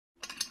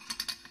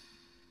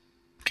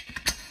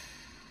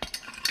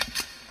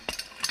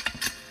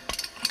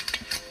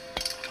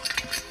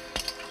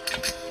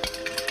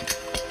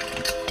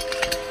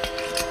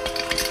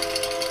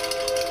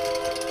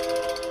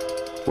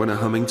When a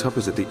humming top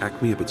is at the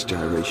acme of its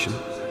gyration,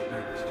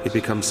 it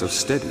becomes so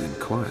steady and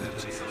quiet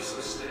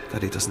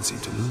that it doesn't seem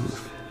to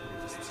move.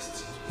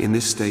 In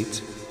this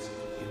state,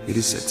 it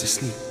is said to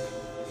sleep.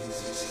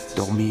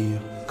 Dormir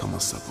comme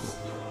un sabot.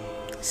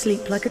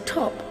 Sleep like a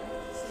top.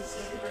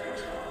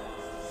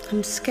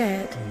 I'm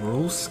scared. We're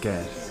all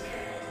scared.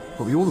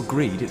 But we all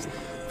agreed it's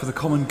for the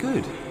common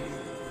good.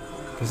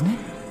 Isn't it?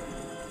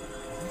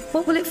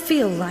 What will it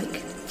feel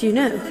like? Do you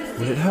know?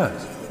 Will it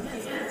hurt?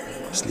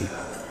 Sleep.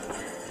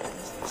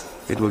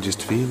 It will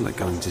just feel like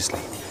going to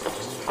sleep.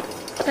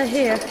 They're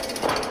here.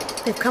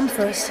 They've come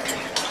for us.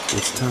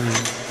 It's time.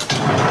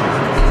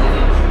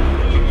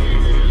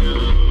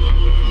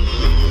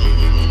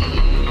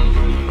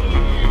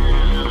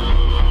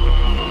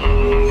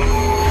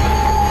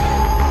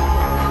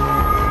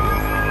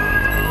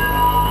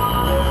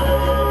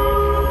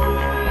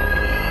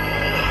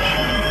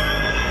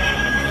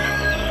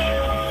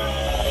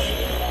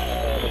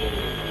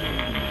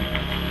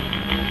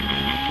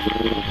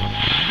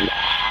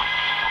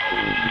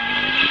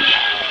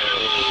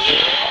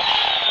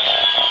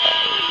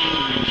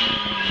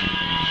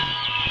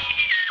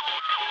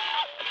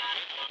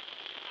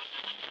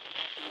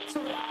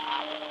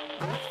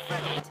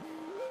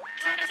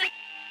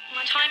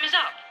 My time is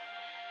up.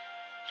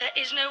 There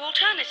is no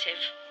alternative.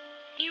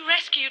 You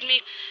rescued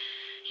me.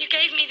 You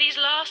gave me these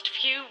last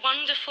few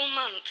wonderful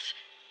months.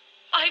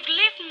 I've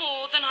lived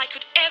more than I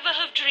could ever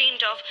have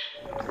dreamed of.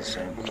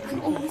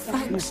 And all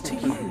thanks to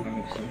you.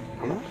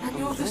 And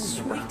you're the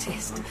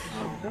sweetest,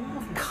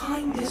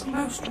 kindest,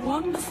 most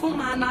wonderful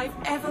man I've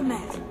ever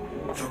met.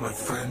 You're my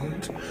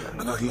friend,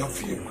 and I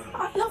love you.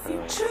 I love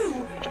you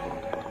too.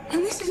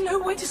 And this is no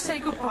way to say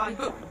goodbye,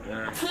 but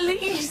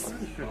please,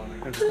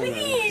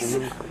 please,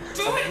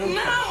 do it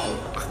now!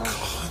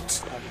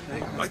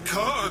 I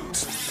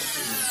can't!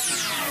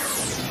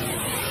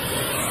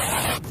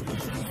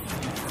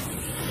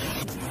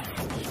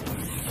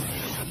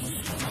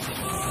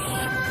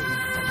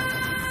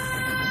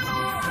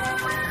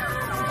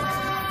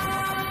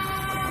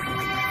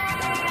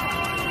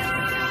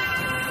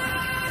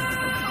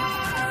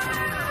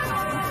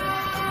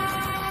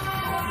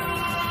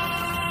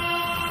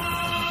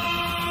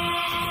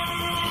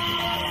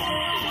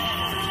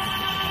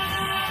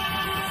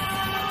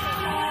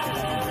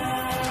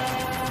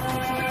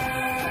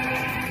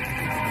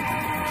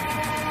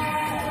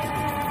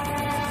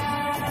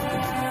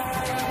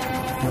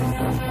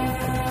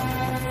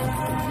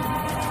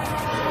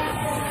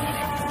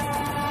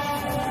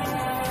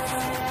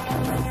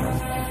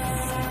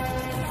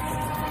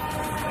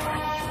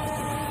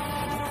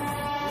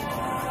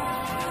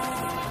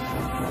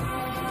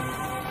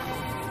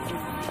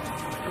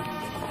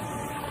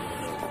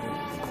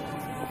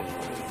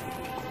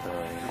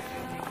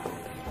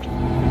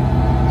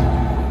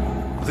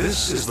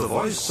 This is the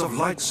voice of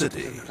Light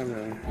City.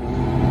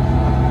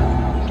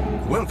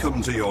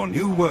 Welcome to your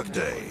new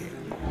workday.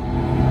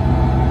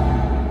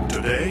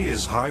 Today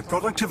is High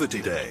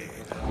Productivity Day.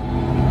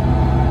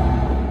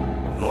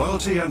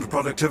 Loyalty and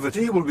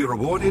productivity will be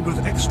rewarded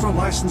with extra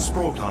licensed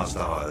broadcast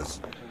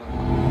hours.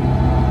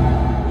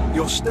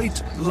 Your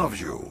state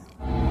loves you.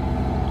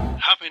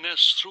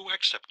 Happiness through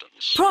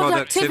acceptance.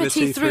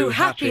 Productivity through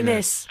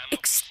happiness.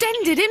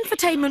 Extended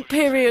infotainment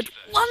period.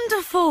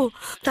 Wonderful.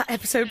 That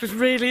episode was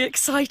really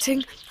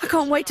exciting. I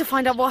can't wait to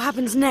find out what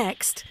happens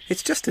next.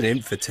 It's just an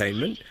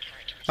infotainment.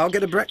 I'll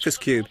get a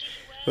breakfast cube.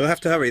 We'll have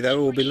to hurry though,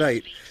 or we'll be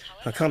late.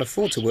 I can't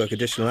afford to work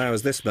additional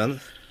hours this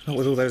month. Not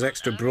with all those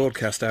extra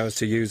broadcast hours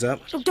to use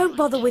up. Oh, don't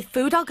bother with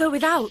food, I'll go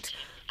without.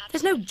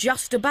 There's no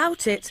just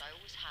about it.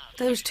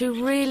 Those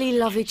two really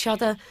love each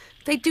other.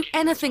 They'd do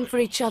anything for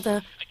each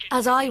other,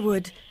 as I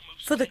would,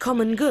 for the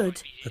common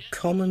good. The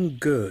common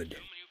good?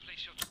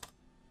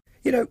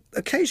 You know,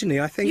 occasionally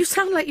I think... You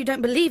sound like you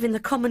don't believe in the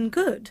common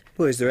good.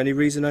 Well, is there any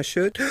reason I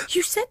should?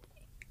 You said...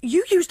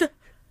 You used a...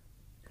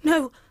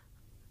 No,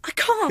 I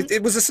can't.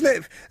 It was a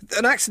slip,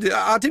 an accident.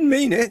 I didn't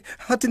mean it.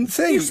 I didn't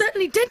think. You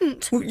certainly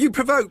didn't. Well, you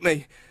provoked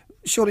me.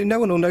 Surely no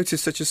one will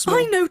notice such a small...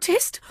 I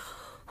noticed.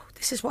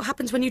 This is what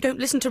happens when you don't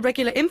listen to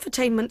regular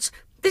infotainments.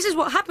 This is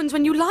what happens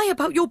when you lie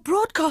about your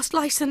broadcast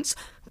licence.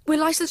 We're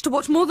licensed to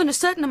watch more than a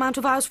certain amount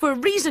of hours for a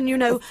reason, you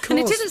know. And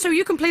it isn't so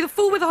you can play the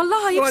fool with our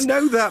lives. Well, I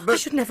know that, but... I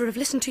should never have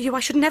listened to you. I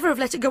should never have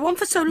let it go on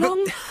for so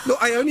long.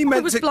 Look, I only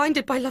meant I was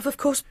blinded by love, of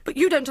course, but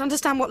you don't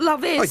understand what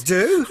love is. I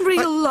do.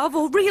 Real love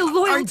or real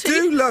loyalty. I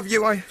do love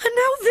you, And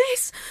now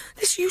this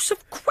use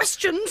of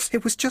questions.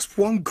 It was just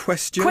one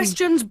question.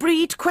 Questions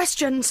breed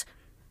questions.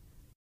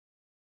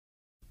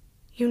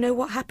 You know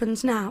what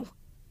happens now?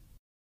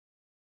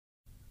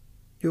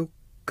 You'll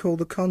call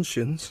the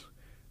conscience?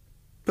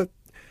 But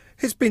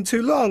it's been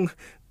too long.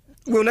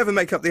 We'll never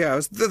make up the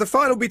hours. The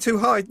fine will be too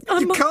high.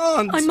 You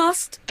can't. I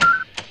must.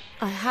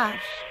 I have.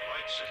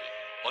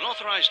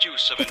 Unauthorized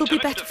use of It'll be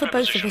better for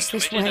both of us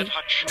this way.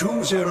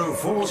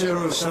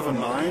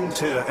 204079,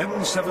 tier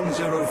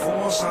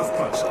M704, South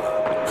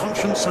Plaza.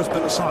 Conscience has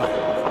been assigned.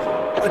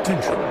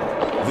 Attention.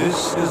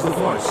 This is the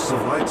voice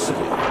of Light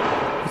City.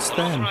 It's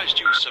them. Unauthorized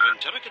use of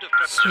interrogative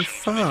So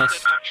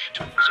fast.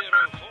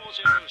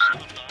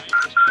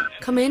 204079.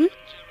 Come in.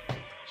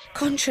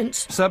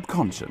 Conscience.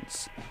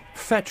 Subconscious.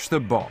 Fetch the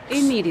box.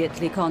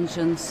 Immediately,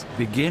 Conscience.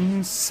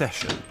 Begin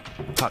session.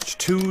 Touch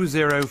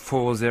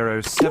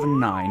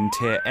 204079,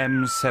 tier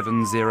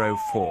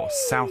M704,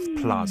 South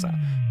Plaza.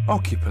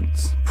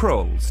 Occupants,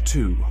 proles,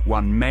 2.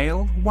 1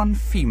 male, 1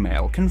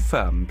 female.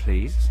 Confirm,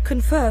 please.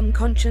 Confirm,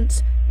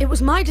 Conscience. It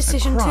was my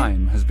decision A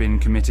crime has been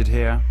committed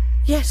here.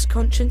 Yes,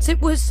 Conscience, it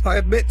was... I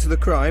admit to the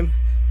crime.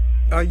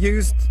 I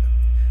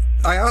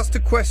asked a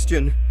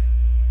question.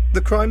 The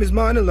crime is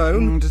mine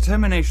alone.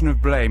 Determination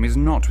of blame is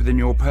not within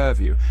your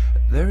purview.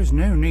 There is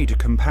no need to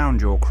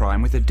compound your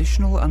crime with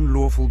additional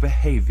unlawful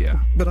behaviour.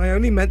 But I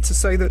only meant to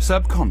say that...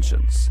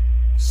 Subconscious.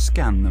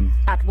 Scan them.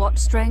 At what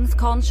strength,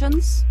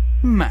 Conscience?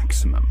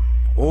 Maximum.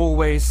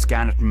 Always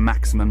scan at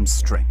maximum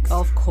strength.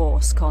 Of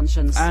course,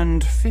 Conscience.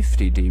 And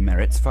 50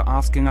 demerits for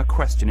asking a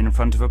question in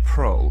front of a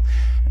prole.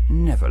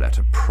 Never let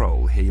a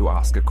prole hear you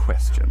ask a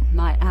question.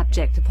 My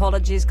abject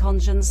apologies,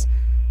 Conscience.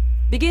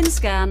 Begin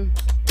scan.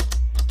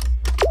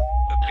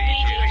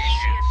 Obedience,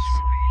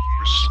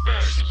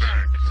 respect,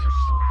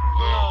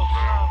 love,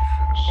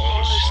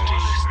 honesty,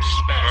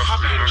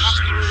 happiness,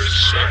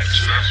 respect,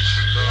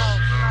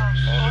 love,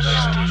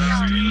 honesty,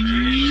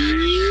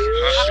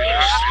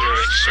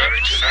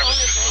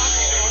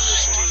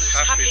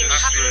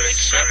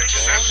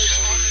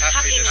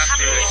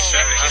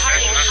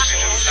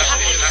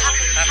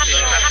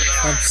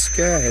 I'm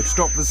scared.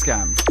 Stop the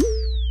scan.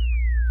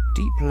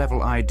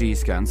 Deep-level ID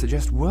scan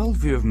suggests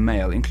worldview of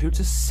male includes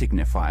a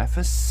signifier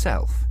for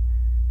self.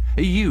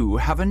 You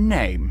have a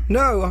name.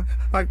 No,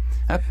 A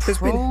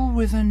prole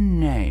with a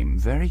name.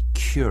 Very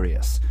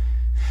curious.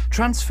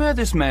 Transfer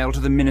this mail to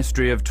the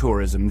Ministry of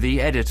Tourism.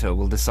 The editor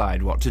will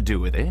decide what to do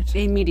with it.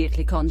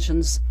 Immediately,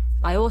 Conscience.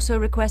 I also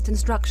request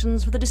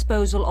instructions for the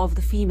disposal of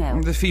the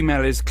female. The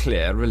female is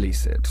clear.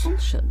 Release it.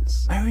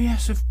 Conscience. Oh,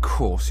 yes, of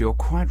course. You're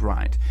quite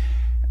right.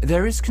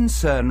 There is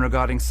concern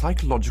regarding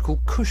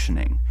psychological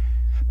cushioning.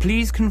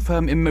 Please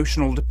confirm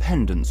emotional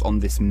dependence on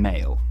this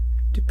male.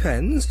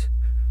 Depends?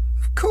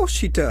 Of course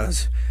she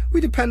does.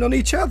 We depend on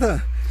each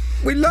other.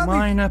 We love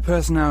Minor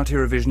personality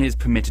revision is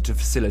permitted to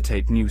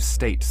facilitate new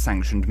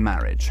state-sanctioned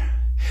marriage.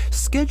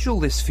 Schedule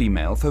this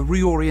female for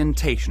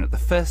reorientation at the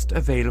first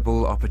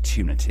available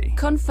opportunity.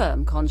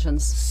 Confirm,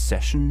 Conscience.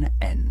 Session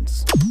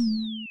ends.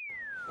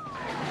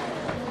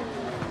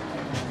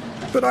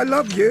 But I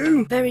love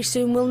you. Very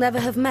soon we'll never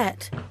have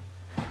met.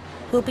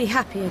 We'll be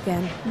happy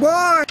again.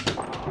 Why?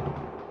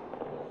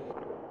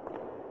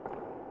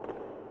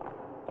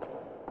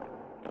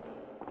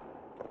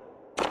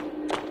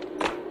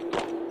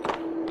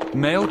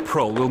 Male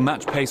prole will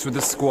match pace with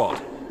the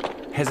squad.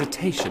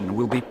 Hesitation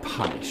will be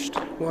punished.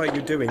 Why are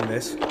you doing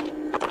this?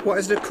 Why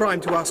is it a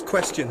crime to ask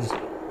questions?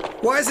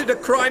 Why is it a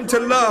crime to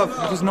love?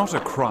 It is not a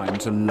crime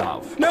to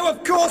love. No,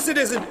 of course it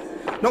isn't!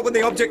 Not when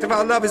the object of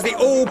our love is the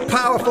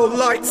all-powerful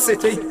Light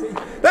City.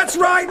 That's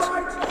right!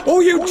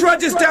 All you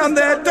drudges down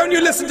there, don't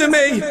you listen to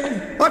me!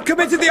 I've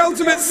committed the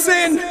ultimate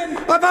sin!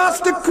 I've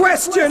asked a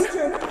question!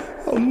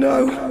 Oh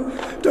no,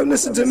 don't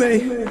listen to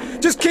me.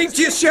 Just keep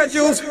to your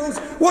schedules.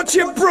 Watch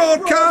your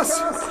broadcasts.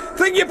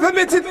 Think your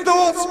permitted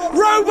thoughts.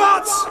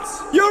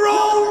 Robots! You're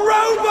all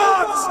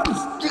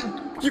robots!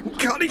 You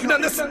can't even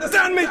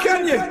understand me,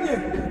 can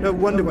you? No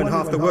wonder when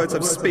half the words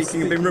I'm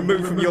speaking have been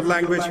removed from your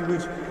language.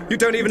 You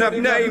don't even have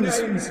names.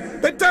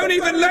 They don't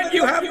even let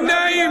you have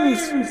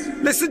names!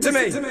 Listen to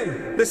me.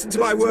 Listen to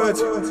my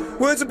words.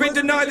 Words have been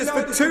denied us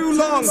for too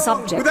long.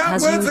 Subject Without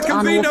has words used there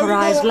can be no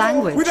unauthorized law.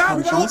 language, Without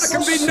law Conscience. there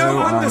can be So no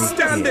I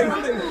understanding.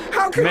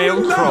 How can Male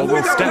you love prole will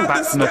without step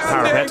back from the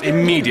understanding? parapet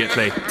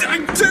immediately. I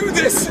do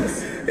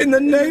this in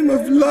the name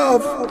of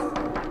love.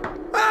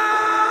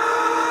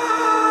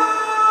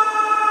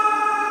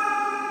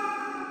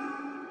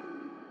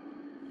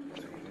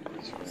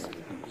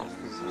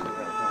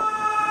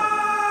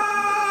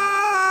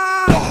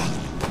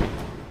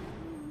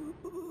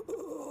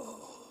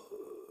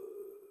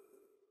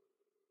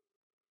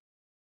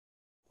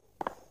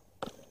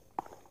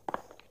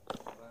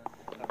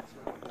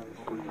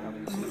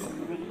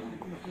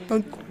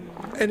 Don't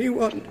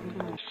anyone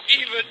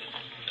even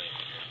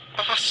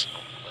us.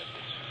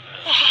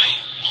 Why?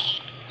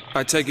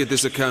 I take it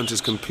this account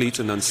is complete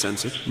and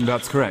uncensored?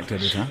 That's correct,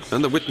 editor.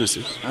 And the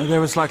witnesses? There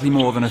were slightly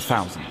more than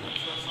 1,000.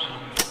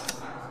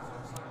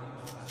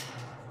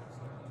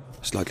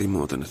 Slightly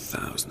more than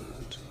 1,000.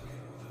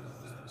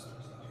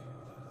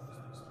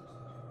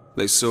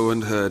 They saw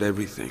and heard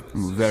everything.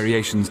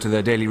 Variations to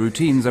their daily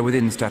routines are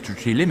within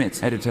statutory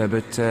limits, editor,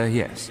 but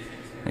yes.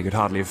 They could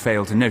hardly have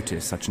failed to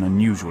notice such an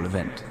unusual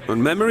event.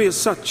 And memory is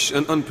such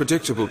an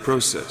unpredictable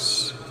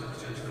process.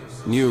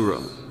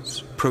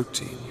 Neurons,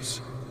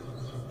 proteins,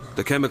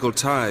 the chemical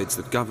tides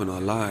that govern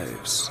our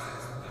lives.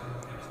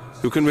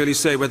 Who can really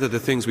say whether the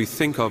things we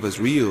think of as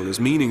real, as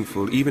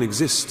meaningful, even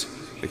exist,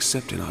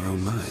 except in our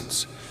own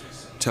minds?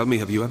 Tell me,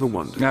 have you ever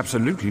wondered?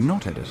 Absolutely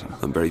not, editor.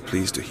 I'm very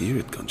pleased to hear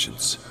it,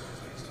 Conscience.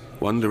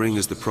 Wondering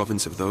is the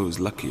province of those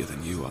luckier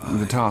than you are.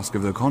 The task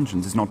of the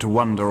conscience is not to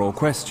wonder or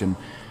question,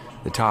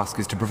 The task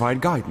is to provide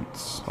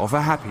guidance, offer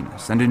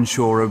happiness, and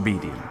ensure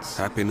obedience.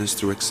 Happiness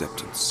through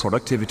acceptance.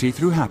 Productivity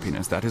through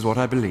happiness, that is what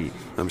I believe.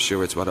 I'm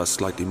sure it's what our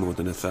slightly more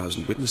than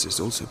 1,000 witnesses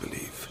also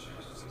believe.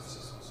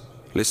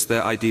 List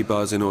their ID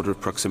bars in order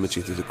of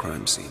proximity to the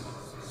crime scene.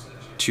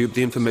 Tube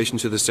the information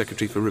to the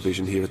Secretary for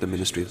revision here at the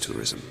Ministry of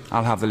Tourism.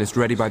 I'll have the list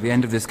ready by the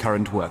end of this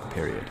current work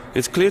period.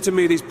 It's clear to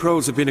me these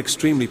proles have been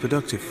extremely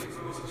productive.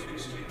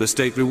 The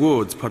state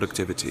rewards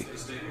productivity.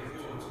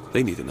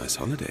 They need a nice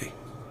holiday.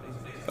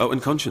 Oh,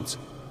 and Conscience,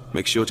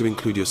 make sure to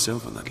include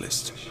yourself on that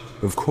list.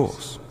 Of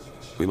course.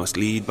 We must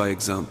lead by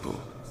example.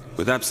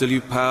 With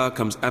absolute power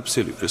comes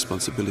absolute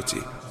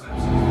responsibility.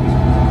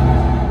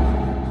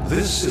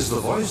 This is the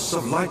voice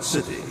of Light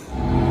City.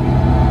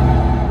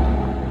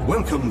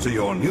 Welcome to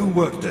your new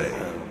workday.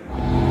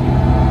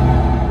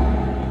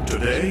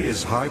 Today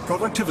is High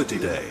Productivity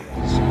Day.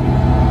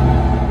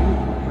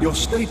 Your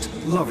state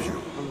loves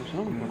you.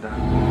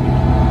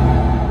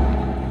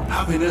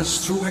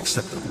 Happiness through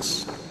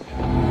acceptance.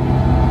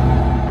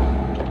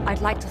 I'd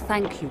like to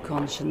thank you,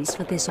 Conscience,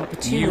 for this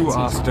opportunity. You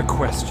asked a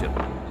question.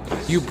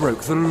 You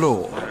broke the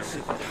law.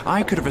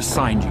 I could have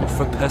assigned you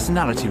for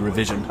personality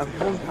revision.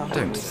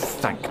 Don't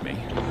thank me.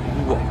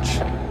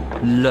 Watch.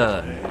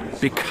 Learn.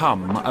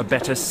 Become a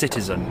better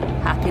citizen.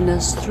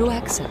 Happiness through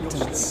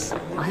acceptance.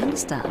 I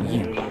understand.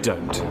 You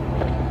don't.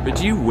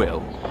 But you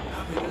will.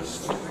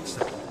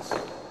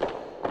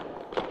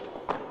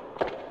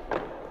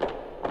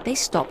 They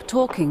stop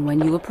talking when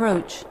you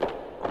approach.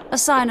 A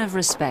sign of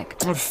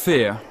respect. Of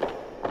fear.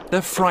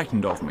 They're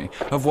frightened of me,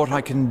 of what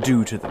I can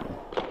do to them.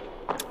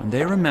 And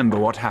they remember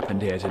what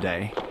happened here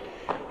today.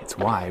 It's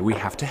why we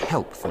have to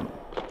help them.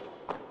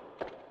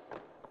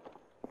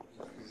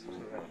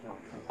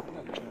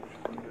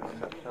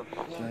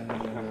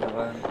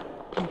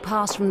 You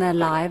pass from their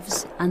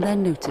lives and their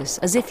notice,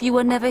 as if you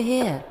were never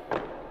here.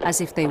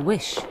 As if they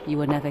wish you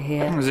were never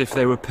here. As if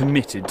they were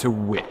permitted to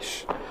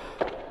wish.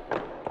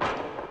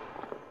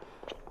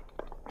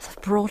 The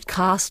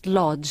Broadcast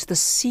Lodge, the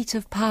seat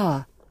of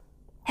power.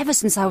 Ever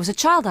since I was a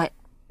child,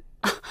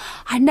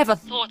 I never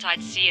thought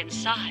I'd see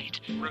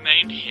inside.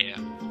 Remain here.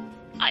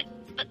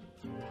 But...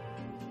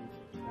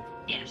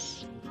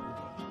 Yes.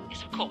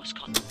 Yes, of course,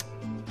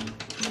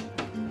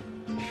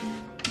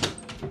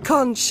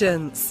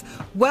 Conscience,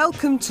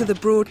 welcome to the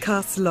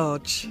Broadcast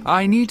Lodge.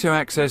 I need to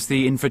access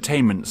the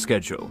infotainment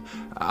schedule.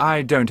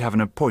 I don't have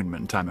an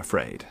appointment, I'm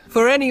afraid.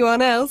 For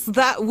anyone else,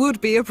 that would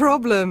be a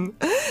problem.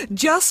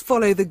 Just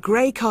follow the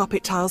grey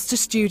carpet tiles to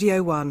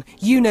Studio 1.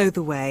 You know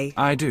the way.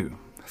 I do.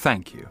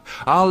 Thank you.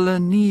 I'll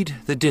need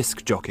the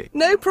disc jockey.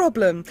 No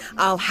problem.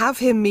 I'll have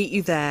him meet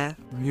you there.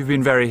 You've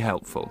been very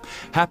helpful.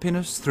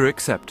 Happiness through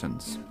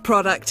acceptance.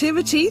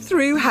 Productivity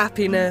through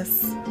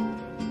happiness.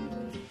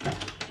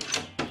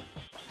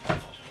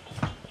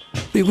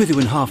 Be with you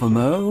in half a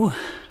mo.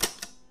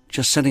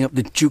 Just setting up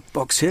the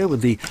jukebox here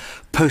with the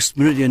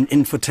post-meridian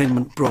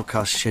infotainment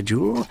broadcast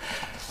schedule.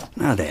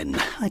 Now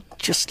then, I'd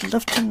just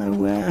love to know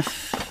where...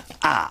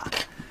 Ah,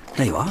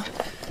 there you are.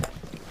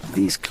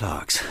 These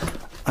clerks.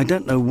 I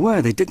don't know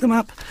where they dig them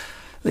up.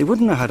 They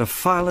wouldn't know how to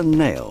file a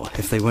nail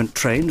if they weren't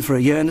trained for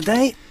a year and a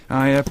day.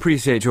 I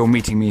appreciate your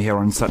meeting me here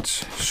on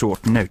such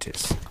short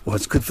notice.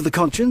 What's good for the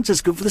conscience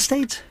is good for the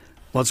state.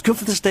 What's good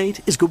for the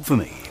state is good for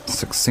me.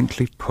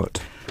 Succinctly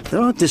put.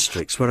 There are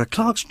districts where a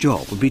clerk's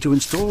job would be to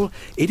install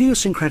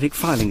idiosyncratic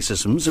filing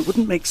systems that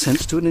wouldn't make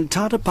sense to an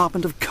entire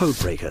department of code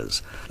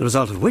breakers. The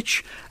result of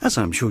which, as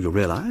I'm sure you'll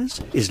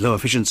realise, is low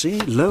efficiency,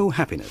 low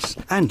happiness,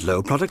 and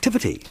low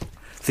productivity.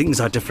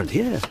 Things are different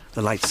here.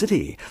 The Light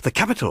City, the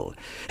capital.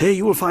 Here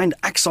you will find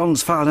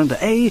Axons filed under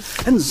A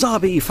and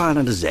Zarbi filed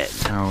under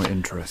Z. How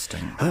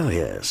interesting. Oh,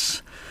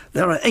 yes.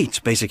 There are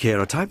 8 basic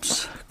hero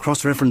types.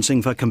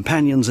 Cross-referencing for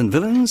companions and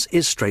villains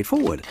is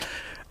straightforward.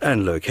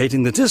 And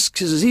locating the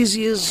discs is as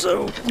easy as...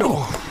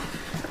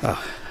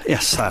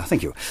 yes,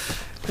 thank you.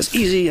 As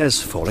easy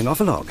as falling off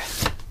a log.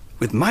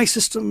 With my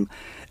system,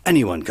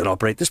 anyone can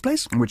operate this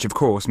place. Which, of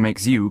course,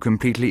 makes you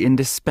completely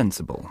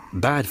indispensable.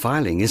 Bad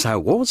filing is how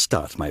wars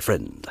start, my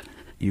friend.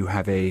 You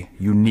have a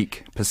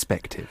unique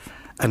perspective.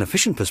 An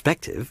efficient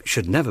perspective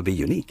should never be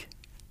unique.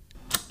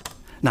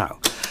 Now,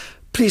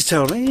 please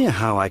tell me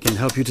how I can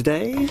help you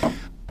today.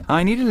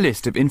 I need a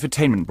list of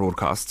infotainment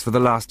broadcasts for the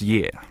last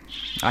year.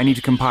 I need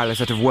to compile a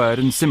set of word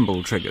and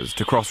symbol triggers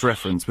to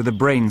cross-reference with a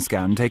brain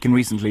scan taken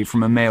recently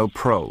from a male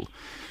prole.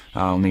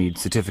 I'll need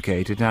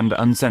certificated and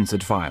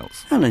uncensored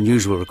files. An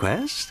unusual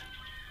request.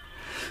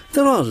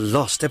 There are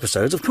lost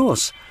episodes, of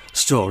course.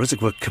 Stories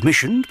that were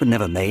commissioned but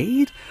never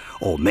made,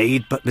 or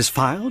made but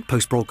misfiled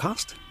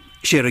post-broadcast.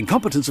 Sheer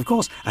incompetence, of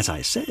course, as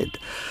I said.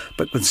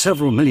 But with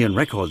several million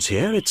records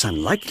here, it's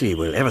unlikely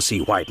we'll ever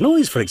see White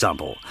Noise, for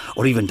example,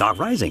 or even Dark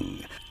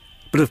Rising.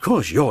 But of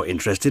course you're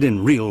interested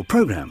in real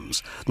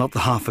programs, not the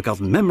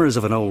half-forgotten memories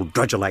of an old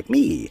drudger like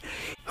me.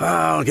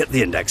 I'll get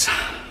the index.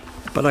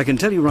 But I can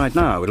tell you right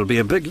now, it'll be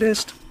a big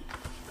list.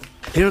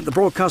 Here at the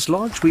Broadcast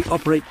Lodge, we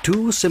operate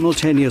 2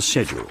 simultaneous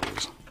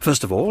schedules.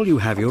 First of all, you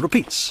have your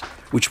repeats,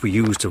 which we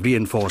use to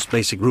reinforce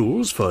basic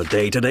rules for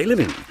day-to-day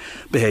living,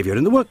 behaviour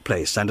in the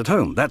workplace and at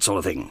home, that sort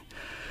of thing.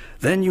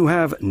 Then you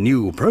have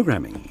new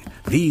programming.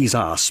 These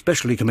are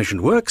specially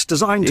commissioned works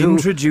designed to...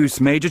 Introduce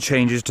major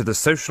changes to the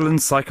social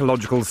and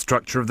psychological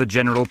structure of the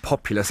general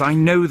populace. I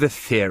know the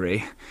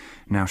theory.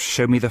 Now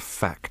show me the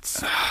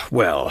facts.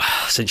 Well,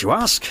 since you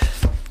ask,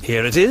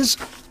 here it is,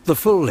 the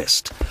full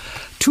list.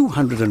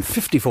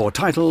 254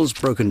 titles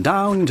broken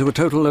down into a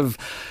total of,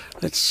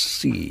 let's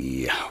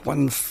see,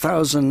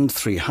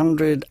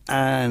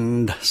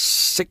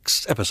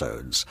 1,306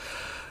 episodes.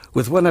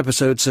 With one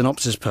episode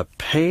synopsis per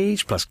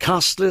page, plus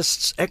cast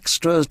lists,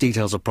 extras,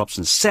 details of props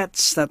and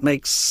sets, that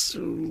makes...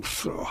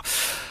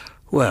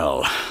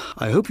 Well,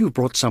 I hope you've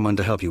brought someone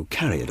to help you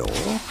carry it all.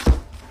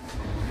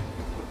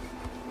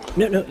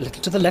 No, a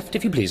little to the left,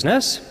 if you please,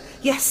 nurse.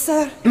 Yes,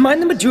 sir.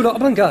 Mind the medulla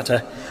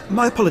oblongata.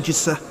 My apologies,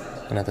 sir.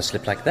 Another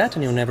slip like that,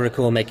 and you'll never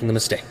recall making the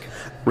mistake.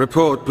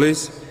 Report,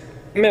 please.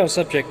 Male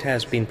subject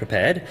has been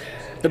prepared.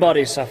 The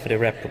body suffered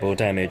irreparable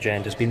damage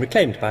and has been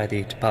reclaimed by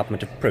the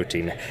Department of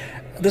Protein.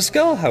 The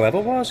skull, however,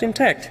 was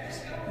intact.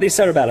 The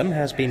cerebellum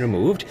has been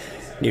removed.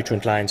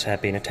 Nutrient lines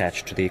have been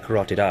attached to the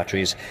carotid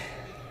arteries.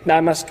 I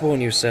must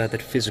warn you, sir,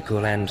 that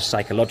physical and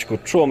psychological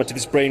trauma to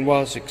this brain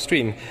was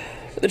extreme.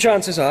 The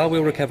chances are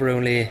we'll recover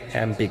only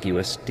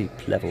ambiguous,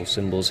 deep-level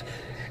symbols.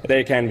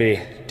 They can be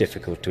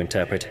difficult to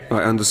interpret.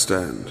 I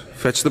understand.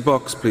 Fetch the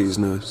box, please,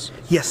 nurse.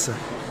 Yes, sir.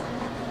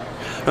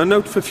 A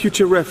note for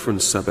future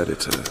reference,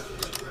 sub-editor.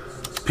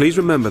 Please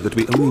remember that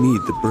we only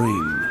need the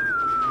brain.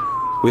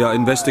 We are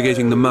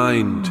investigating the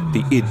mind,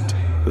 the id,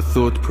 the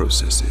thought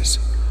processes.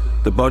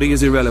 The body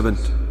is irrelevant,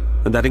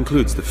 and that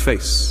includes the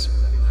face.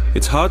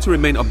 It's hard to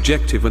remain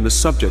objective when the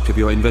subject of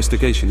your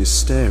investigation is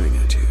staring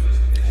at you.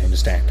 I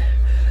understand.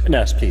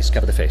 Nurse, please,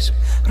 cover the face.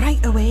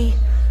 Right away.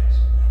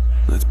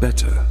 That's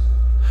better.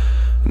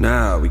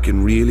 Now we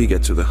can really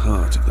get to the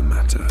heart of the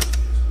matter.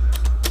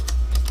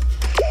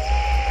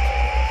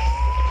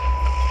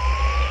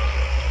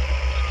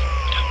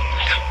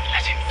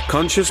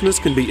 Consciousness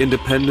can be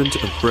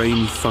independent of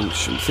brain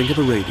function. Think of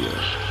a radio.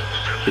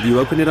 If you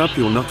open it up,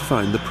 you will not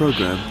find the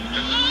program.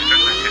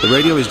 The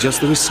radio is just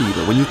the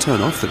receiver. When you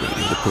turn off the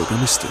radio, the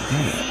program is still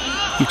there.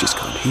 You just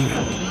can't hear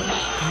it.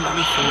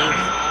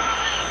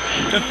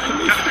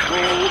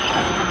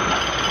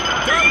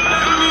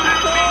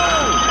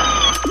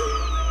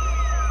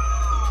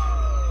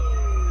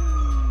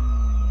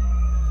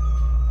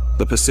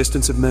 The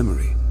persistence of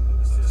memory.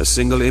 A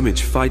single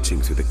image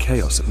fighting through the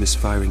chaos of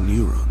misfiring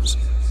neurons.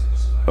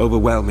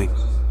 Overwhelming,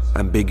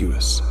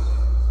 ambiguous.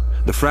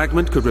 The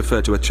fragment could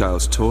refer to a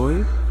child's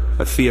toy,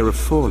 a fear of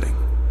falling,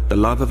 the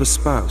love of a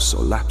spouse,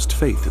 or lapsed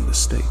faith in the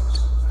state.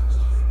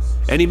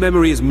 Any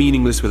memory is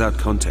meaningless without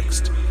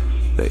context.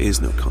 There is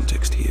no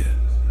context here.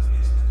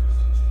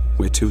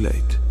 We're too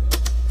late.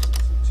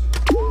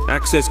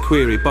 Access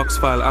query, box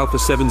file Alpha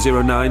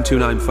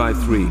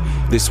 7092953.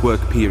 This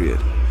work period.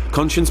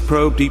 Conscience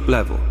probe deep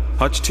level.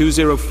 Hutch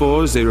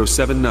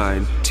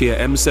 204079, Tier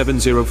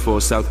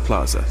M704 South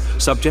Plaza.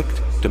 Subject,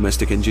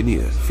 domestic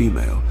engineer,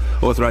 female.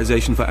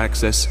 Authorization for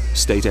access,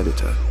 state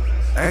editor.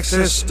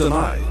 Access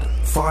denied.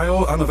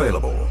 File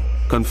unavailable.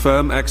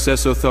 Confirm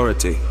access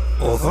authority.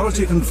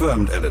 Authority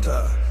confirmed,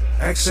 editor.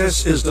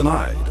 Access is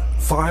denied.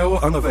 File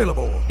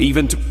unavailable.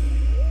 Even to...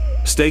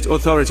 State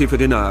authority for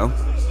denial.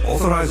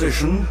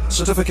 Authorization,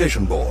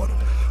 certification board.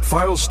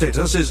 File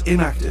status is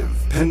inactive,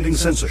 pending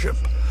censorship.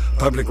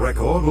 Public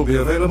record will be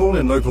available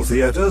in local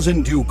theaters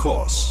in due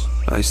course.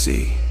 I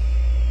see.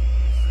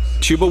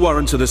 Tube a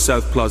warrant to the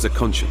South Plaza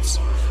Conscience.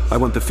 I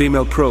want the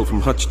female pro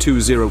from Hutch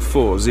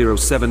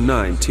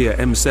 204079, Tier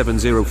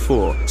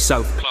M704,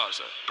 South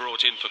Plaza,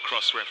 brought in for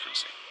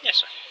cross-referencing. Yes,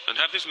 sir. And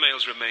have this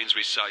male's remains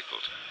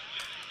recycled.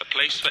 A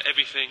place for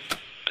everything,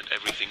 and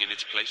everything in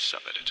its place,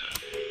 sub-editor.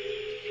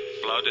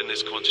 Blood in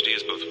this quantity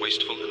is both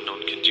wasteful and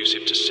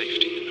non-conducive to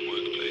safety in the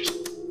workplace.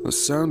 The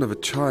sound of a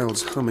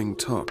child's humming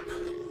top.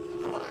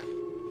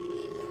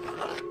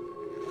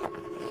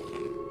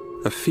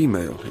 A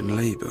female in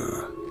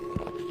labor.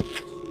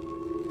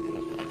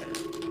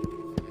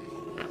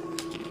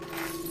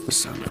 The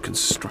sound of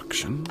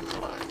construction.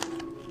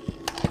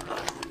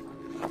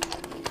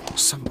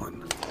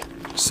 Someone,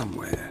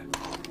 somewhere,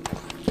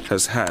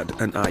 has had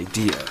an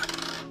idea.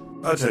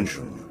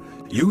 Attention.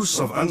 Use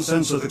of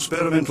uncensored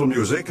experimental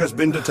music has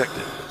been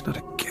detected. Not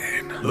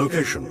again.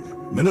 Location,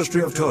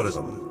 Ministry of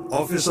Tourism,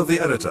 Office of the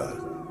Editor,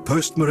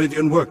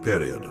 Post-Meridian Work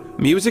Period.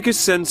 Music is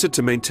censored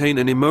to maintain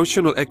an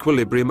emotional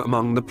equilibrium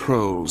among the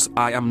proles.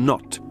 I am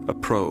not a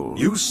prole.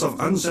 Use of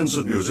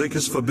uncensored music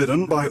is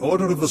forbidden by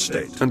order of the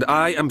state. And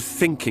I am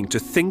thinking. To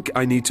think,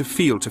 I need to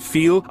feel. To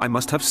feel, I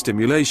must have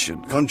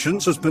stimulation.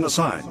 Conscience has been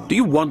assigned. Do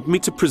you want me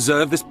to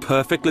preserve this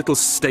perfect little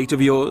state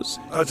of yours?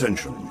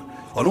 Attention.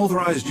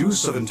 Unauthorized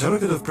use of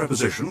interrogative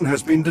preposition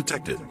has been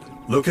detected.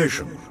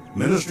 Location,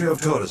 Ministry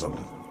of Tourism,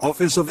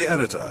 Office of the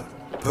Editor,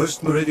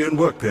 Post-Meridian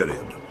Work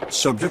Period.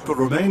 Subject will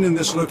remain in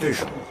this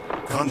location.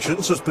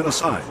 Conscience has been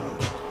assigned.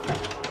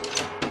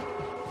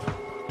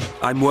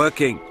 I'm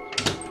working.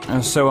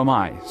 So am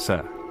I,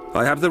 sir.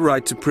 I have the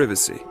right to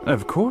privacy.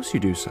 Of course you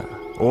do, sir.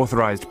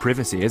 Authorized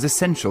privacy is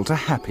essential to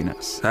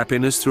happiness.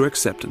 Happiness through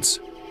acceptance.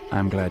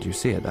 I'm glad you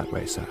see it that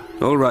way, sir.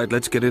 All right,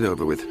 let's get it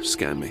over with.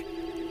 Scan me.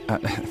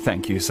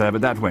 Thank you, sir,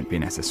 but that won't be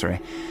necessary.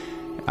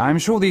 I'm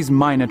sure these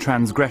minor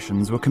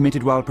transgressions were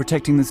committed while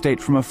protecting the state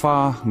from a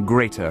far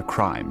greater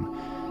crime.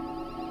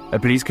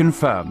 Please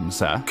confirm,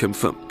 sir.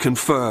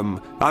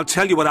 Confirm. I'll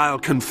tell you what I'll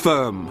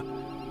confirm.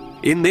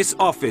 In this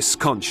office,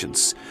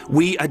 Conscience,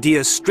 we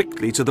adhere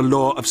strictly to the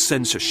law of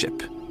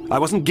censorship. I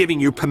wasn't giving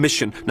you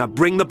permission. Now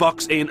bring the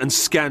box in and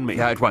scan me.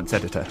 At once,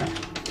 Editor.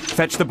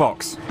 Fetch the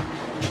box.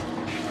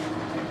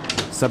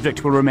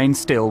 Subject will remain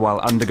still while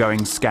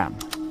undergoing scan.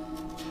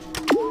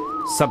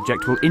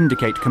 Subject will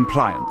indicate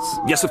compliance.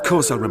 Yes, of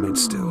course I'll remain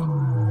still.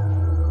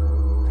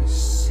 I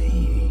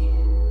see.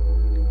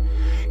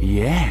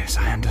 Yes,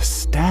 I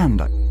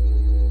understand.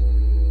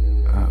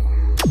 Oh.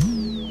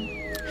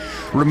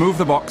 Remove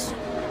the box.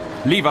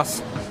 Leave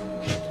us.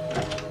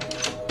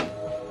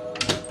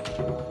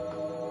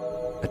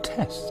 A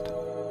test?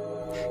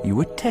 You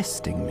were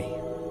testing me.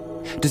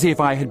 To see if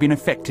I had been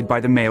affected by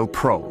the male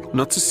prole.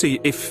 Not to see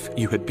if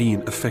you had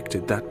been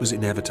affected. That was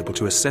inevitable.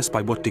 To assess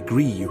by what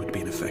degree you had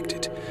been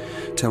affected.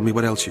 Tell me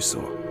what else you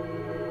saw.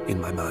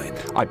 In my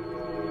mind. I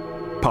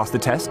passed the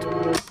test?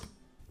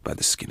 By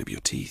the skin of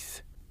your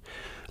teeth.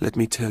 Let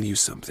me tell you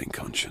something,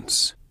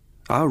 Conscience.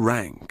 Our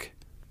rank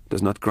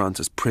does not grant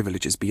us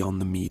privileges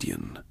beyond the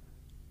median.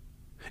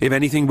 If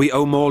anything, we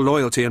owe more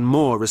loyalty and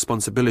more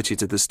responsibility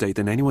to the state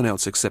than anyone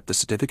else except the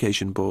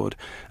certification board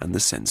and the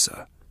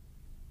censor.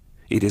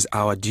 It is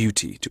our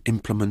duty to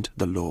implement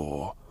the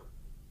law.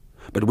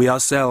 But we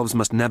ourselves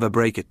must never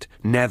break it.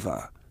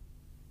 Never.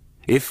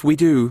 If we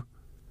do,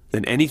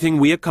 then anything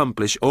we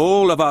accomplish,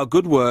 all of our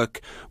good work,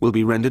 will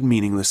be rendered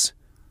meaningless.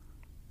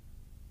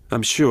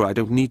 I'm sure I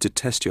don't need to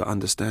test your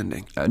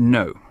understanding.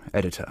 No,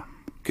 Editor.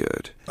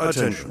 Good.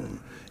 Attention.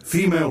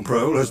 Female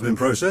prole has been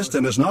processed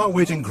and is now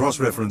awaiting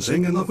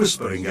cross-referencing in the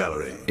Whispering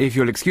Gallery. If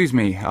you'll excuse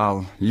me,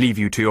 I'll leave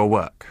you to your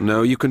work.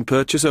 No, you can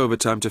purchase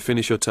overtime to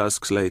finish your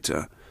tasks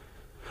later.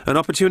 An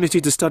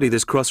opportunity to study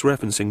this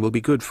cross-referencing will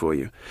be good for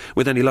you.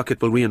 With any luck,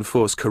 it will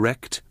reinforce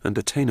correct and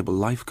attainable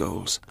life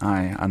goals.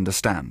 I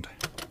understand.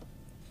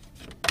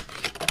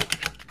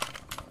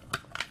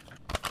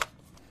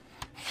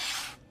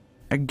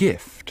 A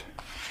gift.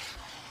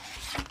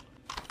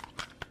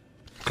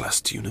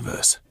 Glassed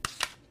universe.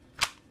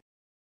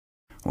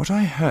 What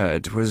I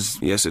heard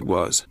was... Yes, it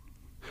was.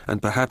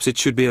 And perhaps it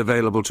should be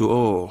available to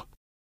all.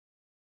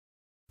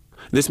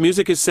 This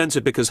music is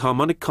censored because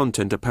harmonic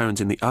content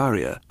apparent in the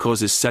aria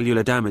causes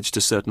cellular damage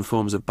to certain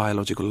forms of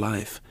biological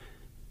life.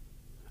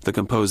 The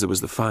composer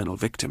was the final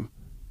victim.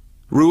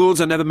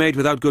 Rules are never made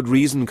without good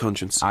reason,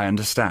 Conscience. I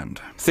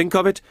understand. Think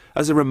of it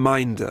as a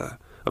reminder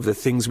of the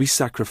things we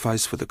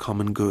sacrifice for the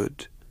common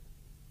good.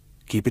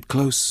 Keep it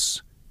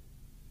close.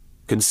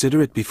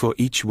 Consider it before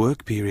each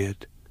work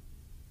period.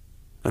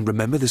 And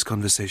remember this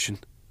conversation.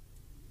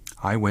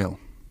 I will.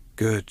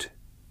 Good.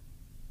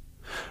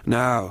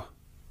 Now,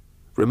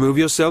 remove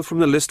yourself from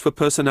the list for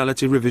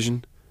personality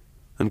revision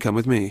and come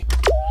with me.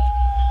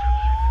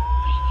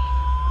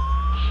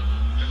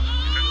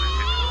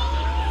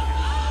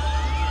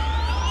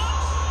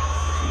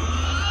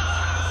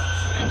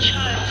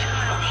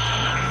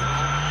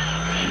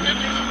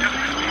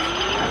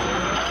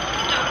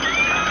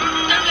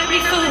 Don't let me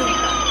fall.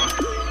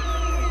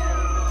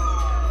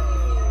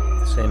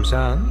 Same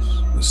sounds.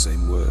 The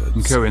same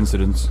words.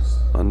 Coincidence.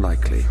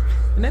 Unlikely.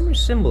 The memory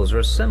symbols are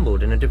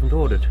assembled in a different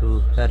order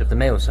to that of the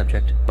male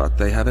subject. But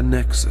they have a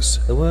nexus.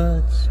 The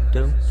words,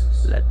 "Don't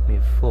let me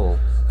fall."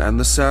 And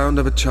the sound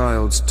of a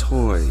child's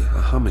toy,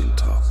 a humming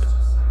top.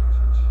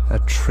 A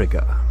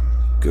trigger.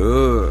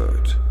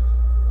 Good.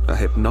 A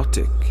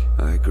hypnotic,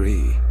 I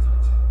agree.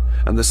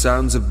 And the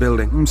sounds of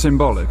building.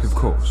 Symbolic, of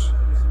course.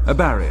 A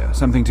barrier,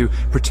 something to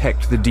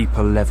protect the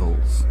deeper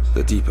levels.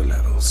 The deeper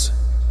levels.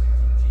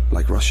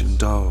 Like Russian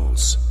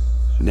dolls,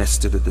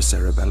 nested at the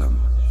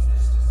cerebellum.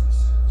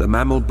 The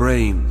mammal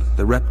brain,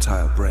 the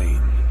reptile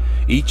brain,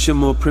 each a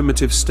more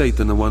primitive state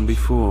than the one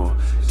before.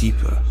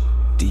 Deeper,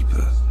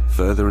 deeper,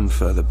 further and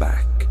further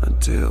back,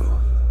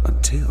 until...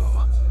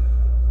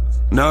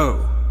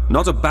 No,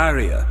 not a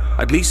barrier,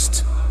 at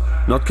least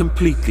not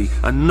completely,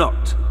 and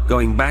not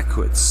going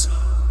backwards.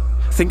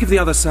 Think of the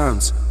other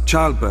sounds.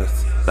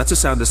 Childbirth, that's a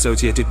sound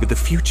associated with the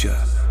future.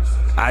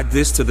 Add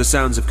this to the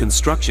sounds of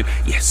construction.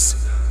 Yes,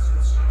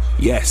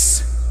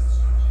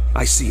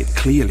 I see it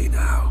clearly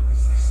now.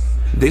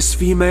 This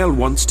female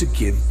wants to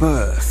give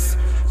birth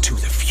to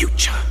the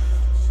future.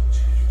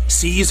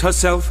 Sees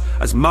herself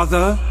as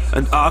mother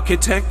and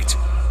architect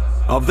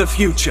of the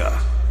future.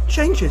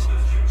 Changes.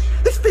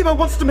 This female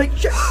wants to make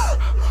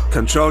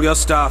Control your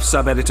staff,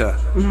 sub-editor.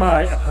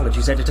 My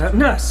apologies, editor.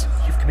 Nurse,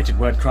 you've committed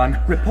word crime.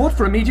 Report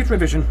for immediate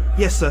revision.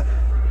 Yes, sir.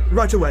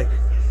 Right away.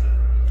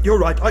 You're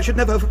right. I should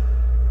never have...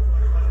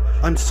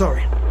 I'm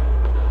sorry.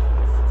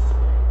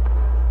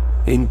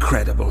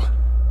 Incredible.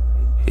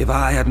 If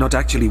I had not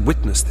actually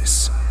witnessed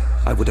this,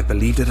 I would have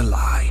believed it a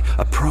lie,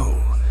 a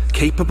prole,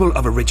 capable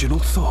of original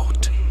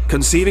thought,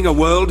 conceiving a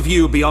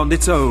worldview beyond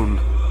its own,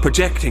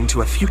 projecting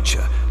to a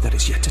future that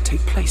is yet to take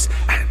place,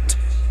 and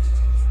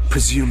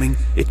presuming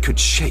it could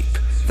shape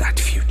that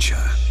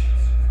future.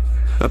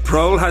 A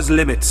prole has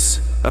limits.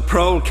 A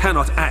prole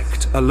cannot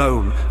act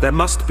alone. There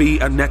must be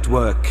a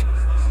network,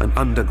 an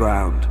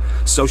underground.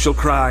 Social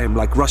crime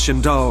like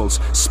Russian dolls,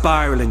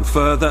 spiraling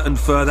further and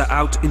further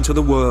out into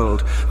the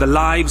world. The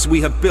lives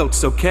we have built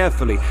so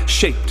carefully,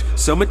 shaped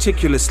so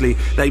meticulously,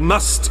 they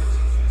must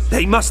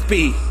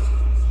be.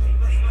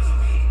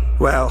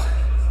 Well,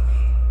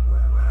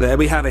 there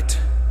we have it.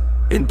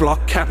 In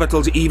block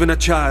capitals even a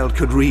child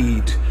could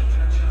read.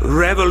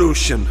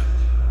 Revolution.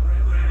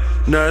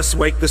 Nurse,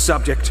 wake the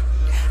subject.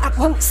 At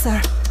once,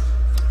 sir.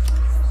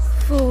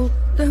 Fool,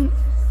 don't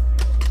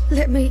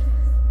let me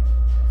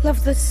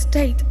love the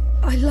state.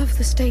 I love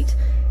the state.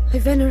 I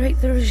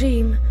venerate the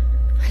regime.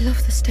 I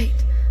love the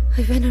state.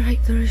 I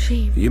venerate the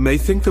regime. You may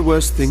think the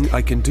worst thing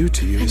I can do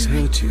to you is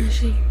hurt you.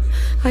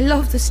 I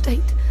love the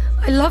state.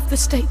 I love the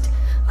state.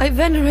 I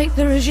venerate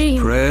the regime.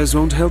 Prayers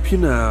won't help you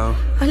now.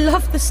 I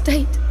love the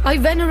state. I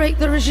venerate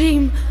the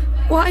regime.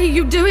 Why are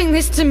you doing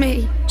this to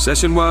me?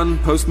 Session 1,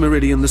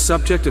 post-meridian. The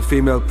subject, a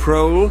female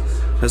prole,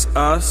 has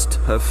asked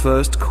her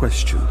first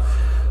question.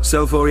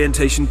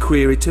 Self-orientation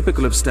query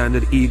typical of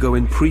standard ego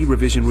in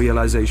pre-revision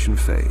realization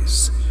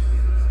phase.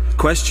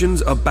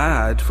 Questions are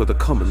bad for the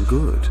common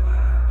good.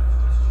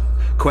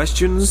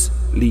 Questions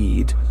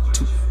lead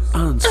to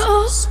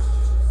answers.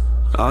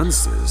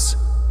 Answers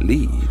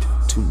lead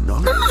to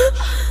knowledge.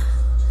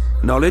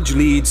 Knowledge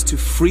leads to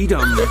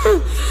freedom.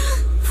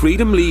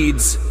 Freedom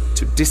leads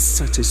to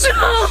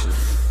dissatisfaction.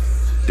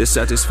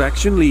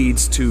 Dissatisfaction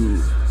leads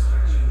to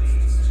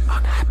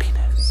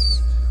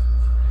unhappiness.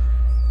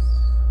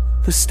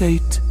 The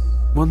state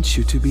wants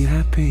you to be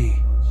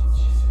happy.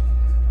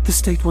 The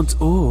state wants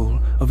all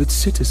of its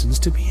citizens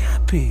to be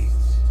happy.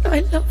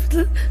 I love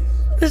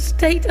the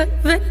state. I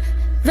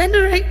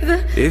venerate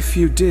the... If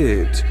you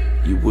did,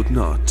 you would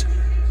not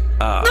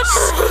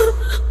ask.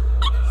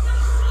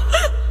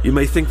 You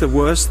may think the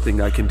worst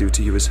thing I can do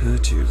to you is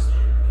hurt you.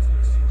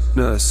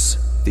 Nurse,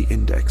 the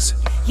index.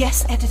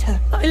 Yes, editor.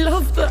 I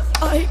love the...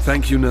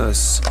 Thank you,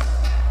 nurse.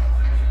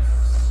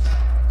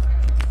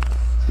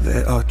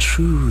 There are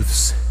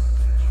truths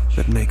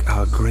that make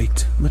our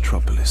great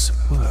metropolis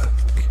work.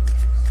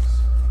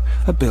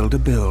 A builder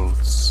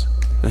builds,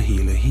 a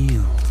healer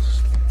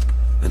heals,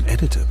 an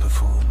editor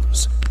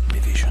performs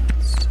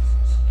revisions.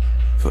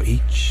 For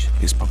each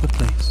his proper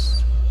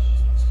place,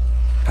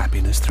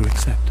 happiness through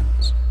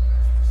acceptance.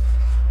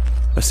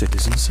 A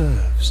citizen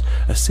serves,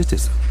 a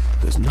citizen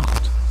does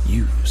not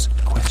use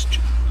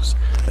questions,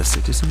 a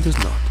citizen does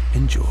not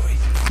enjoy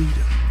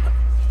freedom.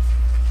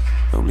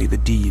 Only the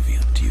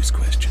deviant use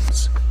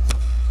questions.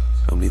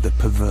 Only the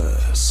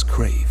perverse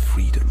crave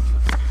freedom.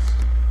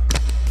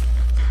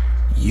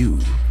 You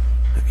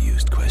have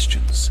used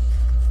questions.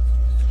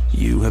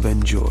 You have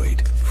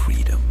enjoyed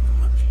freedom.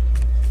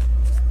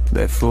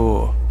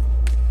 Therefore,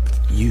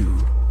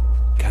 you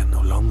can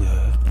no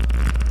longer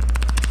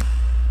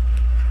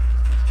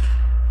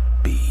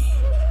be.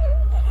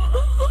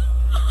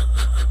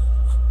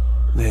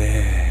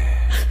 There,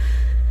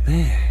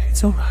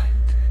 it's all right.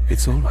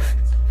 It's all right.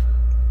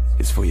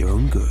 It's for your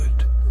own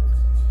good.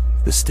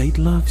 The state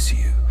loves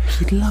you.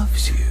 It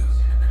loves you.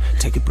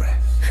 Take a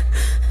breath.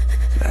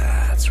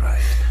 That's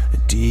right. A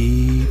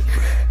deep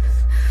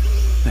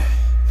breath. There.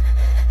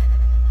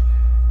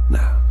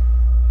 Now,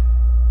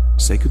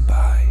 say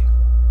goodbye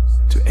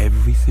to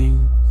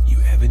everything you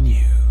ever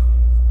knew.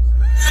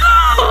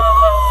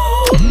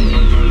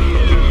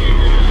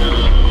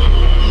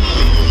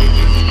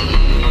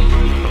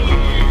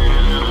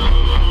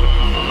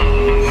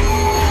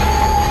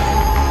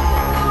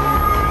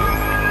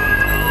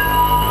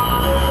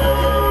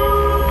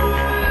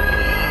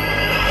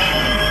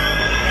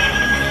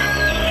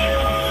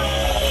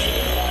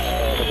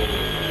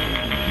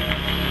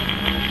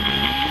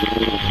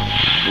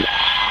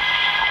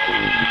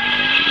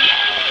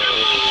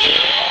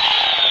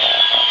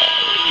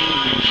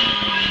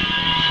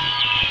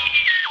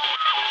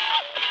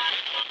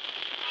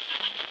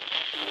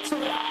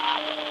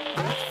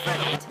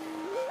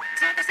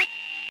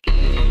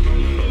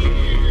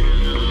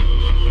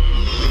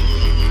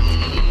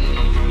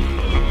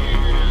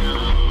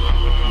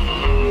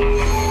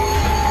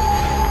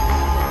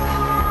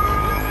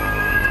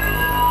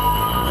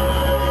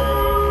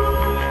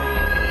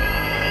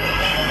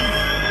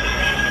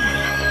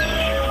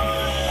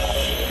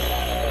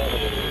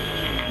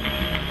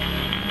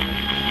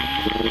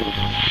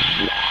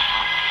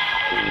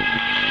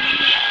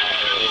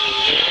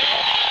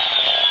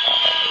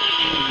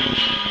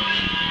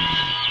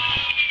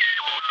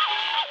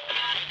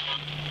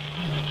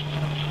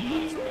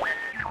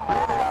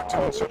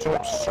 Such an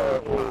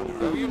absurd manner.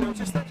 Oh, you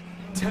noticed that?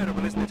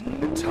 Terrible, isn't it?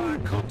 Entire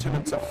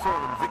continents have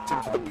fallen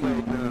victim to the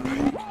plague now.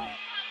 Plague?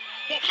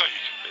 What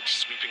plague? It's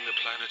sweeping the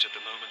planet at the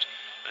moment.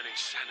 An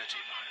insanity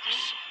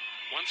virus.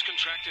 Once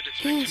contracted, its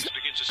victims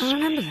begin to I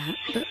remember that,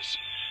 but...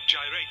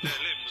 gyrate their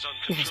limbs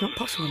uncontrollably. No, it's not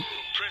possible.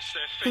 Press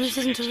their Well, faces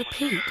this isn't a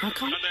against one repeat. another, I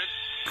can't... and then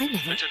I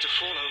never... they tend to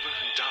fall over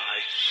and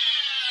die.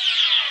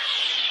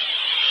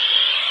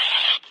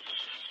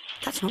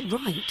 That's not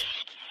right.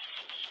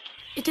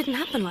 It didn't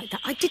happen like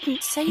that. I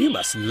didn't say... You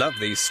must love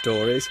these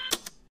stories.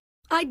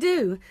 I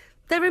do.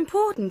 They're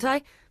important.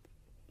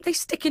 They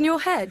stick in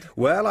your head.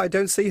 Well, I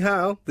don't see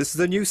how. This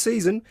is a new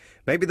season.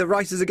 Maybe the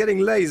writers are getting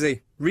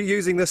lazy,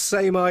 reusing the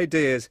same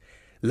ideas.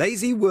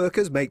 Lazy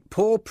workers make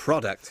poor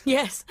product.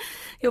 Yes,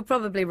 you're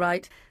probably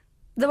right.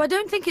 Though I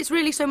don't think it's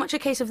really so much a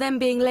case of them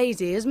being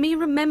lazy as me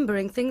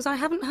remembering things I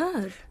haven't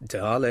heard.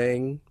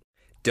 Darling.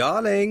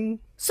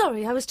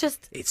 Sorry, I was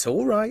just... It's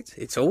all right.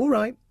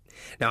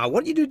 Now, I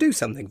want you to do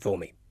something for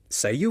me.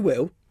 Say you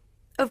will.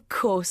 Of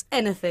course,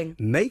 anything.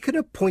 Make an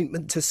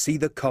appointment to see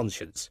the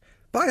conscience.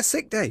 Buy a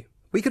sick day.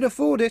 We can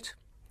afford it.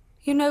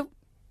 You know,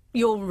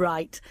 you're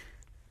right.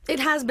 It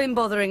has been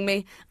bothering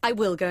me. I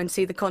will go and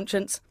see the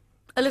conscience.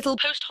 A little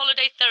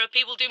post-holiday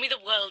therapy will do me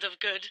the world of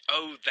good.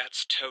 Oh,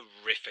 that's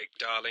terrific,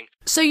 darling.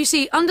 So you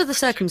see, under the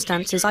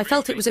circumstances, I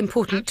felt it was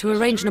important to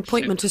arrange an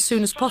appointment as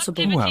soon as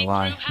possible. Well,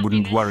 I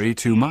wouldn't worry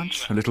too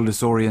much. A little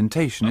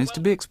disorientation is to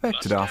be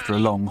expected after a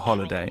long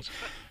holiday.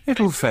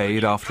 It'll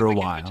fade after a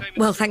while.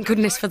 Well, thank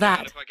goodness for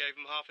that.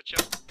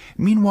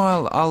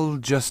 Meanwhile, I'll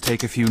just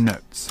take a few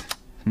notes.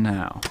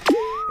 Now,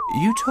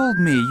 you told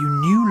me you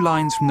knew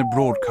lines from the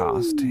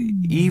broadcast,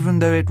 even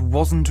though it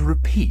wasn't a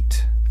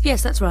repeat.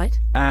 Yes, that's right.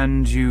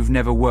 And you've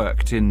never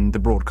worked in the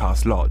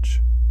broadcast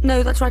lodge?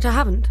 No, that's right, I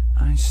haven't.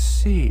 I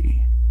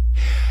see.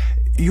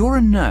 You're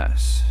a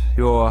nurse.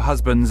 Your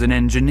husband's an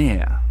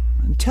engineer.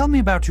 Tell me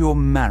about your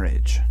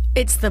marriage.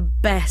 It's the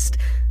best.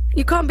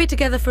 You can't be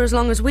together for as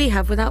long as we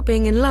have without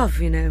being in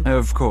love, you know.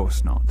 Of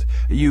course not.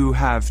 You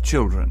have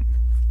children.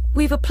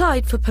 We've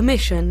applied for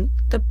permission.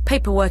 The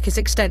paperwork is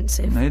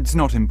extensive. It's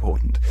not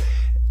important.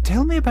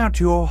 Tell me about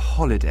your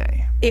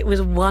holiday. It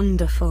was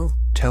wonderful.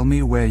 Tell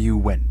me where you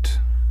went.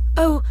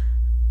 Oh,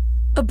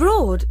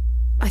 abroad,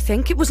 I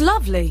think. It was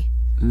lovely.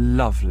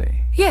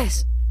 Lovely.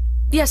 Yes,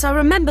 I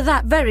remember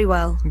that very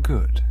well.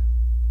 Good.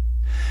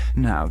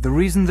 Now, the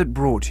reason that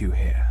brought you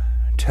here.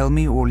 Tell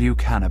me all you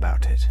can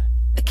about it.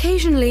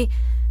 Occasionally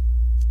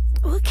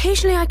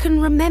I can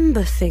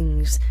remember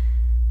things.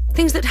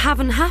 Things that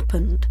haven't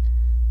happened.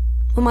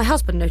 Well, my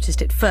husband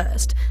noticed it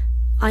first.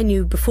 I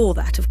knew before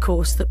that, of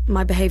course, that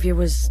my behaviour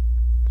was...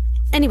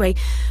 Anyway,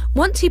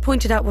 once he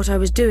pointed out what I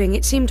was doing,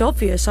 it seemed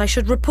obvious I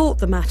should report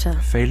the matter.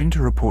 Failing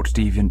to report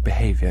deviant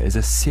behaviour is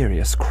a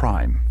serious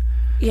crime.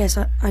 Yes,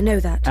 I know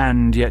that.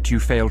 And yet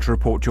you fail to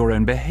report your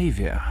own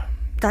behaviour.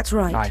 That's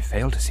right. I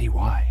fail to see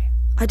why.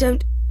 I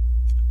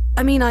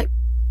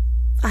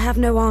have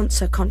no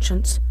answer,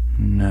 Conscience.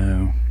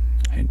 No,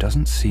 it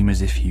doesn't seem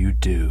as if you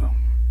do.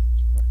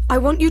 I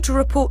want you to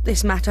report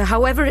this matter,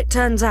 however it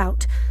turns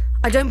out.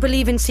 I don't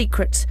believe in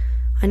secrets.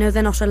 I know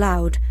they're not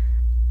allowed.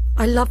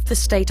 I love the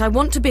state. I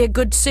want to be a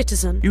good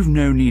citizen. You've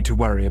no need to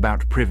worry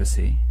about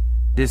privacy.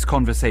 This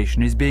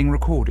conversation is being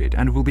recorded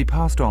and will be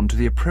passed on to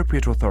the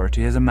appropriate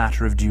authority as a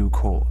matter of due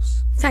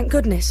course. Thank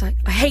goodness. I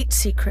hate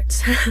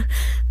secrets.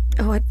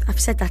 Oh, I've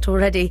said that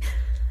already.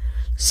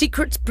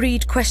 Secrets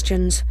breed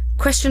questions.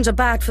 Questions are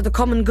bad for the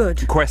common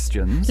good.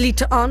 Questions lead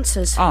to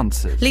answers.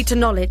 Answers lead to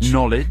knowledge.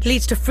 Knowledge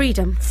leads to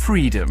freedom.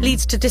 Freedom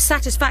leads to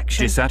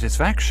dissatisfaction.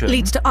 Dissatisfaction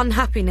leads to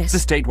unhappiness. The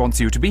state wants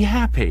you to be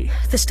happy.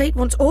 The state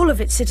wants all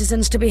of its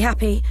citizens to be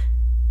happy.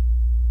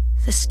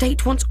 The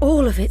state wants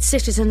all of its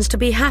citizens to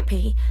be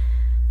happy.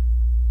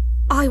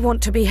 I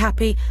want to be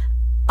happy.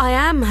 I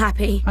am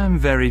happy. I'm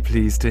very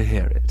pleased to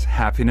hear it.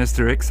 Happiness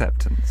through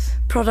acceptance.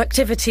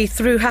 Productivity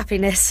through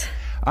happiness.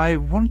 I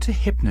want to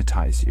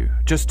hypnotize you,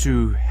 just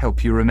to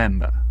help you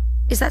remember.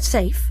 Is that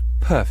safe?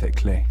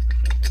 Perfectly.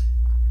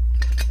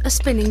 A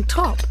spinning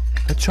top.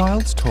 A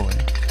child's toy,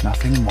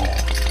 nothing more.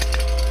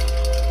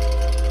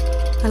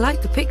 I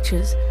like the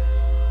pictures.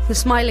 The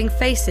smiling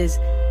faces.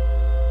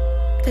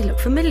 They look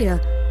familiar.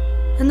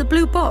 And the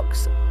blue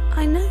box,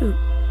 I know.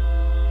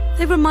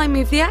 They remind me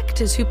of the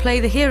actors who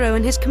play the hero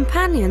and his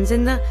companions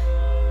in the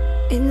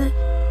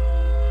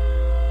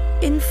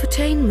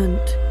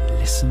infotainment.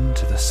 Listen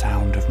to the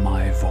sound of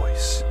my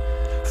voice.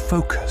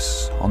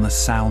 Focus on the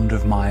sound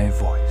of my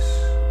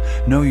voice.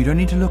 No, you don't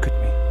need to look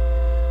at me.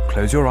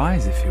 Close your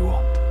eyes if you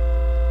want.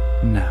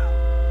 Now,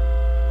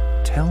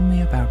 tell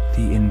me about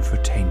the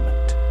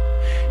infotainment.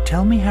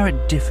 Tell me how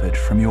it differed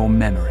from your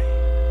memory.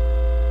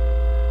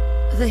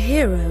 The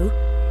hero,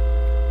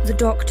 the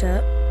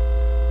doctor,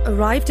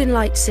 arrived in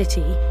Light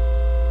City,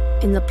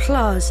 in the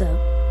plaza,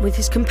 with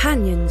his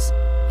companions.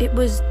 It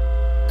was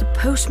the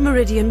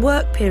post-meridian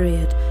work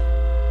period.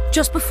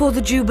 Just before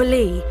the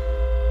Jubilee.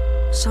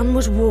 Sun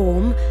was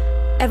warm,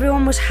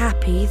 everyone was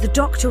happy, the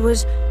doctor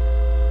was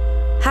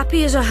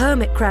happy as a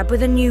hermit crab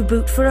with a new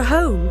boot for a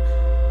home.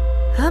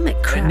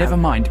 Hermit crab? Never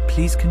mind,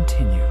 please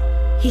continue.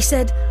 He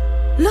said,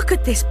 "Look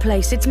at this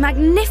place, it's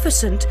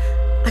magnificent.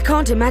 I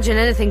can't imagine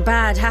anything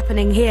bad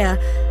happening here.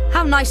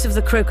 How nice of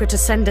the croaker to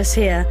send us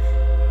here."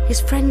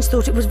 His friends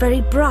thought it was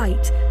very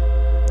bright.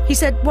 He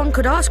said one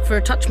could ask for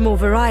a touch more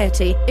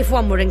variety, if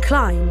one were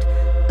inclined.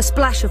 A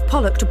splash of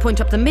Pollock to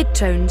point up the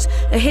mid-tones,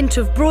 a hint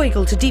of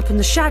Bruegel to deepen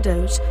the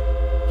shadows.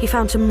 He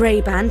found some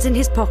Ray-Bans in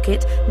his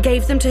pocket,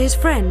 gave them to his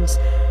friends.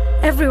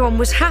 Everyone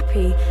was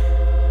happy,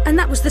 and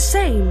that was the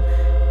same.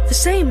 the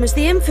same as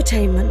the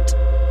infotainment.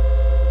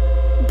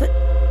 But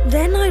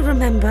then I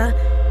remember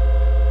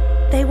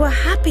they were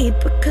happy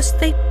because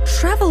they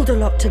travelled a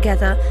lot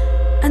together,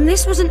 and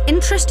this was an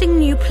interesting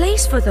new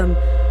place for them.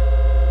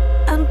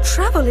 And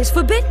travel is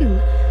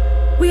forbidden.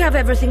 We have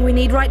everything we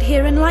need right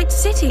here in Light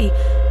City.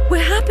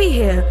 We're happy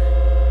here.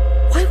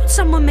 Why would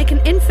someone make an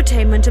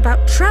infotainment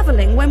about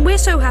travelling when we're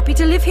so happy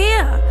to live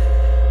here?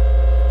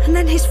 And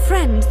then his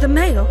friend, the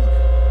male,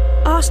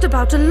 asked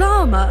about a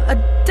llama, a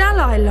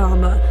Dalai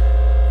Lama.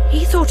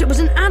 He thought it was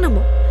an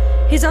animal.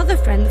 His other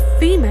friend, the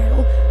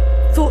female,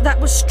 thought that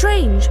was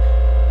strange.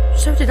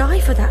 So did I,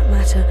 for that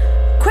matter.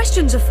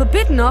 Questions are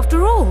forbidden,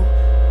 after all.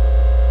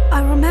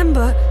 I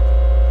remember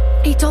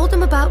he told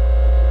them about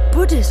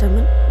Buddhism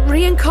and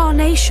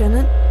reincarnation,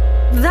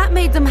 and that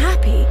made them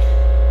happy.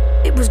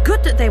 It was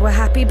good that they were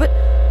happy, but...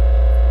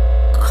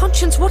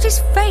 Conscience, what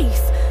is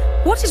faith?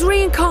 What is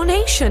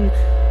reincarnation?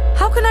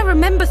 How can I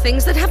remember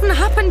things that haven't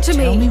happened to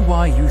me? Tell me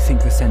why you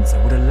think the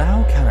censor would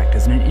allow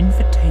characters in an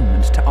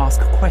infotainment to ask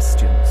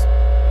questions.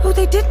 Oh,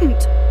 they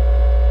didn't.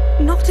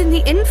 Not in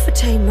the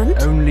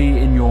infotainment. Only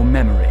in your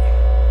memory.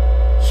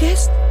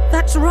 Yes,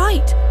 that's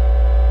right.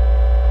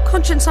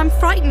 Conscience, I'm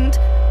frightened.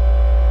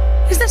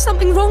 Is there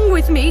something wrong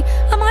with me?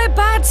 Am I a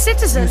bad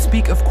citizen? You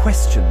speak of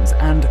questions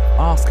and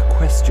ask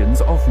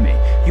questions of me.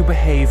 You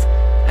behave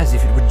as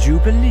if it were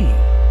Jubilee.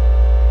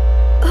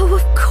 Oh,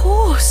 of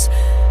course.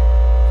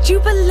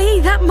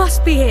 Jubilee, that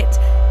must be it.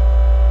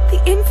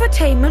 The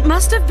infotainment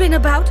must have been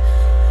about...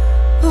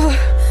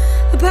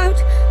 about...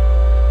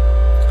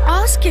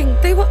 asking.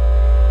 They were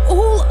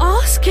all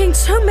asking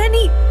so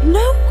many...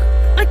 No,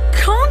 I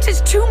can't,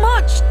 it's too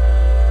much.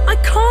 I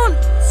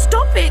can't.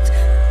 Stop it.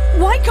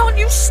 Why can't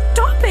you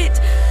stop it?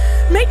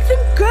 Make them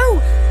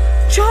go.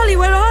 Charlie,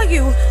 where are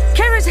you?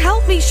 Kara's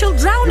help me, she'll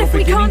drown if we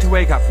can't... You're beginning to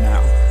wake up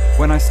now.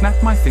 When I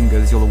snap my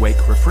fingers, you'll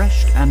awake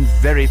refreshed and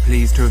very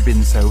pleased to have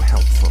been so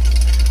helpful.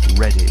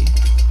 Ready?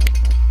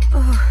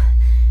 Oh.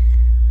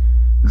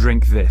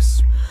 Drink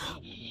this.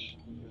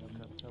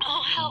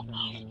 Oh, help.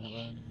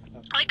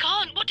 I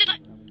can't. What did I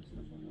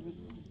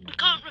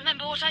can't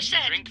remember what I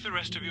said. Drink the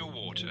rest of your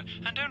water,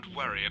 and don't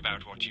worry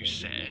about what you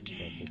said.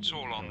 It's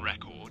all on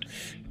record.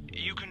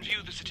 You can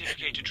view the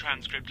certificated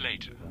transcript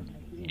later,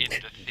 in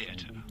the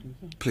theatre.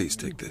 Please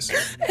take this.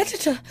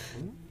 Editor,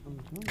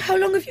 how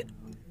long have you...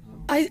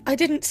 I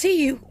didn't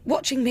see you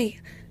watching me.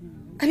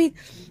 I mean,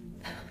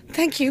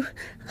 thank you.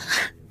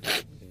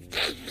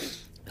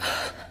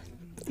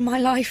 My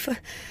life,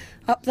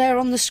 up there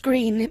on the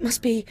screen, it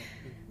must be...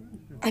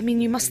 I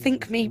mean, you must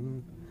think me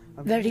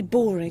very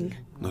boring.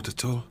 Not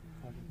at all.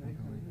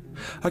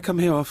 I come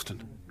here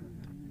often.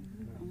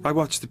 I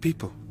watch the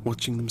people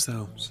watching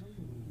themselves,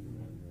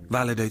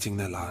 validating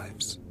their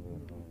lives.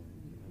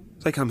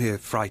 They come here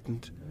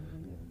frightened,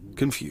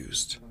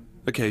 confused,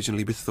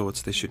 occasionally with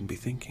thoughts they shouldn't be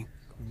thinking.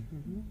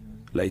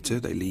 Later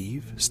they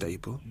leave,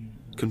 stable,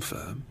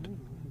 confirmed,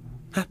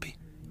 happy.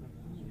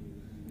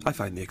 I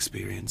find the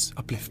experience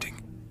uplifting,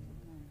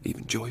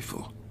 even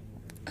joyful.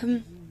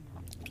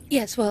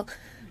 Yes, well,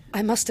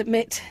 I must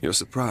admit... You're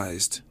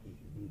surprised.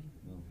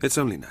 It's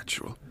only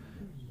natural.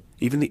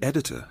 Even the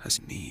editor has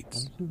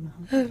needs.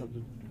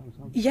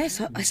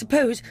 Yes, I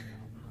suppose.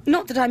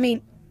 Not that I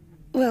mean...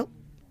 Well,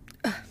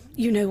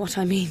 you know what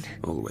I mean.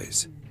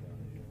 Always.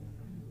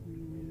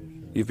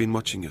 You've been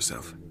watching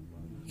yourself.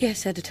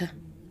 Yes, editor.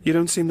 You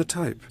don't seem the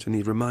type to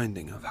need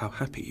reminding of how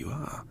happy you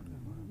are.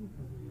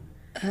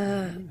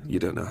 You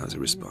don't know how to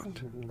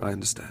respond. I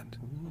understand.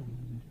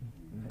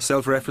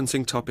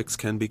 Self-referencing topics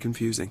can be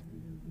confusing.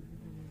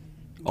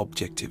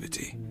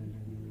 Objectivity.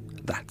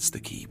 That's the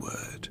key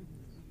word.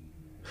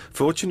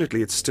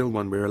 Fortunately, it's still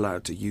one we're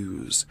allowed to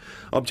use.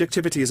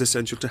 Objectivity is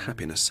essential to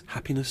happiness.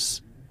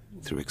 Happiness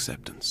through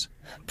acceptance.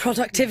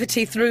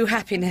 Productivity through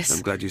happiness.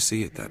 I'm glad you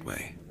see it that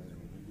way.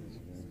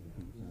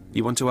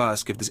 You want to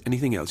ask if there's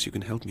anything else you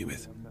can help me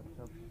with?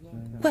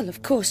 Well,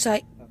 of course,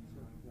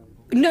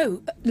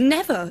 No,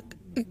 never.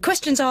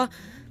 Questions are...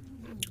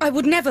 I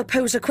would never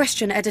pose a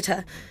question,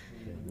 editor.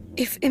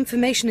 If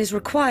information is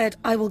required,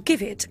 I will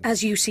give it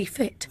as you see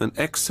fit. An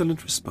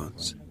excellent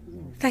response.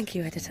 Thank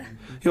you, editor.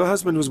 Your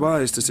husband was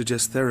wise to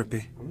suggest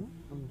therapy.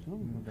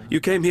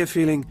 You came here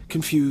feeling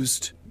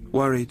confused,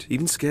 worried,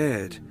 even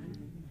scared.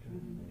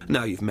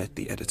 Now you've met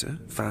the editor,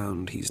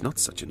 found he's not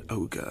such an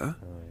ogre,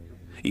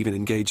 even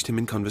engaged him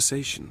in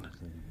conversation.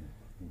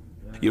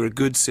 You're a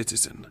good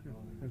citizen.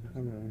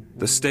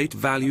 The state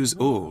values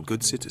all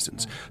good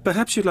citizens.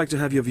 Perhaps you'd like to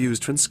have your views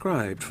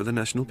transcribed for the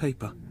national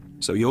paper,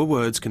 so your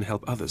words can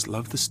help others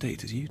love the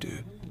state as you do.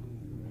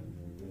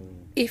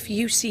 If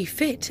you see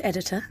fit,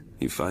 editor.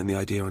 You find the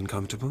idea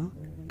uncomfortable?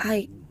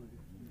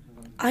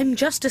 I'm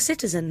just a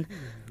citizen,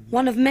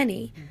 one of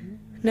many,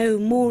 no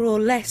more or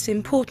less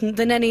important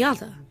than any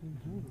other.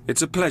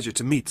 It's a pleasure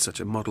to meet such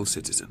a model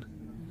citizen.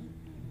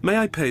 May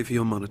I pay for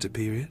your monitor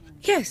period?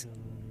 Yes,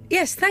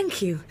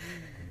 thank you.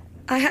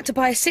 I had to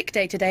buy a sick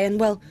day today and,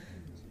 well,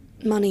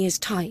 money is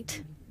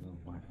tight.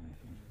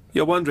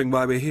 You're wondering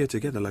why we're here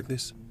together like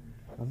this?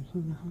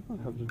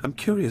 I'm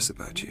curious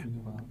about you.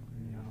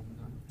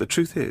 The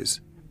truth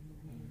is,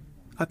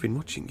 I've been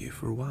watching you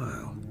for a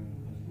while.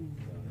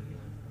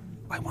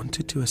 I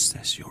wanted to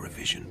assess your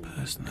revision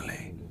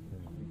personally.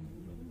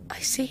 I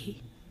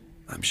see.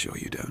 I'm sure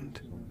you don't.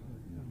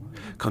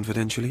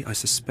 Confidentially, I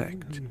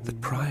suspect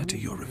that prior to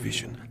your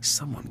revision,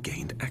 someone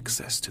gained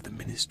access to the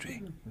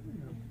Ministry.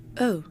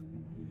 Oh.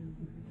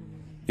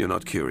 You're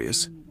not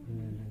curious?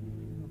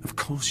 Of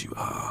course you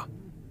are.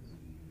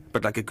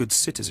 But like a good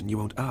citizen, you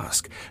won't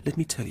ask. Let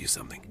me tell you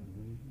something.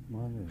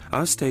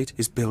 Our state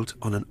is built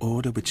on an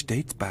order which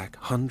dates back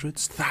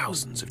hundreds,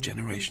 thousands of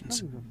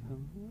generations.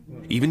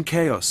 Even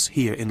chaos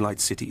here in Light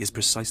City is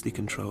precisely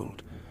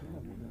controlled.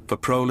 For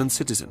Prole and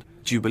Citizen,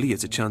 Jubilee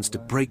is a chance to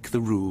break the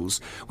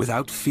rules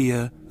without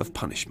fear of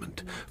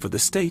punishment. For the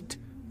state,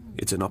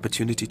 it's an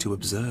opportunity to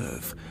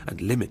observe and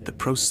limit the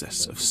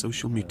process of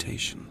social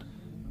mutation.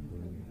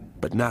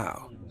 But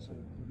now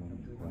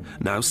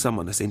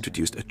someone has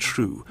introduced a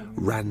true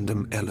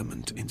random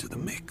element into the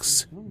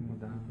mix.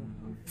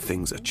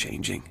 Things are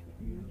changing.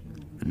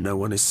 No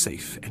one is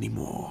safe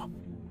anymore.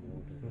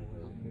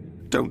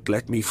 Don't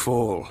let me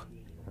fall.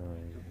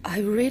 I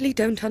really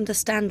don't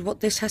understand what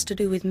this has to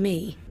do with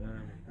me.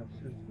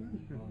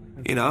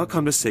 In our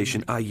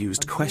conversation, I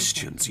used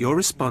questions. Your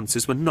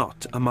responses were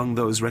not among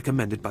those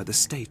recommended by the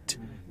state.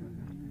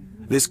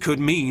 This could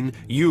mean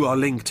you are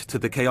linked to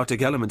the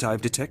chaotic element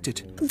I've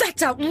detected.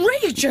 That's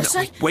outrageous!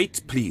 No,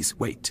 wait, please,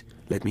 wait.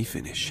 Let me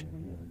finish.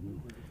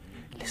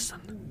 Listen.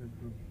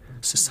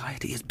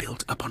 Society is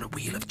built upon a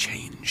wheel of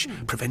change.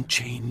 Prevent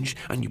change,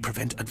 and you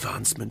prevent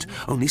advancement.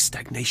 Only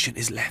stagnation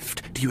is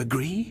left. Do you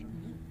agree?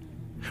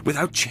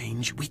 Without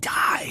change, we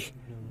die.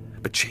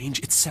 But change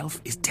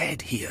itself is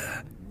dead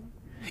here.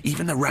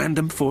 Even the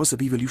random force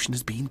of evolution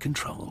is being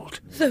controlled.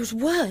 Those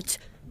words.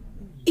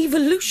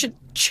 Evolution,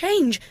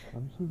 change.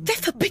 They're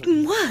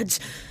forbidden words.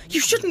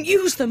 You shouldn't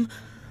use them.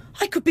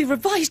 I could be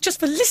revised just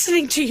for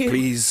listening to you.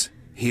 Please,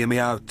 hear me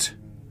out.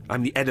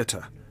 I'm the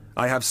editor.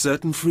 I have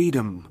certain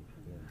freedom.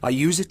 I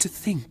use it to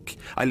think.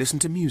 I listen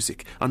to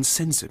music,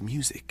 uncensored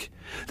music.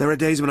 There are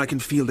days when I can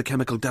feel the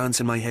chemical dance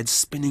in my head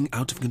spinning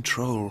out of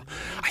control.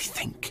 I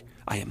think,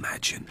 I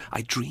imagine,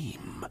 I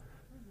dream.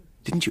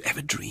 Didn't you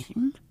ever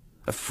dream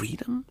of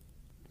freedom?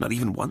 Not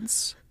even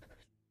once?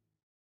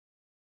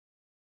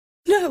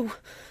 No.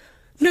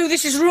 No,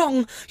 this is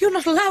wrong. You're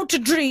not allowed to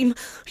dream.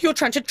 You're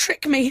trying to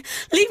trick me.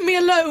 Leave me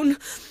alone.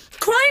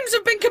 Crimes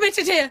have been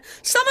committed here.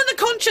 Summon the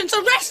conscience.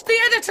 Arrest the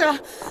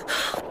editor.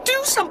 Do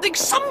something.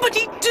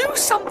 Somebody do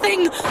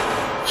something.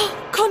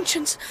 Oh,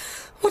 conscience.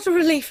 What a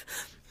relief.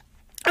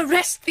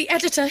 Arrest the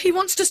editor. He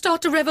wants to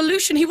start a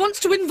revolution. He wants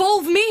to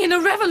involve me in a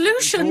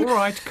revolution. All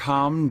right,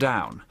 calm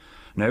down.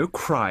 No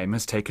crime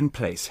has taken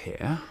place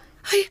here.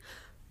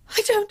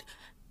 I don't...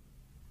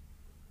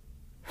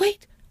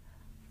 Wait.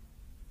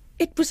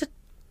 It was a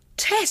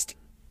test.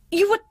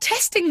 You were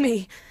testing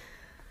me.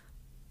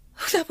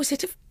 Oh, that was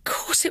it. Of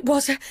course it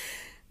was. A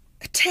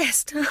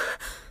test.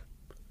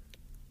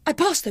 I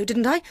passed, though,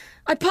 didn't I?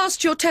 I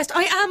passed your test.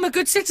 I am a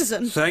good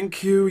citizen.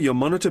 Thank you. Your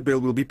monitor bill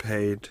will be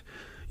paid.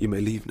 You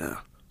may leave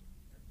now.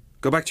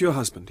 Go back to your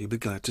husband. He'll be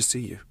glad to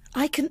see you.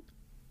 I can...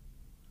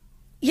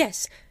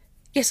 Yes.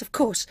 Yes, of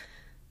course.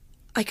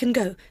 I can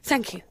go.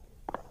 Thank you.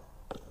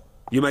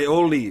 You may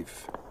all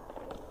leave.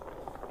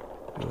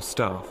 Your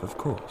staff, of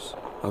course.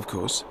 Of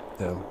course.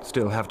 They'll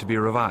still have to be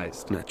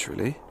revised.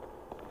 Naturally.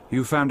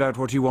 You found out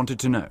what you wanted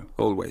to know?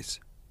 Always.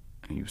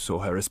 You saw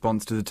her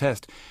response to the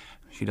test.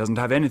 She doesn't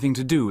have anything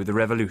to do with the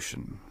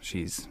revolution.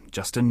 She's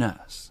just a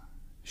nurse.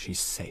 She's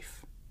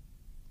safe.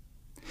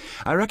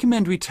 I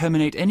recommend we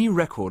terminate any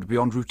record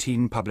beyond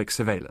routine public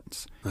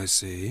surveillance. I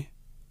see.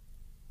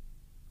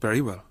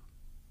 Very well.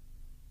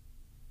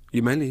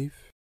 You may leave.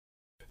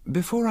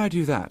 Before I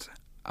do that,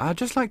 I'd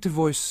just like to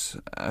voice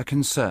a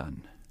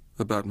concern.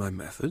 About my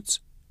methods?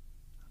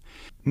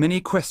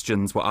 Many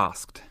questions were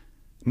asked.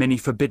 Many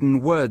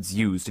forbidden words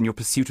used in your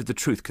pursuit of the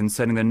truth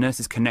concerning the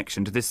nurse's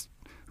connection to this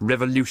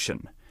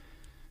revolution.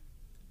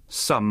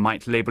 Some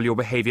might label your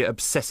behavior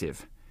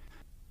obsessive.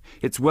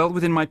 It's well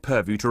within my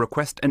purview to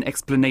request an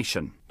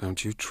explanation.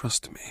 Don't you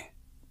trust me?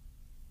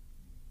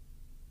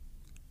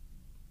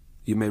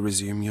 You may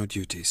resume your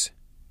duties.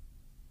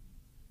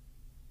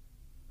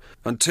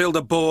 Until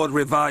the board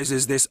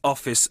revises this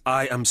office,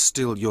 I am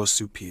still your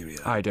superior.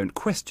 I don't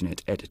question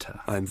it,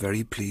 editor. I'm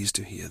very pleased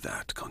to hear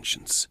that,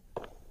 Conscience.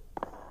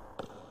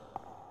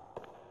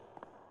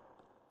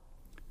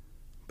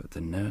 But the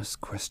nurse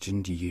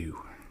questioned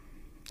you,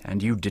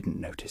 and you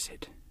didn't notice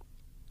it,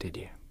 did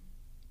you?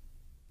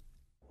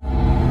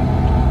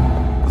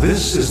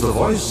 This is the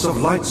voice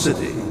of Light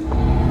City.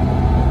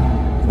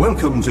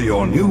 Welcome to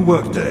your new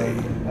workday.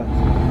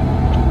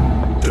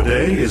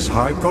 Today is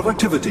High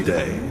Productivity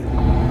Day.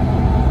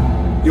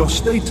 Your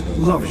state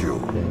loves you.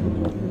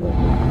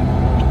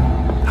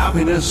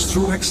 Happiness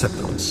through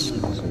acceptance.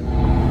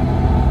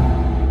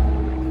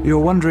 You're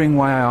wondering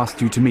why I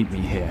asked you to meet me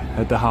here,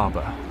 at the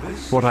harbour.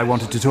 What I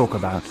wanted to talk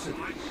about.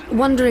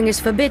 Wondering is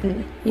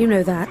forbidden. You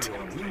know that.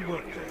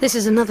 This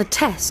is another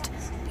test.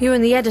 You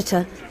and the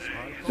editor.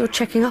 You're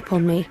checking up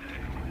on me.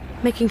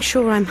 Making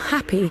sure I'm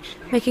happy.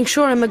 Making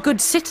sure I'm a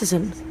good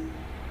citizen.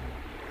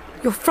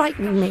 You're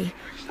frightening me.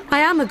 I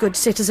am a good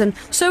citizen.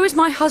 So is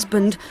my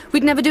husband.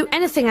 We'd never do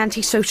anything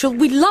antisocial.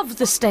 We love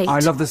the state. I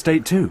love the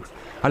state too.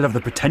 I love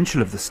the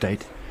potential of the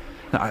state.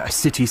 A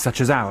city such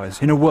as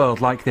ours, in a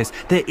world like this,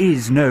 there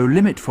is no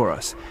limit for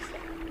us.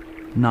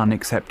 None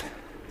except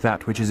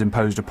that which is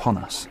imposed upon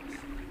us.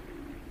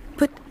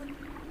 But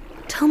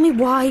tell me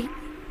why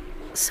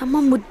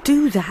someone would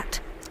do that.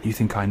 You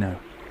think I know?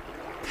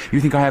 You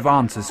think I have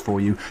answers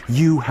for you?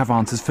 You have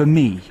answers for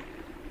me.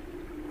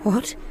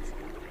 What?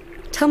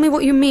 Tell me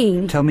what you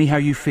mean. Tell me how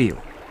you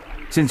feel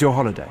since your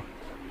holiday.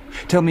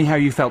 Tell me how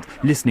you felt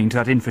listening to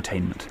that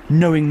infotainment,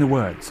 knowing the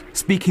words,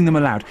 speaking them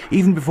aloud,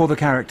 even before the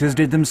characters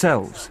did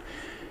themselves.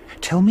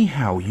 Tell me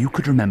how you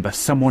could remember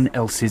someone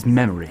else's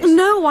memories.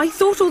 No, I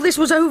thought all this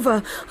was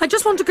over. I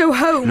just want to go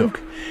home.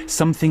 Look,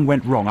 something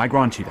went wrong, I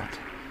grant you that.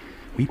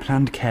 We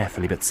planned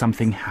carefully, but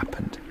something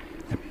happened.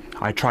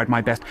 I tried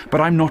my best,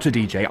 but I'm not a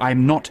DJ.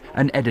 I'm not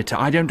an editor.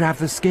 I don't have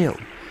the skill.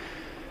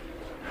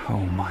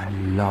 Oh, my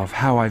love,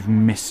 how I've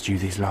missed you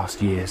these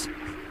last years.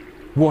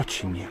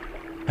 Watching you.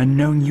 And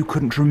knowing you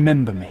couldn't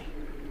remember me,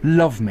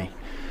 love me.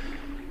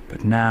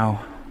 But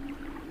now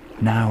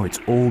it's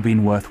all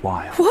been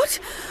worthwhile. What?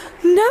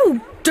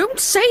 No, don't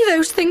say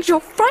those things. You're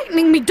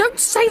frightening me. Don't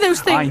say those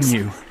things.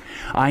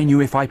 I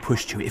knew if I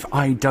pushed you, if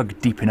I dug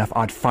deep enough,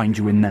 I'd find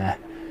you in there.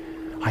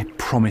 I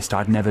promised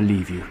I'd never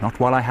leave you, not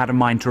while I had a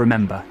mind to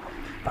remember.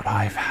 But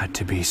I've had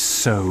to be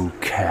so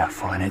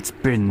careful, and it's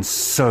been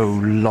so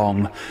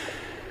long.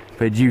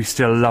 But you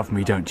still love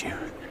me, don't you?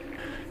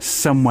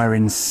 Somewhere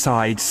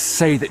inside,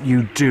 say that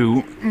you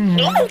do.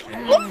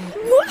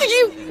 What do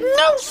you...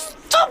 No,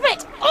 stop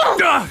it!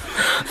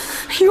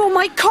 You're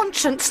my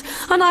conscience,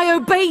 and I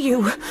obey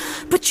you.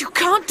 But you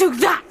can't do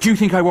that. Do you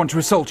think I want to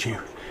assault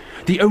you?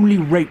 The only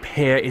rape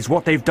here is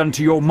what they've done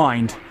to your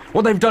mind.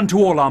 What they've done to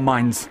all our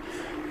minds.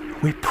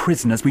 We're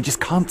prisoners, we just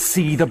can't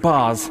see the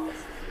bars.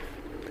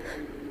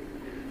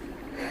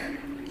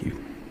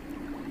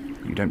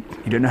 You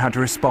don't know how to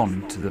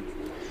respond to the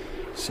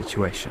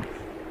situation.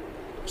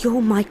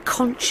 You're my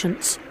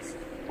conscience.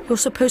 You're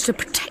supposed to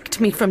protect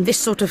me from this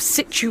sort of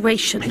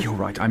situation. You're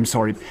right, I'm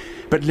sorry.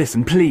 But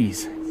listen,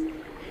 please.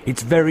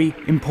 It's very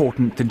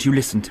important that you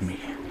listen to me.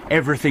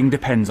 Everything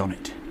depends on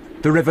it.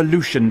 The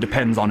revolution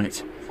depends on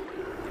it.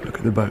 Look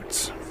at the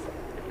boats.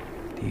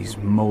 These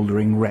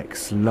mouldering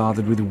wrecks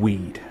lathered with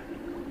weed.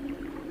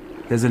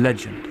 There's a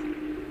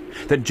legend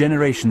that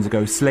generations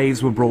ago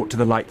slaves were brought to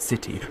the Light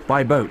City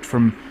by boat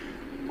from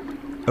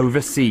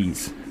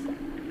overseas.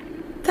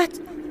 That...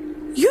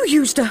 You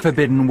used a...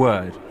 Forbidden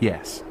word,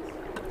 yes.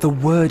 The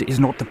word is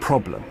not the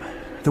problem.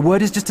 The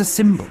word is just a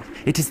symbol.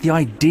 It is the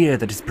idea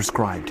that is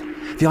prescribed.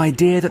 The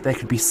idea that there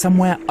could be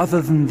somewhere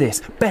other than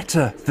this,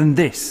 better than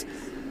this.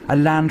 A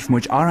land from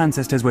which our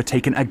ancestors were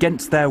taken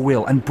against their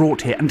will and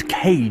brought here and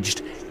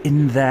caged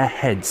in their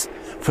heads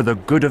for the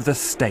good of the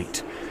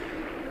state.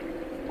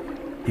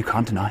 You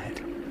can't deny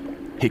it.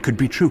 It could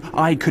be true.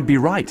 I could be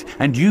right.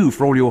 And you,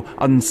 for all your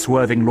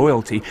unswerving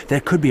loyalty,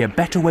 there could be a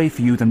better way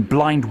for you than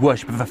blind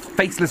worship of a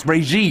faceless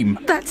regime.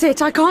 That's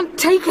it. I can't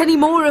take any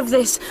more of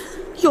this.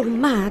 You're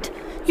mad.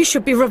 You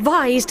should be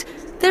revised.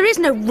 There is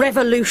no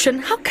revolution.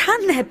 How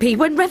can there be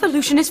when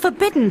revolution is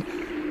forbidden?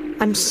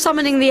 I'm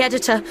summoning the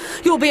editor.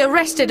 You'll be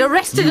arrested. You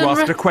and...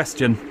 asked a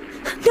question.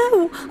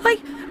 No,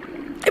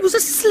 It was a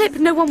slip.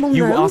 No one will know.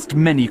 You asked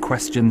many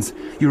questions.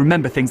 You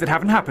remember things that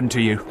haven't happened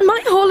to you.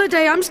 My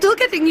holiday. I'm still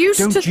getting used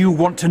to... Don't you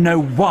want to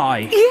know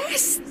why?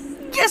 Yes.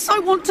 Yes, I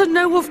want to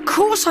know. Of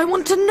course I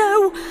want to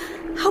know.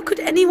 How could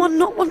anyone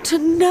not want to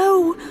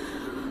know?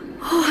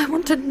 Oh, I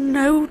want to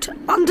know, to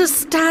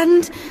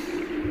understand.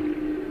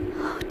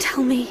 Oh,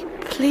 tell me,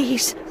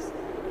 please.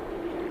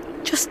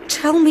 Just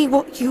tell me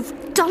what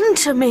you've done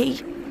to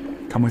me.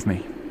 Come with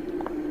me.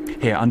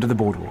 Here, under the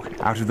boardwalk,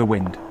 out of the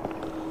wind.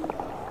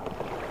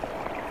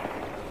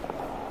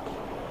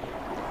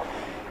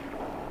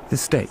 The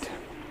state.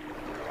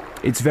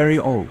 It's very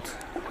old.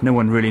 No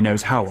one really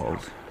knows how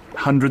old.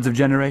 Hundreds of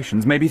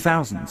generations, maybe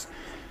thousands.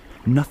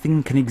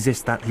 Nothing can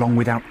exist that long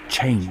without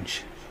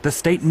change. The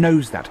state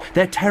knows that.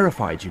 They're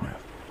terrified, you know,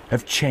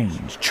 of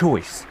change,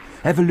 choice,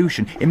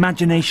 evolution,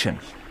 imagination,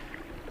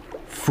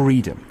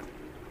 freedom.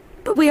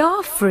 But we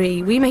are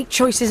free. We make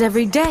choices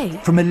every day.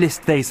 From a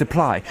list they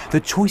supply. The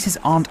choices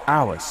aren't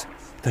ours.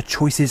 The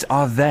choices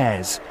are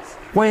theirs.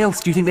 Why else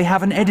do you think they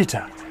have an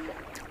editor?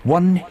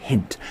 One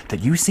hint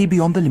that you see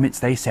beyond the limits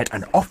they set,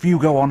 and off you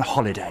go on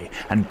holiday,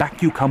 and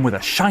back you come with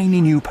a shiny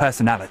new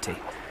personality.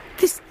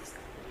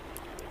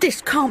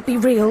 This can't be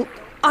real.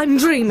 I'm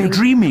dreaming.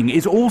 Dreaming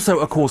is also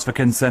a cause for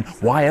concern.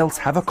 Why else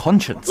have a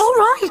conscience? All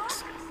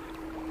right.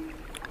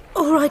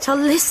 All right, I'll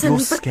listen. You're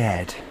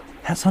scared.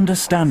 That's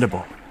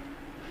understandable.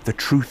 The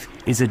truth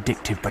is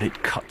addictive, but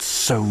it cuts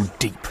so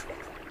deep.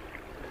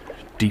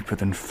 Deeper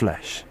than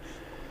flesh.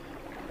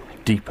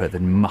 Deeper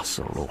than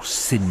muscle or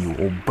sinew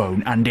or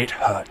bone, and it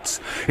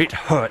hurts. It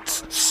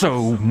hurts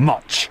so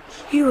much.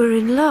 You were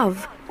in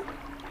love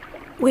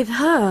with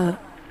her,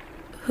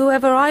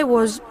 whoever I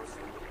was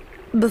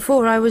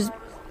before I was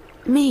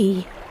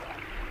me.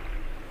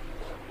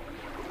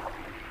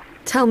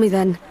 Tell me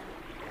then,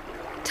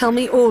 Tell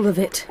me all of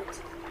it.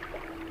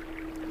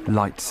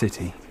 Light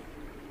City.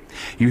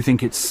 You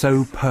think it's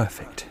so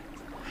perfect.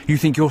 You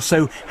think you're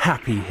so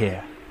happy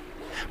here.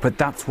 But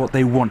that's what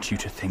they want you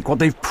to think, what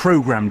they've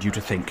programmed you to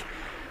think.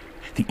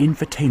 The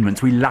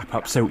infotainments we lap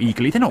up so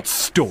eagerly, they're not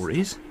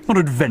stories, not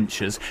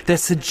adventures, they're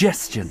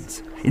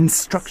suggestions,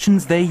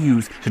 instructions they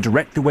use to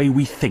direct the way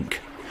we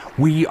think.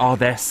 We are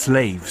their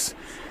slaves.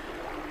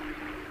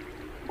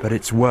 But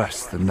it's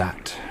worse than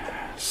that.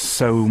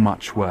 So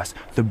much worse.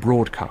 The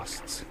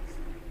broadcasts.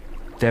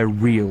 They're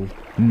real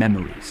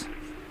memories.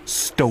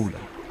 Stolen,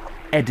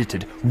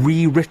 edited,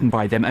 rewritten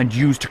by them and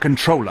used to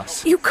control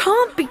us. You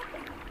can't be...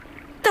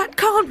 That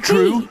can't be.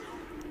 True?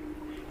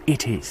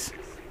 It is.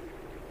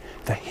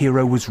 The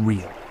hero was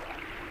real.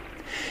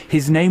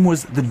 His name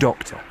was the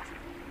Doctor.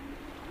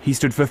 He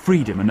stood for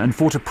freedom and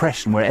fought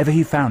oppression wherever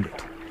he found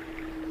it.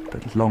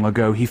 But long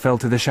ago he fell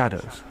to the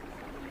shadows.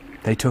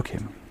 They took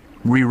him,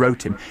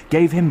 rewrote him,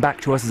 gave him back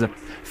to us as a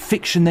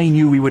fiction they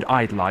knew we would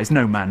idolize.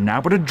 No man now,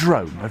 but a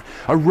drone,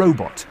 a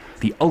robot,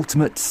 the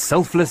ultimate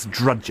selfless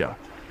drudger.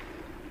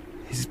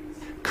 His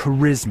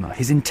charisma,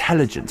 his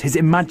intelligence, his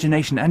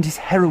imagination and his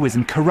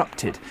heroism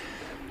corrupted.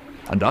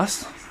 And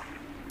us?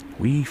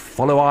 We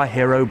follow our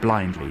hero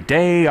blindly,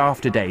 day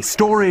after day,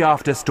 story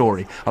after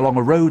story, along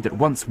a road that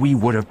once we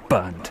would have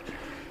burned.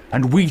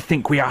 And we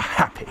think we are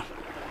happy.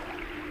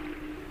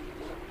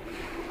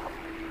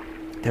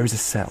 There is a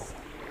cell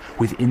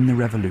within the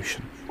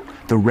revolution,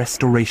 the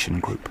Restoration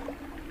Group.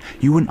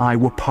 You and I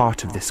were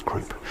part of this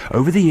group.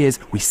 Over the years,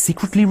 we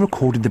secretly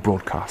recorded the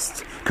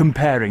broadcasts,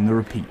 comparing the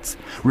repeats,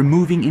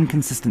 removing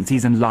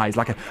inconsistencies and lies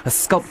like a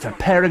sculptor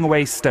paring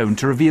away stone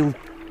to reveal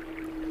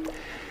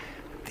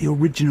the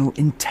original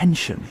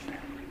intention.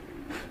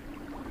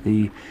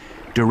 The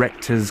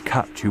director's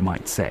cut, you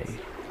might say.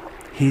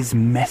 His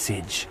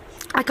message.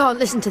 I can't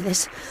listen to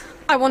this.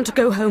 I want to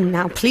go home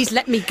now. Please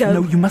let me go.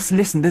 No, you must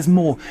listen. There's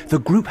more. The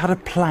group had a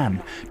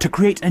plan to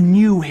create a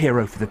new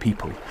hero for the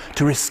people,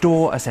 to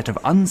restore a set of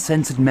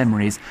uncensored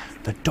memories,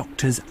 the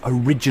Doctor's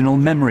original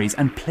memories,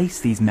 and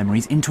place these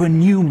memories into a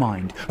new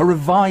mind, a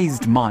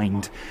revised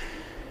mind.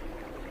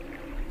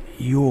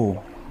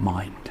 Your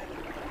mind.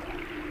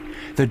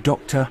 The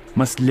Doctor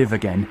must live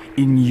again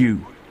in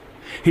you.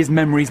 His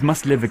memories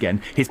must live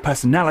again, his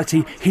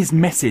personality, his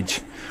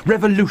message.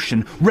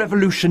 Revolution,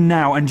 revolution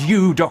now, and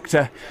you,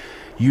 Doctor,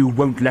 you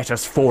won't let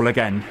us fall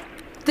again.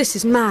 This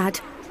is mad.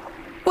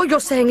 What you're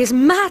saying is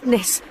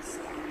madness.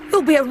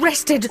 You'll be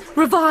arrested,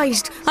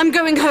 revised. I'm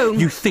going home.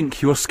 You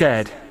think you're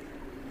scared.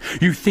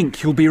 You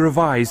think you'll be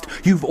revised.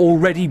 You've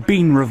already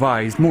been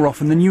revised more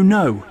often than you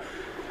know.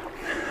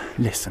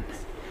 Listen.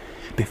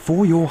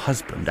 Before your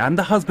husband, and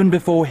the husband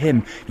before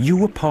him, you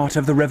were part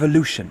of the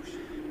revolution.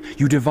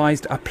 You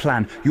devised a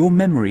plan. Your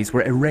memories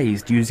were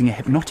erased using a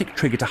hypnotic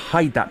trigger to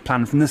hide that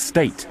plan from the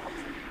state.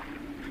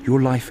 Your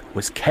life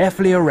was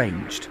carefully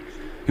arranged.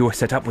 You were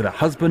set up with a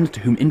husband to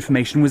whom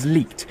information was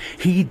leaked.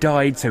 He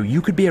died so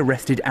you could be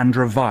arrested and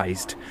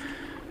revised.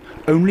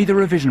 Only the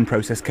revision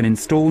process can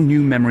install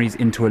new memories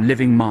into a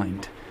living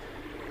mind.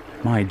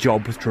 My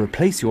job was to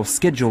replace your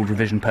scheduled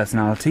revision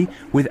personality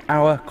with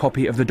our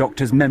copy of the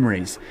Doctor's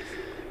memories.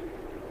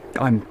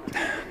 I'm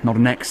not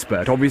an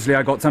expert. Obviously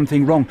I got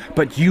something wrong,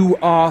 but you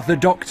are the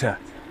Doctor.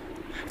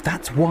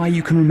 That's why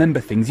you can remember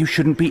things you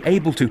shouldn't be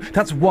able to.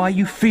 That's why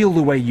you feel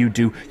the way you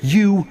do.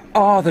 You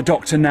are the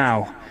Doctor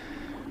now.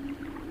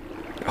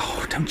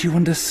 Oh, don't you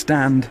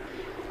understand?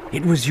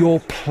 It was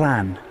your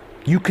plan.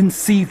 You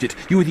conceived it.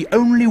 You were the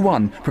only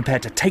one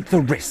prepared to take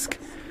the risk.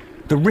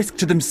 The risk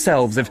to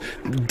themselves of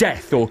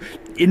death or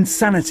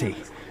insanity.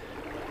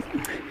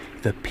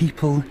 The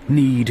people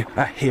need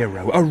a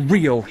hero, a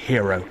real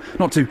hero.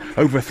 Not to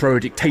overthrow a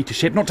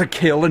dictatorship, not to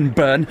kill and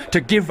burn,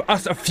 to give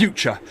us a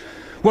future.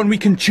 One we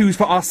can choose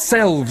for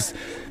ourselves.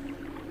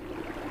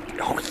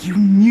 Oh, you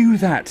knew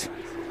that.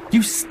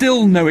 You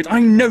still know it.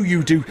 I know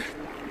you do.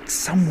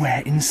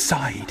 Somewhere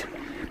inside,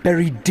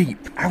 buried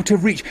deep, out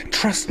of reach.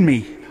 Trust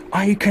me,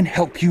 I can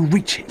help you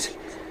reach it.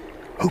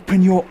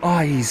 Open your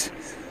eyes.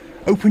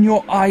 Open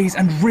your eyes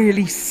and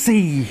really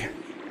see.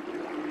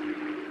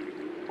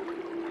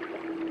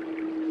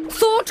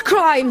 Thought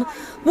crime!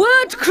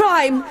 Word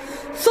crime!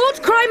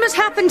 Thought crime has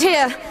happened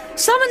here!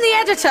 Summon the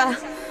editor!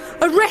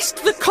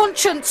 Arrest the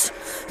conscience!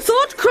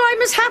 Thought crime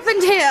has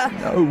happened here!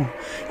 No,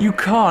 you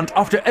can't.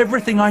 After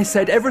everything I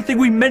said, everything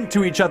we meant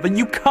to each other,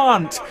 you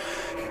can't.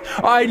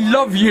 I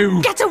love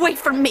you! Get away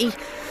from me!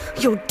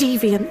 You're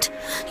deviant.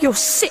 You're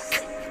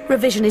sick.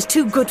 Revision is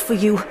too good for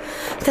you.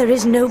 There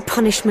is no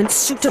punishment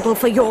suitable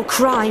for your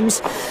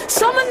crimes.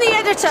 Summon the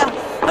editor!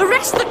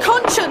 Arrest the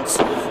conscience!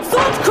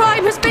 Thought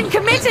crime has been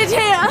committed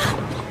here!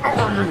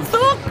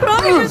 Thought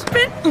crime has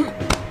been...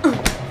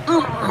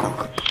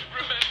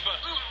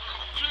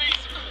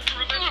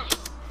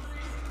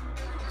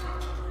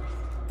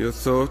 Your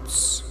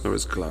thoughts are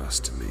as glass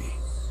to me.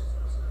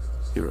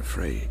 You're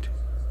afraid.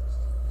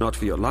 Not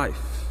for your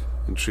life.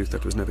 In truth,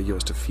 that was never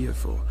yours to fear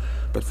for,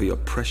 but for your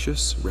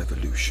precious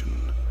revolution.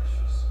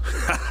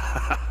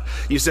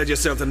 You said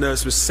yourself the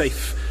nurse was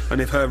safe,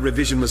 and if her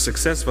revision was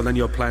successful, then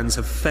your plans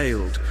have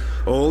failed.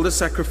 All the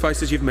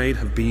sacrifices you've made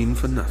have been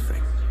for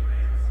nothing.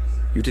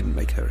 You didn't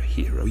make her a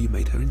hero, you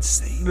made her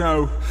insane.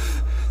 No.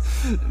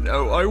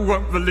 No, I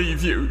won't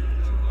believe you.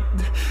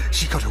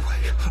 She got away.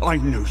 I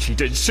knew she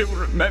did. She'll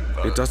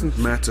remember. It doesn't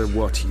matter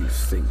what you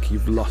think.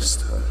 You've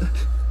lost her.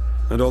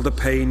 And all the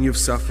pain you've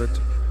suffered,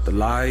 the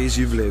lies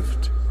you've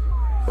lived,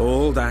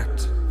 all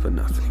that for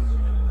nothing.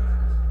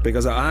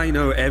 Because I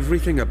know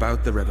everything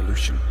about the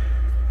revolution.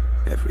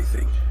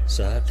 Everything.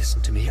 Sir,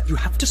 listen to me. You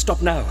have to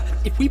stop now.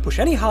 If we push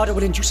any harder,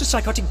 we'll induce a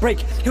psychotic break.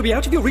 He'll be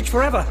out of your reach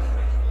forever.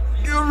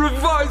 You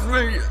revise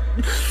me.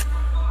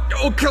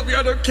 Or kill me,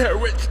 I don't care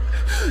which.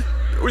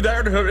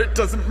 Without her, it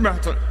doesn't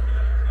matter.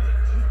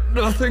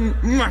 Nothing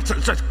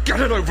matters. Just get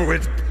it over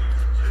with.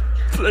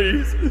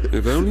 Please.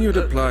 If only you'd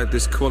applied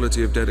this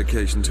quality of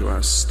dedication to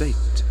our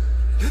state.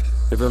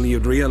 If only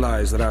you'd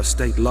realized that our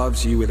state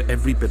loves you with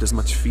every bit as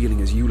much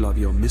feeling as you love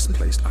your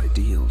misplaced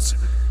ideals.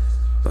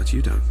 But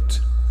you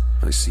don't.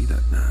 I see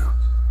that now.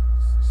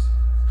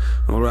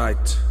 All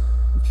right.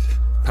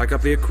 Pack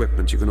up the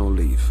equipment. You can all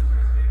leave.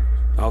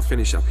 I'll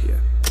finish up here.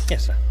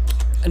 Yes, sir.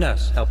 A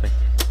nurse, help me.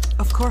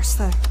 Of course,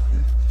 sir.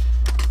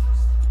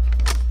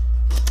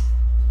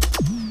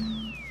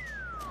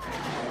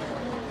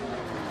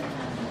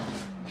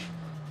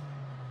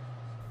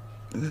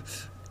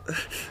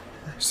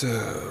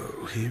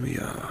 So, here we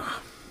are.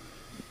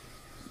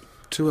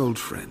 Two old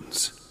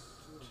friends.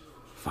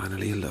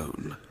 Finally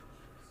alone.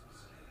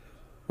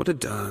 What a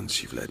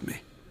dance you've led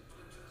me.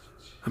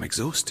 I'm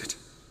exhausted.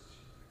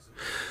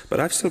 But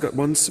I've still got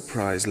one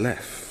surprise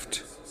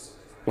left.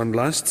 One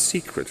last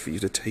secret for you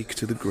to take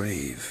to the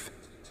grave.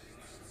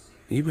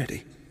 Are you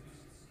ready?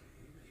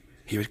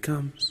 Here it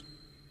comes.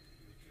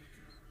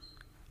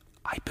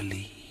 I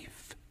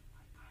believe.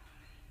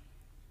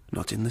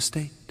 Not in the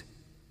state.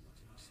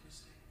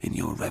 In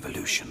your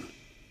revolution.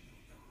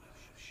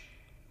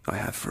 I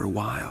have for a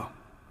while.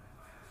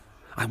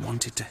 I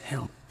wanted to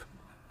help.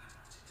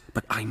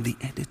 But I'm the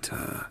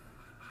editor.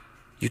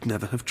 You'd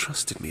never have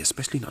trusted me,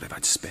 especially not if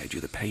I'd spared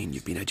you the pain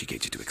you've been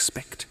educated to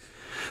expect.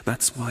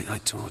 That's why I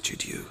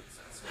tortured you.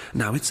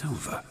 Now it's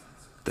over.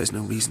 There's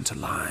no reason to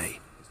lie.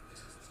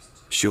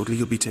 Shortly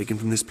you'll be taken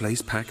from this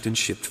place, packed and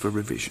shipped for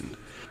revision.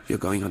 You're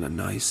going on a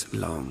nice,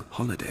 long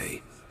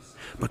holiday.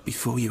 But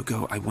before you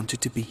go, I wanted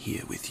to be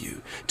here with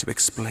you to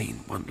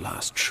explain one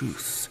last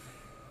truth.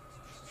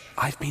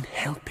 I've been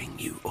helping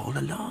you all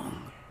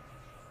along.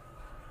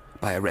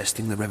 By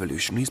arresting the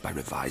revolutionaries, by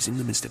revising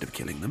them instead of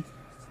killing them.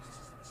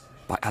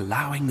 By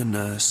allowing the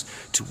nurse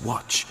to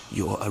watch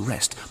your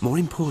arrest. More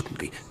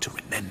importantly, to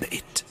remember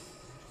it.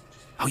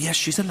 Oh yes,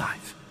 she's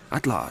alive,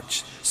 at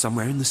large,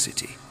 somewhere in the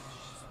city.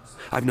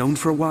 I've known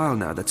for a while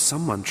now that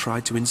someone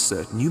tried to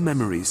insert new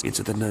memories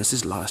into the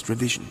nurse's last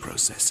revision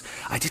process.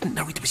 I didn't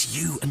know it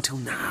was you until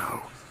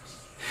now.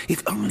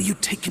 If only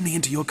you'd taken me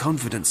into your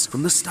confidence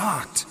from the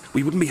start,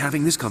 we wouldn't be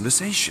having this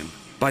conversation.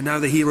 By now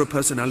the hero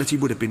personality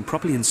would have been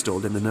properly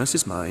installed in the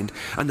nurse's mind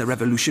and the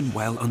revolution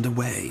well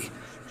underway.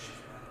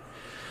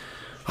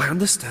 I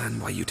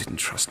understand why you didn't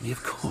trust me,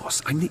 of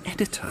course. I'm the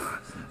editor.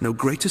 No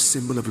greater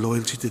symbol of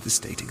loyalty to the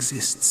state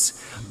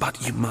exists.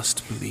 But you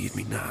must believe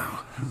me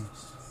now.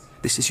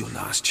 This is your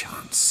last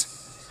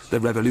chance. The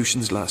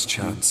revolution's last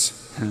chance.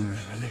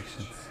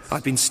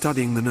 I've been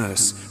studying the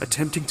nurse,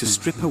 attempting to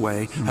strip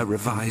away her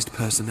revised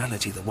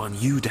personality, the one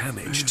you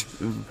damaged.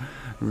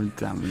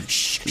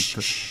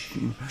 Shh.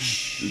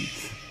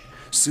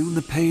 Soon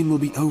the pain will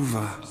be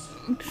over,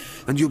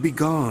 and you'll be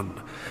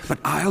gone. But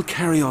I'll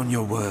carry on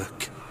your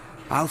work.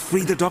 I'll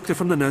free the doctor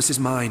from the nurse's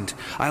mind.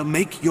 I'll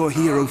make your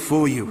hero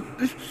for you.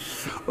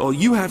 All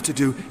you have to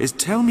do is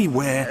tell me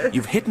where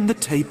you've hidden the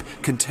tape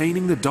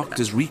containing the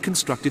doctor's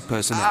reconstructed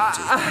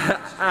personality.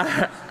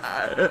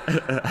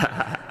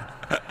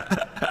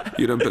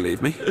 You don't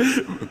believe me?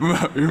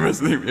 You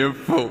must think me a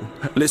fool.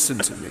 Listen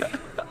to me.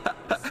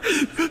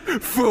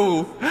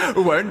 Fool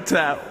won't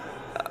tell.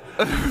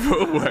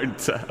 Fool won't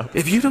tell.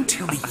 If you don't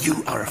tell me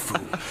you are a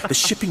fool, the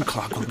shipping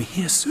clerk will be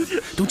here soon.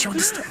 Don't you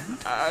understand?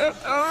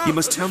 You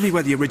must tell me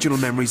where the original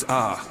memories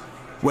are,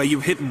 where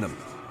you've hidden them.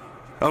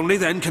 Only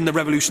then can the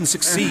revolution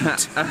succeed.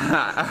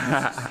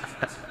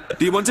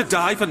 Do you want to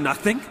die for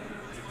nothing?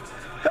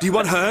 Do you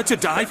want her to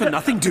die for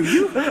nothing, do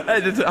you?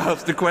 Editor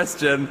asked a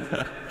question.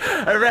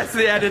 Arrest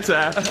the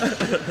editor.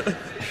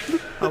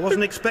 I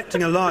wasn't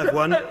expecting a live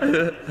one.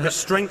 The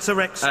strengths are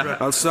extra.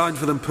 I'll sign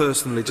for them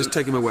personally. Just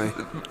take him away.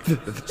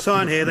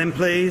 Sign here then,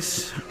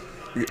 please.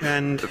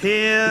 And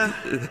here.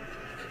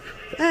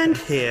 And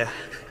here.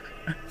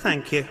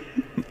 Thank you.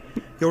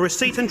 Your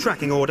receipt and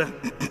tracking order.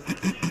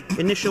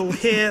 Initial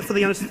here for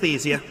the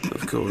anaesthesia.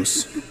 Of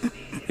course.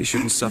 He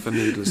shouldn't suffer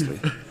needlessly.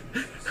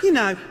 You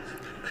know,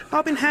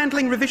 I've been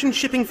handling revision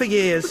shipping for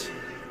years.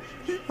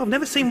 I've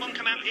never seen one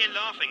come out here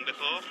laughing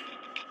before.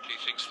 He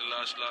thinks the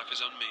last laugh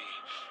is on me.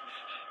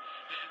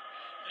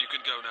 You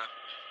can go now.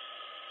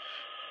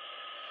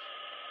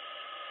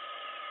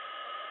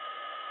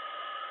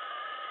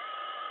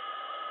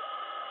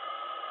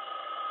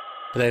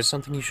 But there's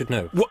something you should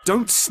know. What?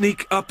 Don't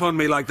sneak up on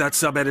me like that,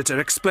 sub-editor.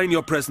 Explain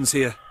your presence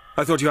here.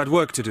 I thought you had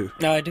work to do.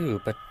 I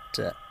do, but...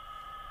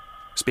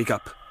 Speak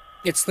up.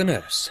 It's the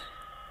nurse.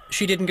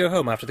 She didn't go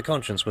home after the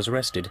Conscience was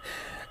arrested.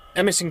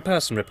 A missing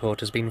person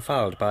report has been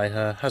filed by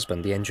her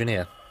husband, the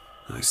engineer.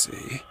 I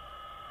see.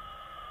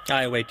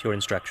 I await your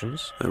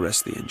instructions.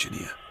 Arrest the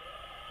engineer.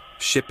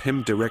 Ship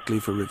him directly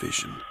for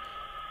revision.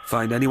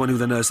 Find anyone who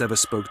the nurse ever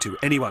spoke to.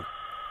 Anyone.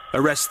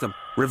 Arrest them.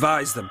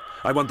 Revise them.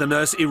 I want the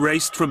nurse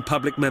erased from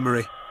public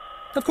memory.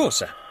 Of course,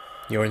 sir.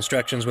 Your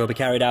instructions will be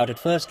carried out at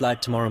first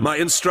light tomorrow morning. My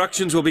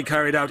instructions will be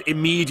carried out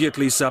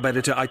immediately,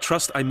 sub-editor. I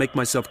trust I make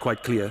myself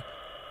quite clear.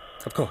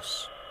 Of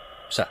course,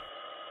 sir.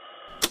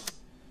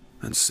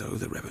 And so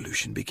the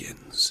revolution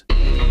begins.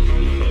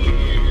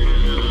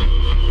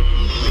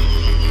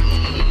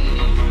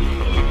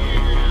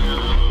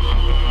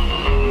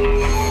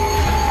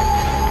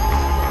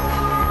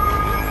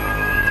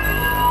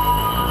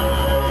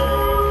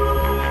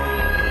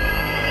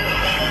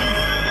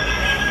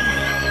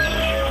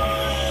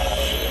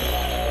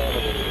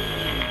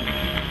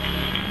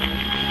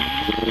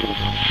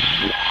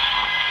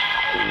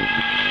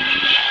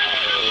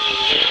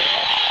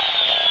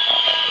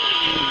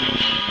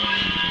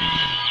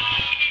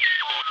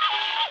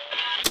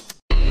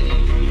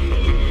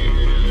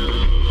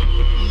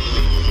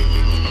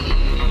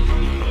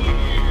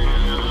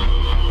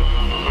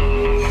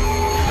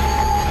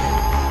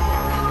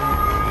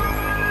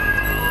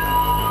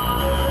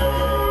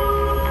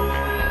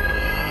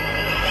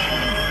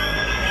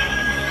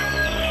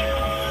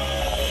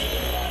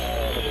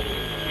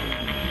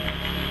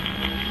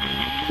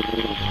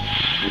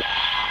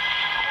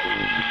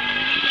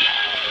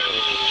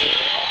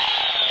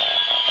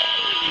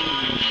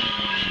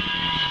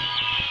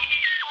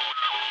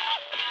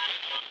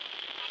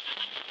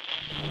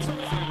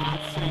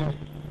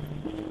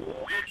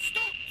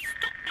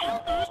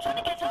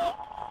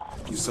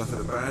 You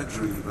suffered a bad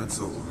dream, that's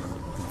all.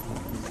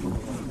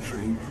 A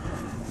dream?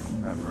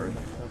 Memory.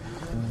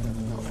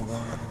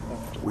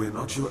 We're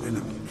not your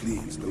enemy,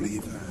 please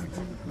believe that.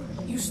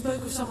 You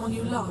spoke of someone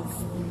you love.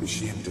 Is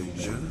she in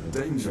danger?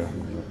 Danger?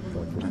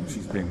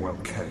 She's being well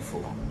cared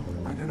for.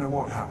 I don't know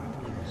what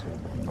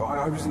happened.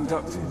 I was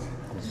inducted,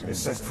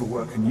 assessed for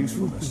work and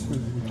usefulness,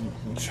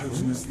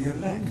 chosen as the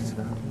elect,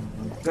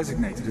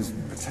 designated as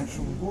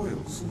potential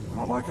royals,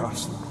 not like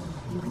us.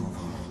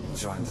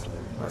 Giant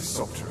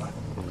Isoptera.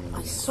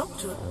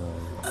 Isoptera?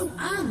 Oh,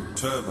 and...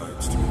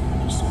 Termites.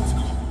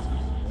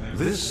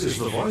 This is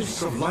the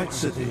voice of Light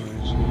City.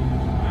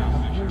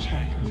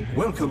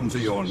 Welcome to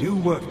your new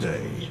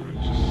workday.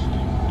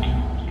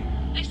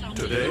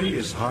 Today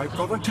is High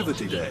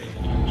Productivity Day.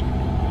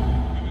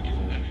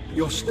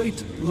 Your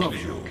state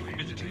loves you.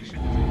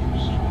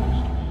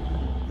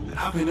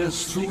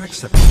 Happiness through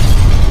acceptance.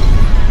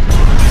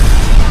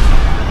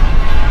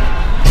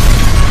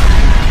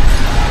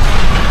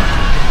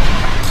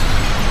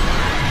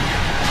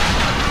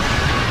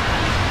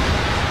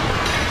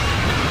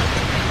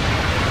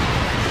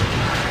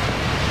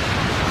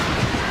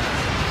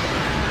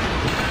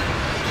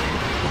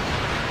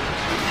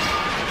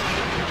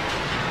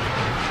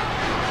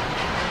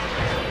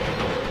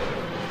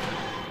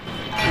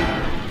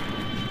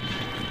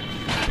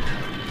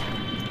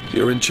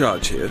 You're in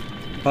charge here.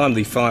 I'm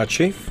the fire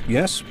chief,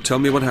 yes. Tell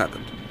me what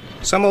happened.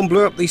 Someone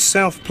blew up the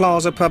South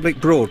Plaza public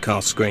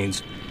broadcast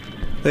screens.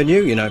 They're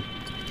new, you know.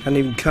 Hadn't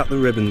even cut the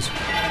ribbons.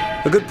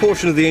 A good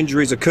portion of the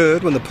injuries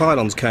occurred when the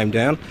pylons came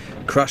down.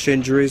 Crush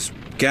injuries,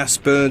 gas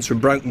burns from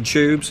broken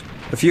tubes,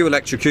 a few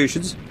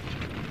electrocutions.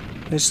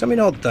 There's something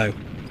odd, though.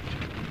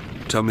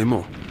 Tell me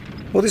more.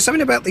 Well, there's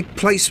something about the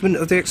placement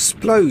of the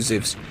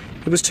explosives.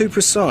 It was too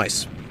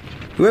precise.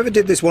 Whoever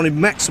did this wanted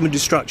maximum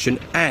destruction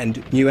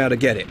and knew how to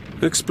get it.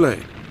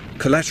 Explain.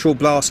 Collateral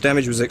blast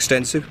damage was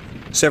extensive.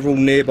 Several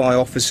nearby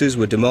offices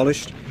were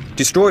demolished,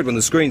 destroyed when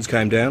the screens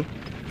came down,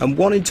 and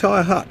one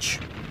entire hutch.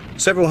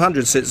 Several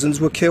hundred citizens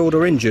were killed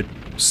or injured.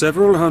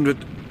 Several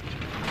hundred?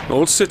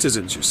 All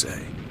citizens, you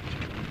say?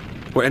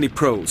 Were any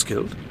proles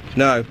killed?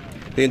 No,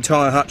 the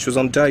entire hutch was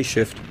on day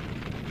shift.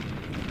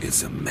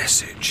 It's a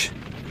message.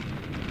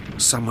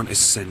 Someone is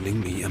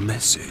sending me a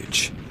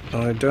message.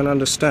 I don't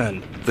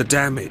understand. The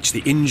damage,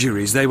 the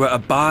injuries, they were a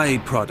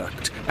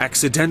byproduct,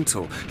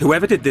 accidental.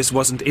 Whoever did this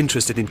wasn't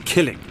interested in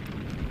killing.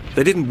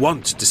 They didn't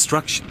want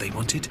destruction, they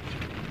wanted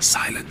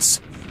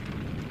silence.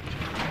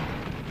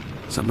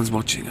 Someone's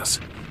watching us.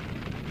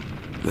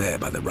 There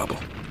by the rubble.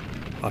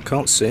 I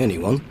can't see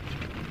anyone.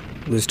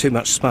 There's too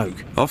much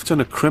smoke. Often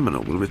a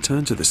criminal will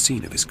return to the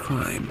scene of his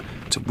crime,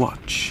 to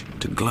watch,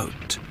 to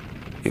gloat.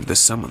 If there's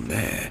someone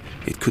there,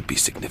 it could be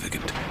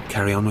significant.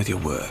 Carry on with your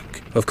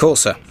work. Of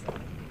course, sir.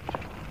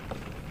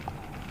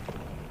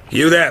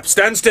 You there,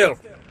 stand still!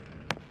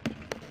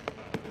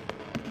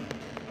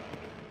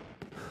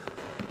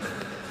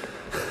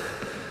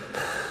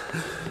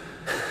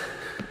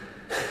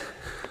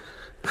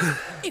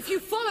 If you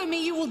follow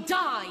me, you will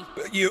die.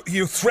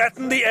 You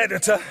threaten the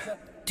editor?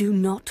 Do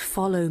not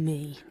follow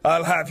me.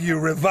 I'll have you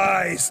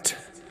revised.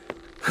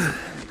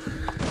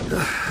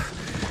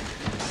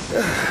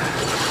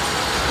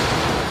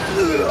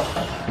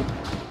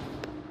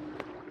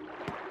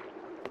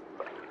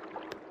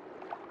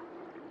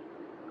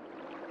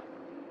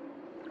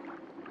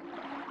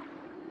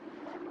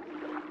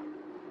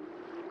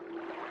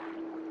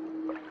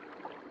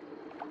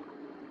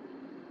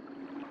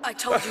 I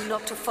told you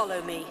not to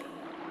follow me.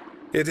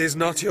 It is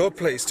not your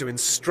place to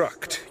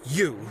instruct.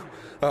 You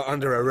are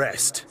under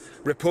arrest.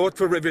 Report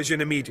for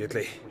revision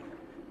immediately.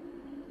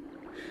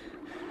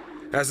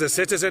 As a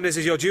citizen, it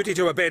is your duty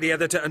to obey the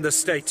editor and the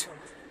state.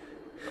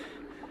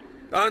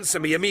 Answer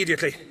me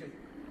immediately.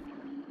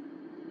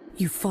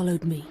 You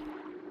followed me.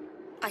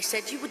 I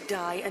said you would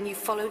die, and you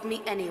followed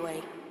me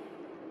anyway.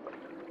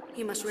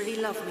 You must really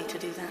love me to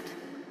do that.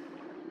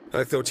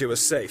 I thought you were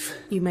safe.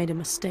 You made a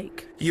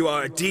mistake. You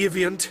are a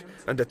deviant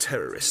and a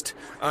terrorist.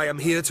 I am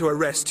here to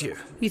arrest you.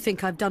 You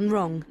think I've done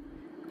wrong?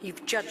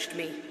 You've judged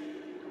me.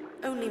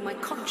 Only my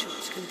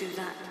conscience can do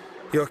that.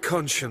 Your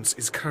conscience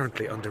is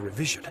currently under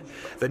revision.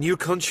 The new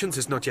conscience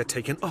has not yet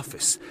taken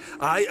office.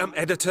 I am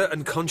editor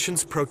and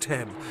conscience pro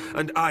tem,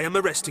 and I am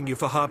arresting you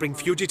for harboring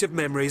fugitive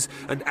memories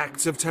and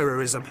acts of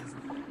terrorism.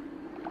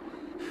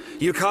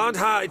 You can't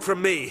hide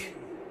from me.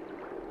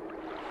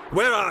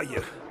 Where are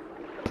you?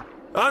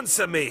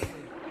 Answer me!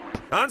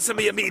 Answer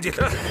me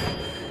immediately!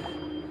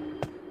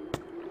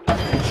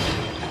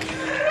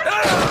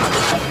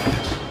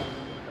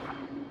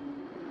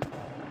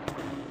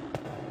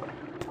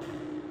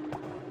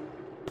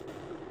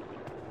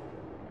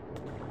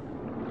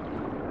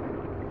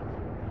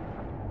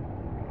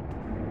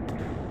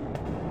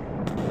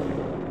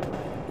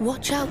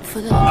 Watch out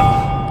for the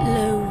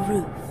low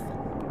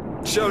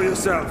roof. Show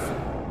yourself!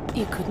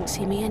 You couldn't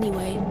see me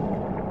anyway.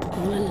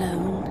 All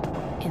alone,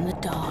 in the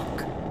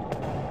dark.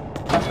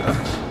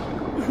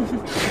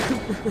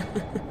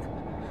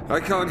 I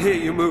can't hear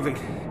you moving.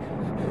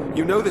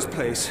 You know this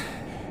place.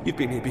 You've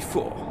been here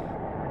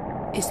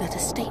before. Is that a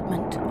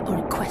statement or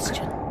a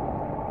question?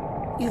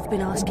 You've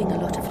been asking a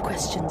lot of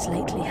questions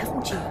lately,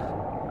 haven't you?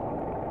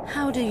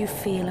 How do you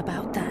feel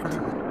about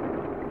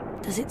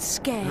that? Does it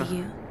scare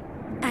you?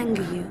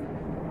 Anger you?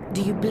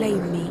 Do you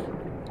blame me?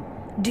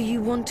 Do you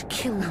want to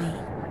kill me?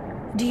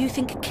 Do you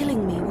think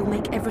killing me will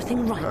make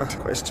everything right?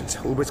 Questions,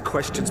 always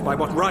questions. By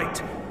what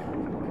right?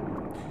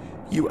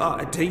 You are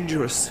a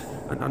dangerous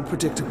and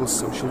unpredictable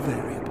social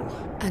variable.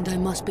 And I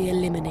must be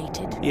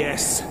eliminated.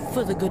 Yes.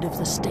 For the good of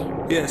the state.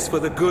 Yes, for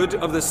the good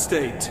of the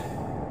state.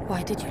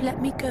 Why did you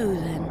let me go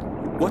then?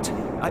 What?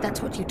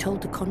 That's what you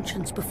told the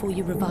conscience before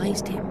you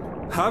revised him.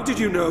 How did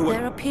you know what...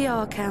 There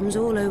are PR cams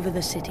all over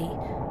the city.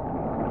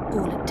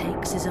 All it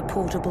takes is a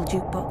portable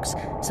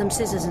jukebox, some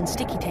scissors and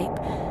sticky tape,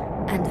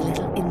 and a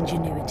little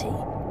ingenuity.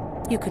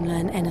 You can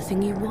learn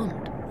anything you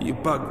want. You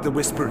bugged the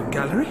Whispering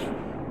Gallery?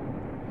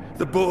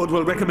 The board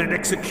will recommend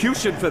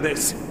execution for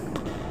this.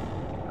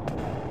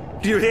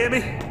 Do you hear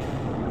me?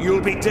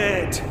 You'll be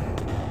dead.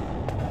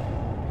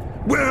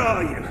 Where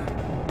are you?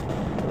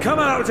 Come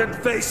out and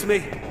face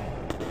me.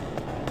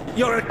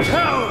 You're a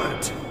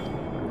coward!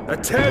 A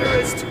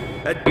terrorist,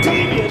 a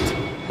deviant,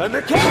 and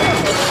a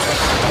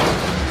coward!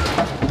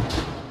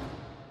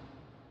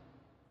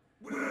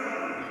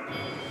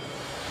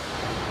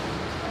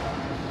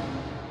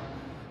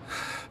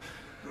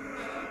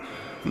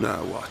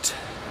 Now what?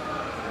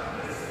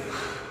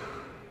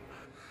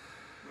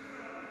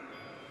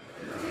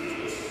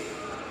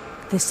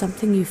 There's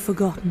something you've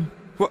forgotten.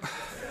 What?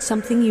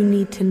 Something you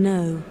need to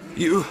know.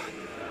 You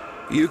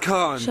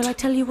can't. Shall I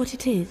tell you what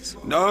it is?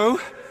 No.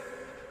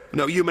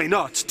 No, you may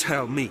not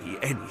tell me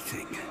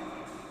anything.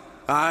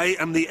 I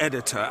am the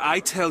editor. I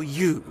tell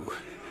you.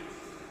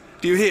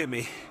 Do you hear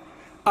me?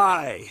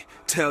 I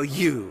tell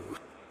you.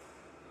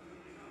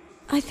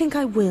 I think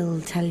I will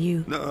tell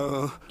you.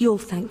 No. You'll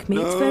thank me.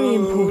 No, it's very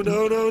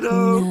important.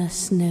 No.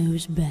 Nurse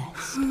knows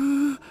best.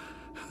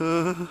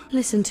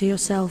 Listen to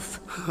yourself.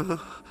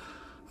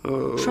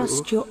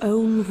 Trust your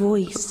own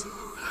voice,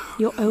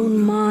 your own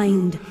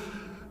mind.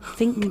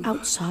 Think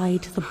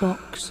outside the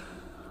box.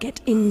 Get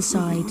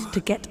inside to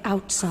get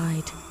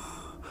outside.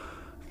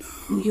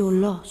 You're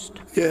lost.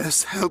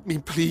 Yes, help me,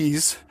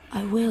 please.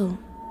 I will.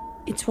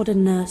 It's what a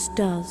nurse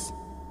does.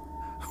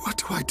 What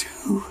do I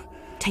do?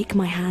 Take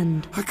my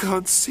hand. I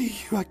can't see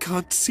you. I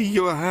can't see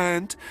your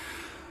hand.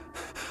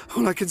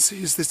 All I can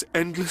see is this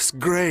endless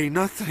grey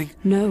nothing.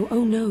 No,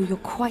 oh no, you're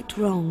quite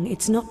wrong.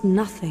 It's not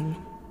nothing.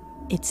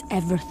 It's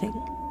everything.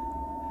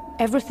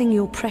 Everything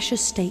your precious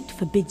state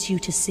forbids you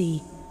to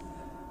see.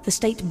 The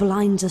state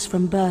blinds us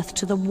from birth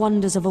to the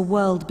wonders of a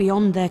world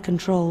beyond their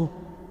control.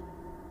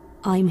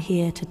 I'm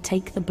here to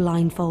take the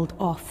blindfold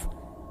off.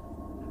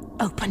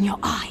 Open your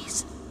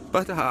eyes.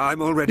 But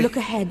I'm already... Look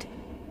ahead.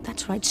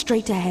 That's right,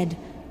 straight ahead.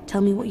 Tell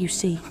me what you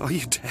see. Are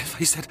you deaf?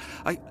 He said,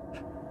 I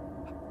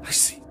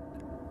see...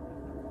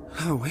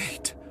 Oh,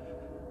 wait.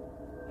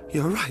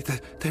 You're right,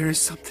 there is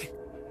something.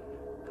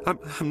 I'm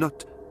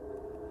not...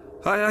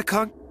 I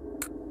can't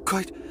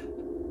quite...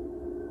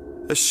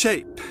 A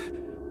shape.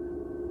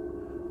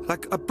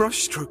 Like a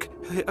brushstroke.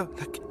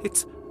 Like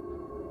it's...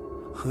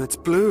 Oh, it's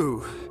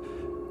blue.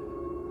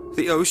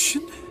 The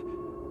ocean?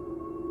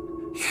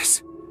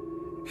 Yes,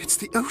 it's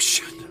the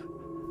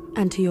ocean.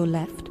 And to your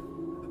left?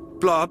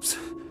 Blobs.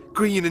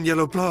 Green and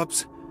yellow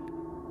blobs.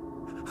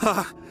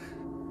 Ah.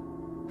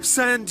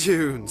 Sand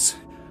dunes.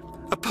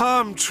 A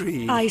palm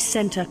tree. Eyes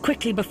center,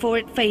 quickly before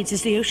it fades.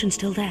 Is the ocean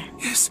still there?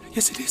 Yes,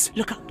 it is.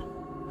 Look up.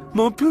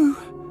 More blue.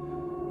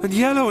 And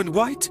yellow and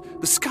white.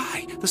 The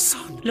sky, the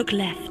sun. Look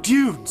left.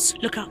 Dunes.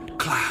 Look up.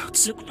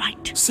 Clouds. Look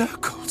right.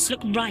 Circles.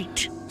 Look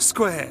right.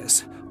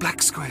 Squares.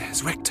 Black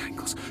squares,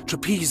 rectangles,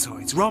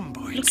 trapezoids,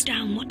 rhomboids. Look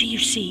down, what do you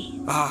see?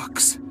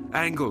 Arcs,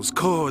 angles,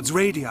 chords,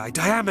 radii,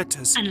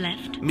 diameters. And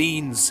left?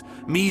 Means,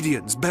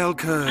 medians, bell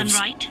curves. And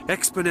right?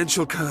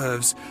 Exponential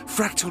curves,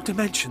 fractal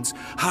dimensions,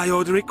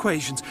 high-order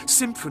equations,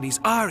 symphonies,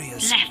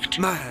 arias. Left.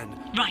 Man.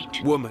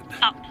 Right. Woman.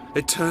 Up.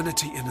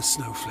 Eternity in a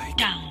snowflake.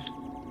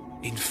 Down.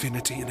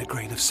 Infinity in a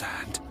grain of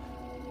sand.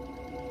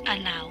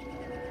 And now,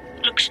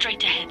 look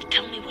straight ahead.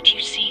 Tell me what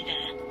you see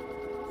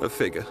there. A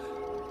figure.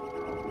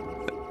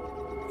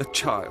 A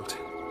child.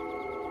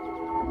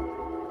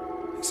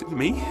 Is it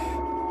me?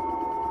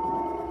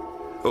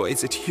 Or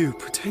is it you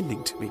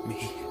pretending to be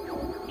me?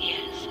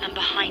 Yes, and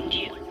behind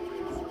you?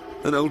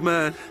 An old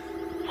man.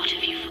 What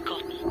have you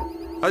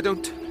forgotten? I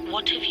don't...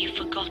 What have you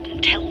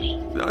forgotten? Tell me.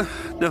 No,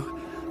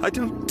 I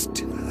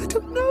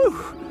don't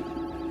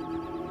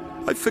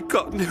know. I've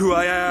forgotten who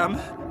I am.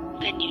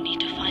 Then you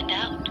need to find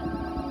out,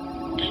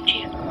 don't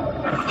you?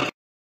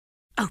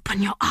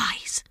 Open your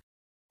eyes.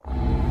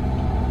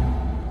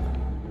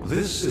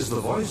 This is the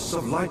voice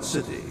of Light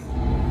City.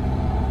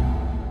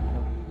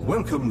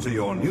 Welcome to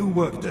your new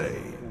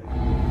workday.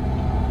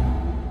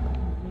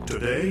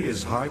 Today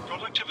is High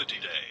Productivity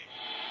Day.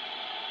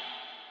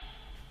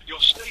 Your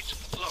state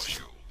loves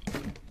you.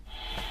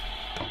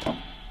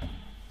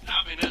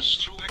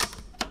 Happiness through...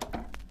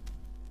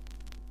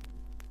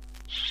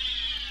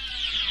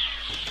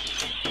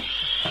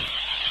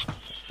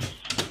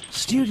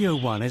 Studio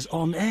One is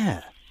on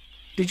air.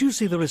 Did you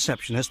see the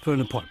receptionist for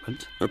an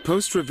appointment? A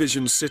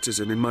post-revision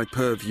citizen in my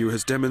purview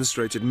has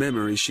demonstrated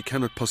memories she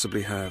cannot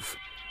possibly have.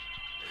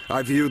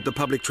 I viewed the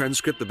public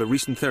transcript of a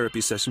recent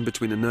therapy session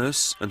between a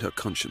nurse and her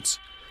conscience.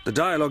 The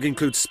dialogue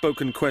includes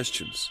spoken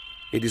questions.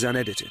 It is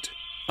unedited.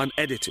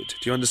 Unedited,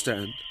 do you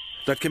understand?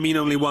 That can mean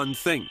only one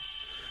thing.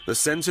 The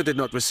censor did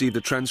not receive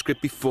the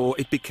transcript before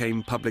it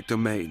became public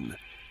domain.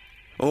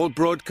 All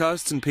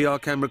broadcasts and PR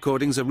cam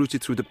recordings are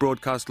routed through the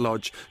broadcast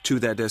lodge to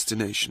their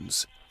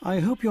destinations. I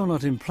hope you're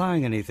not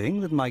implying anything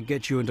that might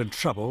get you into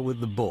trouble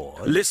with the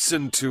board.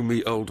 Listen to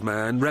me, old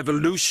man.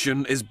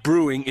 Revolution is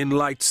brewing in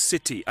Light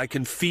City. I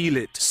can feel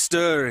it,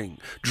 stirring,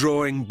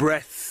 drawing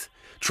breath,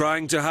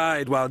 trying to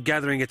hide while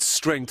gathering its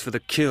strength for the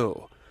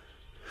kill.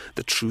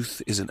 The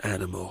truth is an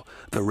animal,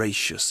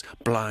 voracious,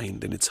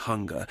 blind in its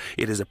hunger.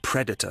 It is a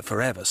predator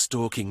forever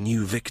stalking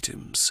new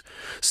victims.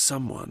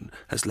 Someone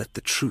has let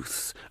the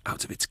truth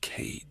out of its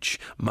cage.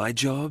 My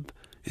job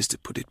is to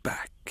put it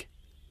back.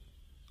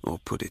 Or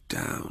put it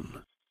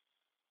down.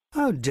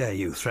 How dare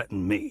you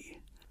threaten me?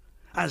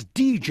 As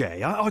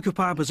DJ, I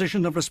occupy a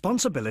position of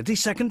responsibility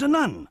second to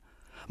none.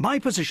 My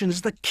position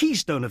is the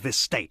keystone of this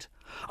state.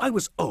 I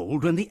was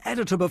old when the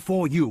editor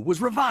before you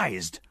was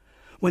revised,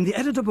 when the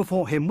editor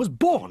before him was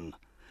born.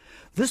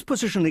 This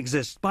position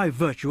exists by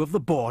virtue of the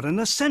board and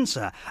the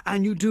censor,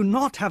 and you do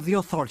not have the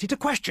authority to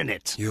question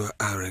it. Your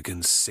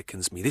arrogance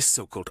sickens me. This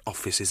so-called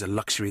office is a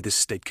luxury this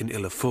state can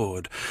ill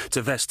afford.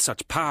 To vest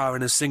such power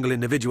in a single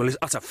individual is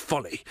utter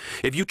folly.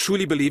 If you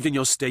truly believed in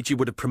your state, you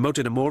would have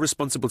promoted a more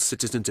responsible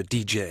citizen to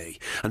DJ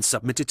and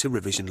submitted to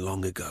revision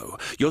long ago.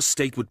 Your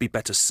state would be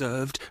better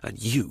served, and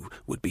you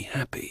would be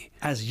happy.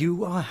 As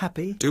you are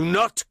happy? Do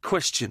not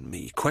question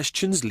me.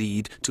 Questions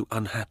lead to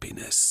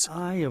unhappiness.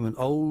 I am an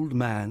old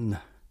man.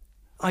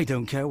 I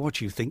don't care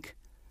what you think.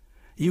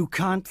 You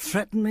can't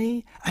threaten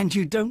me, and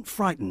you don't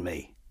frighten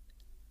me.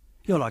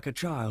 You're like a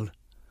child,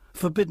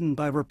 forbidden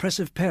by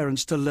repressive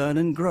parents to learn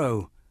and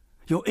grow.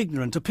 You're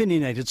ignorant,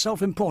 opinionated,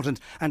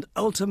 self-important, and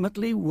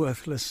ultimately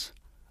worthless.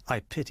 I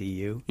pity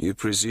you. You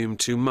presume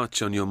too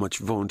much on your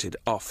much-vaunted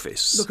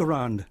office. Look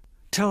around.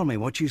 Tell me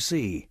what you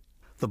see.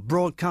 The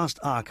broadcast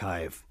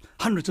archive.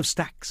 Hundreds of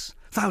stacks.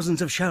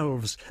 Thousands of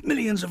shelves,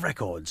 millions of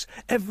records,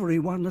 every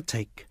one a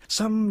take.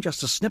 Some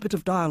just a snippet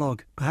of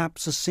dialogue,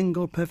 perhaps a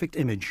single perfect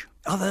image.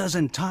 Others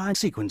entire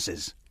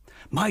sequences.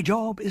 My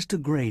job is to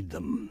grade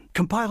them,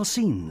 compile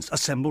scenes,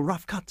 assemble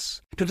rough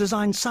cuts, to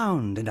design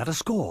sound and add a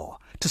score,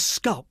 to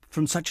sculpt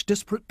from such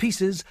disparate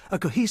pieces a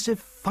cohesive,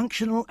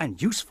 functional and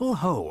useful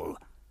whole.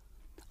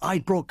 I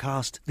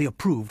broadcast the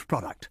approved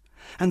product,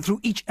 and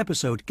through each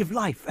episode give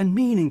life and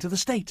meaning to the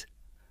state.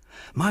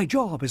 My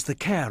job is the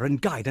care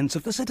and guidance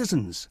of the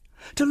citizens,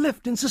 to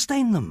lift and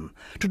sustain them,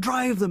 to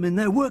drive them in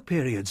their work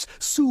periods,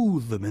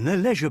 soothe them in their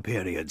leisure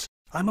periods.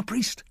 I'm a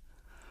priest.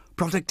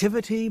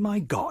 Productivity, my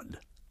god.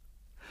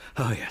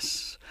 Oh,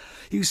 yes.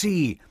 You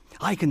see,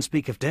 I can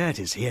speak of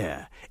deities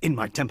here, in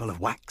my temple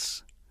of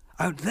wax.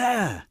 Out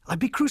there, I'd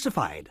be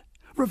crucified,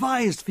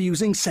 revised for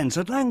using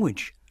censored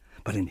language.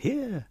 But in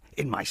here,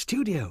 in my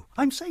studio,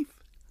 I'm safe.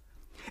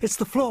 It's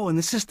the flaw in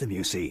the system,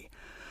 you see,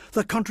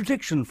 the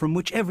contradiction from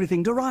which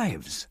everything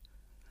derives.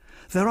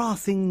 There are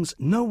things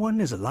no one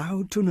is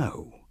allowed to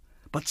know,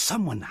 but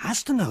someone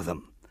has to know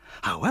them.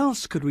 How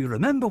else could we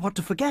remember what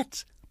to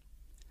forget?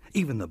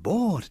 Even the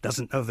board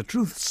doesn't know the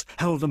truths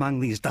held among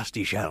these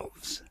dusty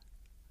shelves.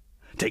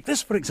 Take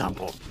this, for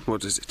example.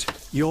 What is it?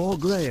 Your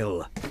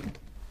Grail.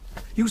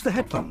 Use the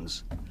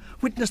headphones.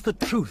 Witness the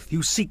truth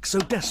you seek so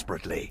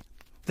desperately.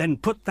 Then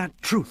put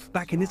that truth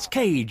back in its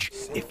cage,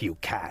 if you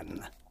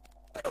can.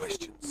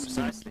 Questions.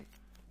 Precisely.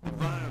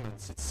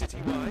 Violence, it's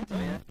citywide. Oh,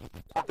 yeah.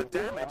 The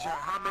damage,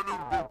 how many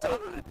will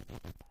die?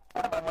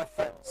 What about my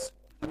friends?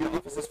 Have your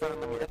officers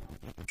found them yet?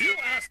 You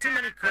ask too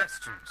many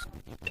questions.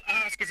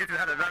 Ask as if you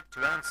had a right to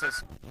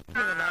answers.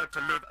 You're allowed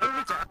to live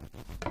only to...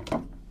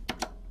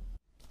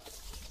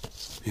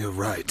 You're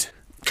right.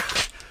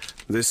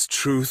 This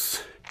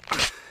truth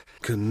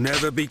can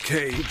never be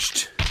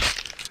caged.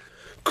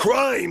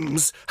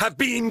 Crimes have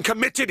been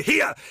committed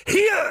here,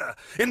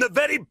 in the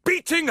very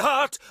beating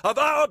heart of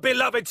our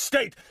beloved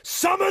state.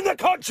 Summon the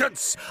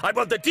conscience! I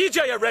want the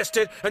DJ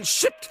arrested and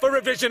shipped for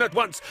revision at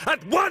once.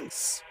 At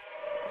once!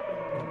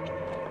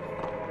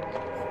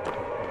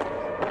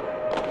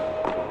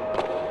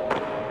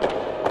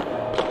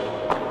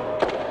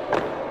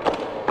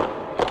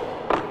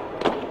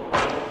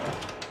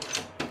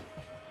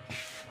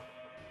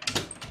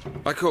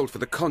 I called for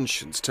the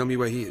conscience. Tell me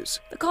where he is.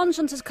 The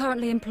conscience is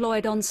currently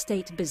employed on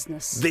state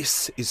business.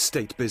 This is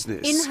state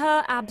business. In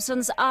her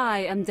absence, I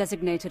am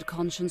designated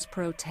conscience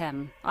pro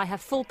tem. I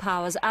have full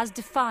powers as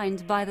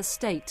defined by the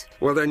state.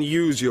 Well, then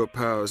use your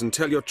powers and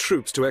tell your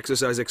troops to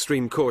exercise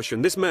extreme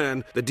caution. This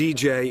man, the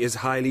DJ, is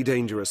highly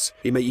dangerous.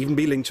 He may even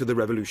be linked to the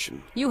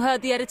revolution. You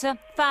heard the editor.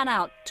 Fan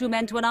out. 2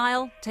 men to an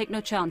aisle. Take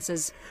no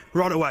chances.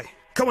 Right away.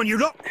 Come on, you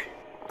lot.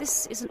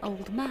 This is an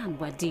old man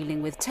we're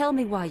dealing with. Tell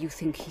me why you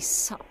think he's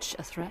such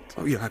a threat.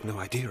 Oh, you have no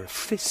idea. A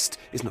fist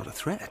is not a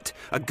threat.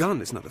 A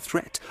gun is not a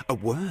threat. A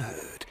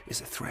word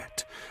is a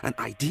threat. An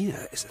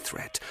idea is a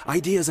threat.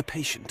 Ideas are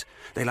patient.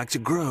 They like to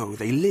grow.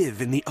 They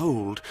live in the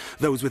old.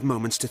 Those with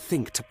moments to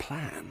think, to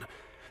plan.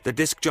 The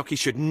disc jockey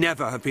should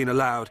never have been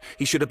allowed.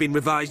 He should have been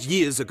revised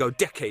years ago,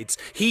 decades.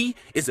 He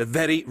is a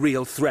very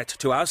real threat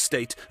to our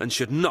state and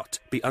should not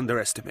be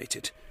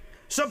underestimated.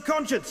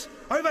 Subconscious,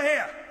 over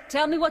here!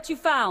 Tell me what you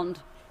found.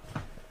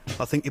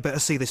 I think you better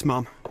see this,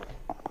 Mum.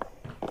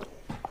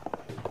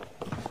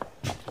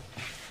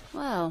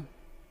 Well,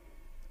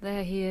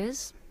 there he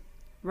is.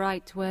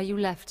 Right where you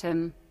left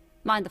him.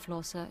 Mind the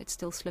floor, sir. It's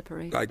still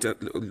slippery. I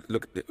don't...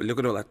 Look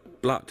at all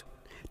that blood.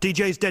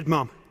 DJ's dead,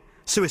 Mum.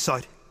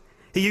 Suicide.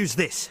 He used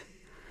this.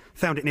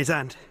 Found it in his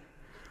hand.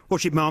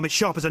 Watch it, Mum. It's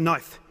sharp as a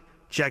knife.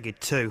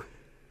 Jagged, too.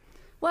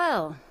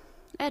 Well,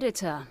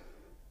 editor,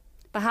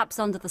 perhaps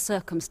under the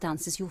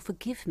circumstances you'll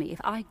forgive me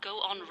if I go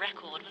on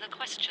record with a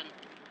question.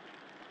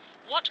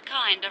 What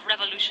kind of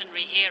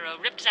revolutionary hero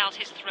rips out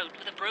his throat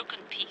with a broken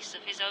piece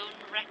of his own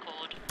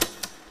record?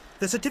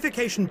 The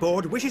Certification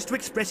Board wishes to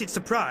express its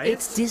surprise...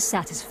 It's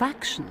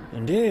dissatisfaction.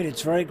 Indeed,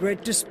 it's very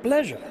great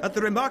displeasure. ...at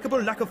the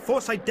remarkable lack of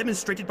foresight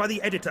demonstrated by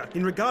the editor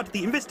in regard to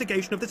the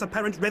investigation of this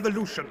apparent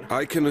revolution.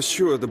 I can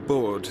assure the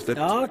board that...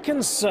 Our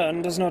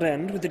concern does not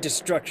end with the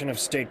destruction of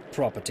state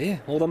property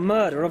or the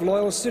murder of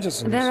loyal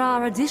citizens. There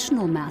are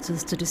additional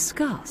matters to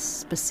discuss,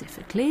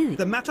 specifically...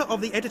 The matter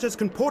of the editor's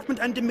comportment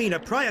and demeanour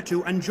prior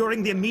to and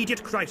during the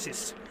immediate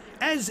crisis.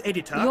 As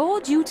editor... Your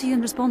duty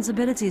and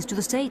responsibilities to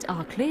the state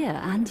are clear,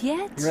 and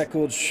yet...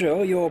 Records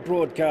show your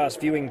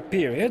broadcast viewing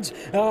periods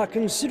are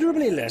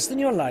considerably less than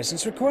your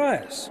license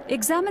requires.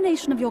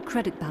 Examination of your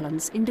credit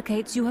balance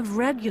indicates you have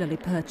regularly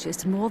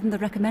purchased more than the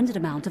recommended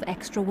amount of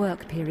extra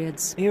work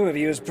periods. You have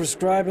used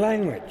prescribed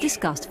language.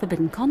 Discussed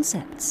forbidden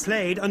concepts.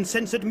 Played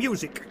uncensored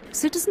music.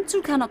 Citizens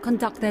who cannot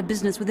conduct their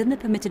business within the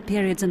permitted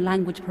periods and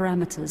language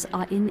parameters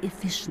are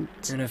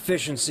inefficient.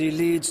 Inefficiency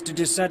leads to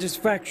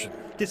dissatisfaction.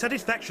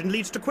 Dissatisfaction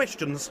leads to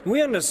questions.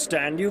 We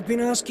understand you've been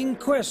asking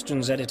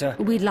questions, editor.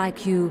 We'd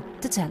like you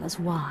to tell us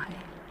why.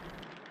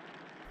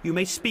 You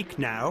may speak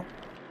now.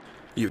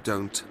 You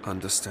don't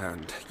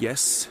understand.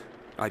 Yes,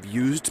 I've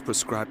used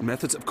prescribed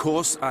methods. Of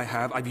course I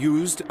have. I've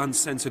used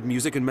uncensored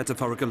music and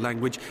metaphorical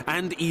language,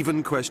 and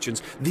even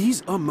questions.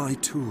 These are my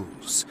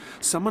tools.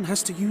 Someone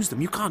has to use them.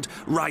 You can't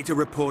write a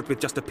report with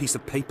just a piece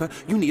of paper.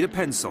 You need a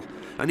pencil,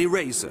 an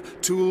eraser,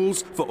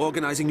 tools for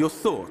organizing your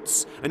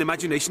thoughts, an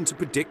imagination to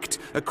predict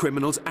a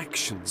criminal's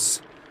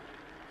actions.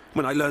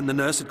 When I learned the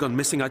nurse had gone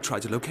missing, I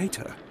tried to locate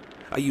her.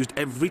 I used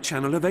every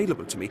channel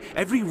available to me,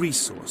 every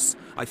resource.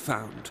 I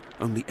found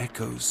only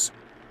echoes.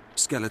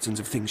 Skeletons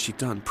of things she'd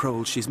done,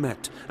 proles she's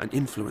met and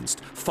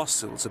influenced,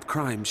 fossils of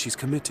crimes she's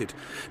committed.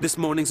 This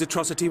morning's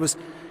atrocity was...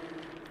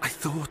 I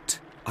thought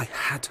I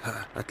had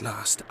her at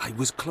last. I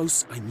was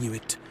close, I knew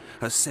it.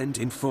 Her scent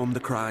informed the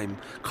crime,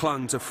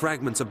 clung to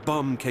fragments of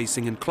bomb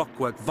casing and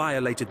clockwork,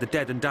 violated the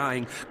dead and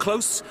dying.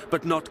 Close,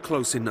 but not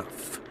close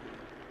enough.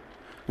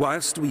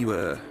 Whilst we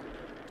were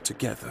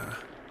together,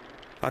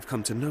 I've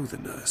come to know the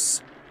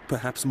nurse,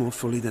 perhaps more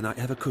fully than I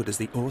ever could as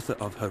the author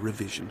of her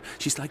revision.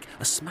 She's like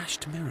a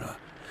smashed mirror,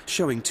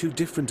 showing two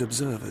different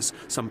observers.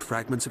 Some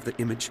fragments of the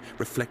image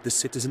reflect the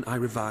citizen I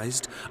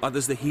revised,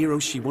 others the hero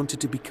she wanted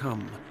to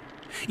become.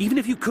 Even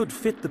if you could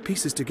fit the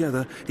pieces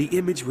together, the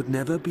image would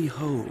never be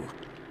whole.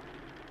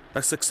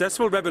 A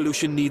successful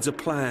revolution needs a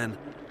plan.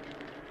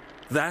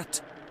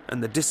 That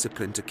and the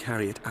discipline to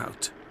carry it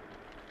out.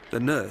 The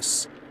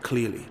nurse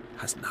clearly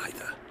has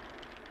neither.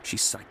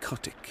 She's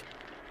psychotic.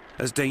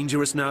 As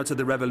dangerous now to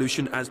the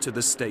revolution as to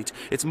the state.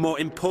 It's more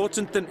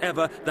important than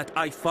ever that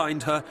I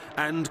find her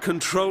and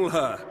control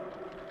her.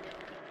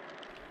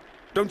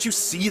 Don't you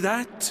see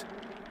that?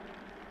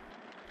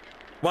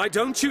 Why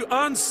don't you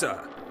answer?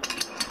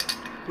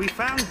 We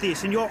found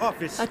this in your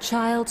office. A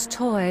child's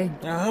toy.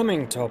 A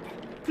humming top.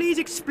 Please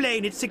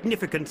explain its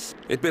significance.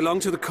 It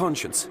belonged to the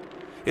Conscience.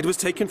 It was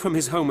taken from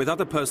his home with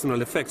other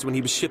personal effects when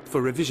he was shipped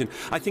for revision.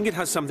 I think it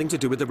has something to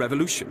do with the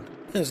revolution.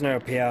 There's no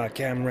PR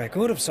cam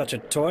record of such a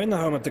toy in the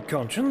home of the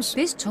Conscience.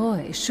 This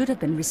toy should have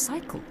been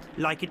recycled.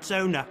 Like its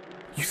owner.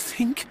 You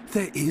think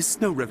there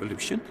is no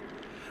revolution?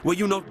 Were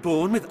you not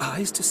born with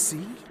eyes to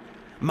see?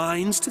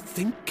 Minds to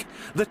think?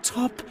 The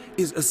top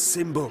is a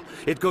symbol.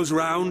 It goes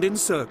round in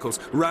circles,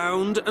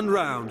 round and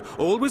round,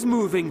 always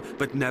moving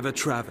but never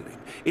traveling.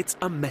 It's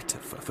a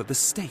metaphor for the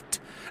state.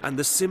 And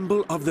the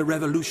symbol of the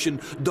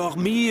revolution,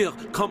 dormir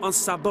comme un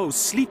sabot,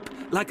 sleep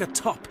like a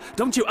top.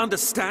 Don't you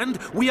understand?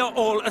 We are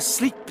all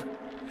asleep.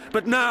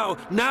 But now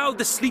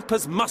the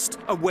sleepers must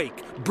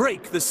awake,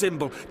 break the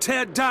symbol,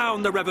 tear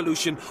down the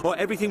revolution, or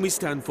everything we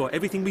stand for,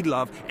 everything we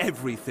love,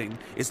 everything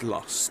is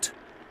lost.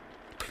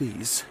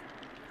 Please,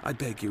 I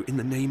beg you, in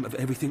the name of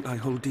everything I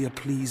hold dear,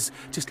 please,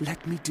 just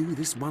let me do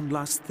this one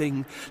last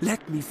thing.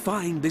 Let me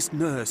find this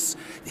nurse,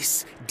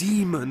 this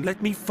demon. Let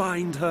me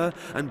find her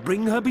and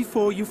bring her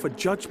before you for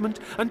judgment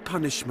and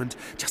punishment.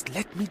 Just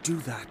let me do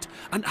that,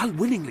 and I'll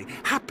willingly,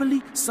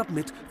 happily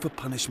submit for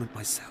punishment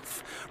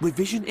myself.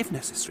 Revision if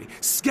necessary.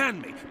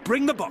 Scan me.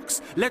 Bring the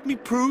box. Let me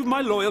prove my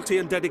loyalty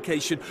and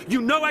dedication.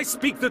 You know I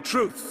speak the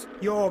truth.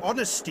 Your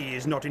honesty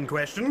is not in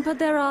question. But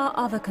there are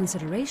other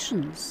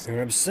considerations.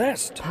 You're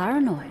obsessed.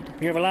 Paranoid.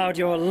 You've allowed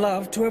your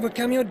love to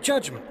overcome your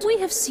judgment. We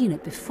have seen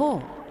it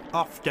before.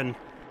 Often.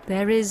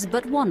 There is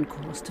but one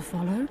course to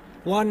follow.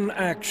 One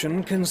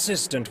action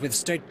consistent with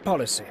state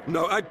policy.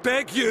 No, I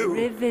beg you!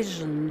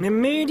 Revision.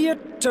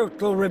 Immediate,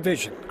 total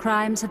revision.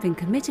 Crimes have been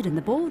committed in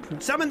the boardroom.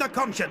 Summon the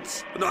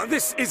Conscience! No,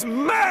 this is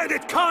mad!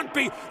 It can't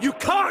be! You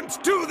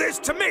can't do this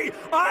to me!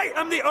 I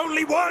am the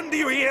only one, do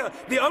you hear?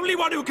 The only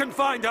one who can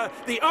find her!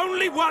 The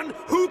only one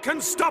who can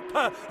stop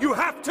her! You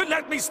have to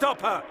let me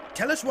stop her!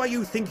 Tell us why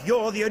you think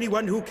you're the only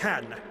one who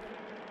can.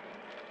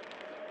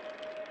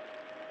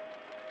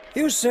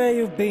 You say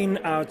you've been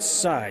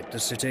outside the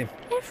city.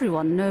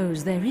 Everyone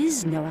knows there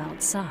is no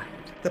outside.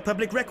 The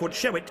public records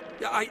show it.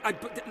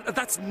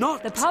 That's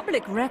not... The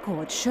public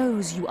record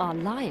shows you are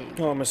lying.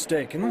 Or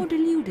mistaken. Or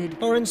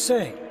deluded. Or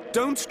insane.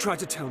 Don't try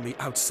to tell me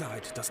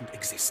outside doesn't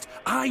exist.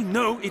 I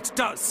know it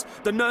does.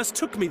 The nurse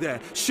took me there,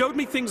 showed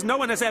me things no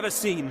one has ever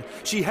seen.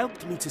 She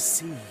helped me to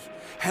see.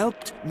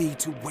 Helped me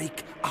to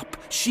wake up.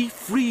 She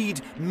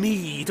freed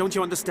me, don't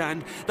you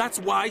understand? That's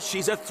why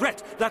she's a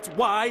threat. That's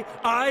why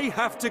I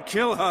have to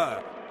kill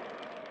her.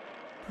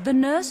 The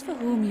nurse for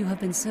whom you have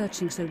been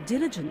searching so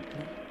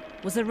diligently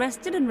was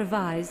arrested and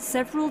revised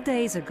several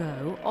days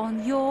ago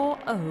on your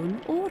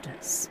own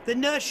orders. The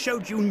nurse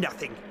showed you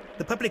nothing.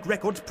 The public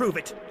records prove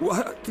it.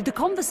 What? The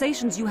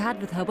conversations you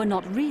had with her were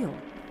not real.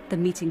 The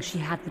meeting she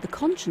had with the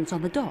Conscience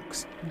on the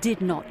docks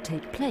did not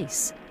take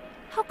place.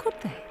 How could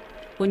they?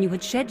 When you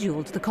had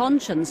scheduled the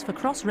Conscience for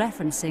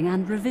cross-referencing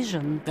and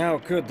revision. How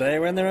could they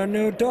when there are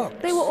no docks?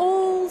 They were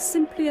all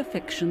simply a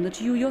fiction that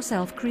you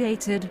yourself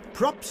created.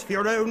 Props for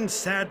your own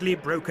sadly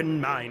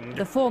broken mind.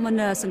 The former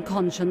nurse and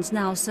Conscience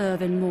now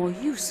serve in more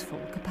useful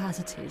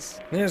capacities.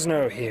 There's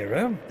no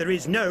hero. There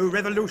is no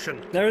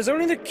revolution. There is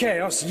only the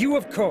chaos you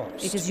have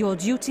caused. It is your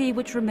duty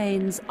which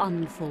remains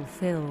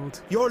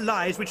unfulfilled. Your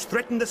lies which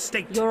threaten the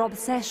state. Your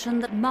obsession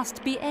that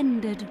must be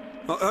ended.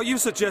 Are you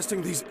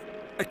suggesting these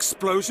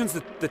explosions,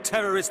 the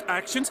terrorist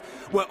actions,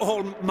 were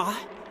all my...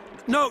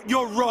 No,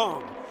 you're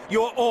wrong.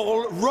 You're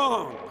all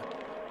wrong.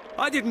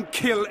 I didn't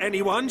kill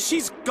anyone.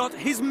 She's got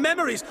his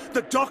memories,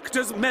 the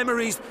doctor's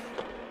memories.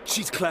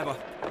 She's clever.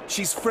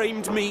 She's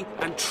framed me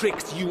and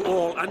tricked you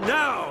all, and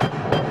now...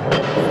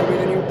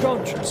 With a new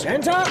Conscience.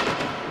 Enter!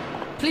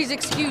 Please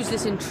excuse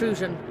this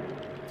intrusion.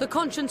 The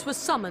Conscience was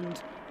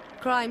summoned.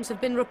 Crimes have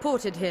been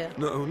reported here.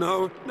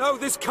 No,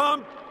 this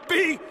can't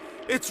be.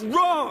 It's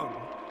wrong.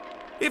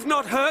 If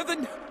not her,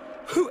 then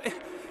who?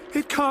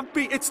 It can't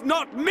be. It's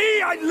not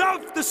me. I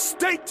love the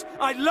state.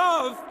 I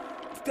love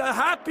the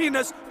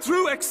happiness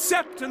through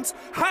acceptance.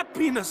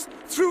 Happiness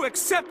through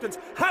acceptance.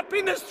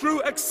 Happiness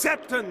through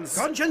acceptance.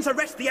 Conscience,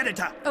 arrest the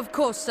editor. Of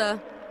course,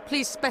 sir.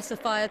 Please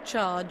specify a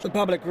charge. The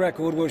public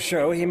record will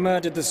show he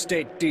murdered the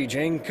state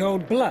DJ in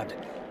cold blood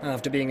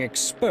after being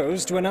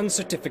exposed to an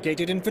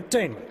uncertificated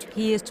infotainment.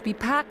 He is to be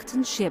packed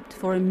and shipped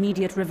for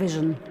immediate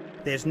revision.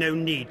 There's no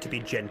need to be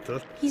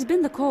gentle. He's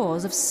been the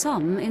cause of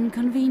some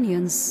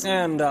inconvenience.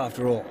 And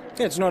after all,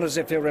 it's not as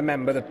if he'll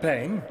remember the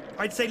pain.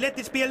 I'd say let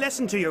this be a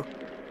lesson to you,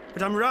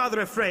 but I'm rather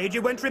afraid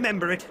you won't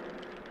remember it.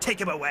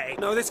 Take him away.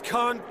 No, this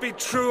can't be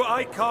true.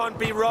 I can't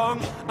be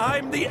wrong.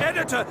 I'm the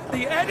editor.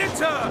 The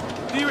editor!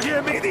 Do you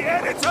hear me? The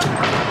editor!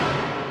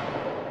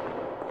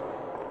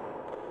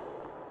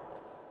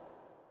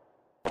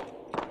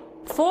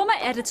 former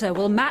editor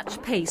will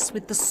match pace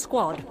with the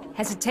squad.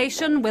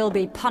 Hesitation will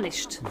be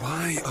punished.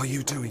 Why are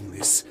you doing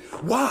this?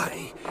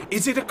 Why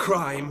is it a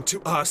crime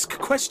to ask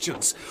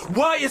questions?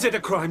 Why is it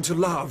a crime to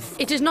love?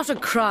 It is not a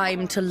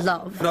crime to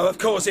love. No, of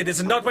course it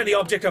is not when the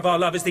object of our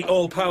love is the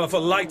all-powerful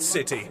Light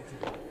City.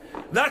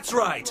 That's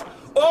right,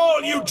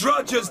 all you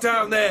drudges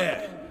down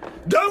there.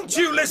 Don't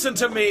you listen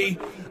to me.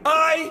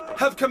 I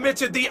have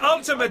committed the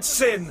ultimate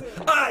sin.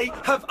 I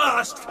have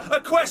asked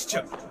a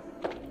question.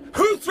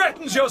 Who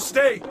threatens your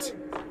state?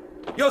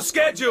 Your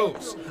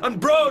schedules and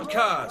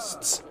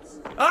broadcasts?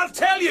 I'll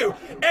tell you,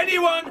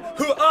 anyone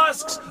who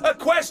asks a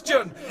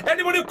question,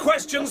 anyone who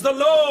questions the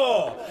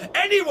law,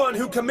 anyone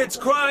who commits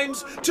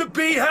crimes to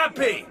be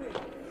happy.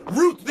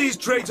 Root these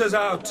traitors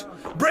out.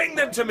 Bring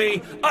them to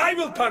me. I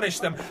will punish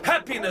them.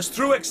 Happiness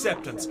through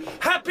acceptance.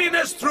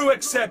 Happiness through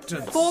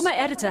acceptance. Former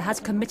editor has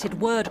committed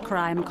word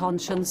crime,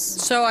 Conscience.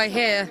 So I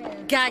hear.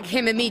 Gag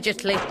him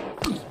immediately.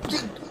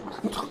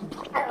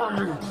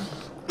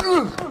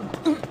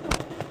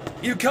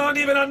 You can't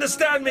even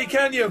understand me,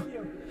 can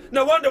you?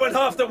 No wonder when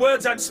half the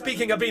words I'm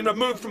speaking have been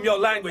removed from your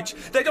language.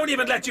 They don't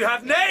even let you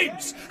have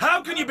names!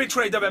 How can you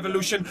betray the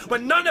revolution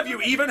when none of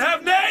you even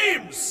have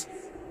names?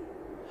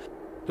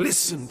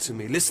 Listen to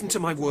me, listen to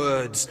my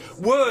words.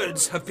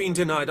 Words have been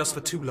denied us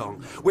for too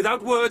long.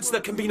 Without words,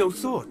 there can be no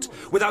thought.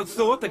 Without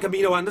thought, there can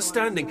be no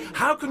understanding.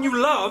 How can you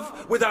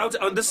love without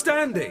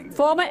understanding?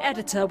 Former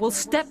editor will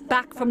step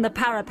back from the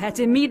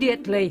parapet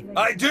immediately.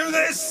 I do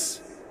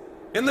this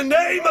in the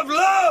name of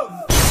love!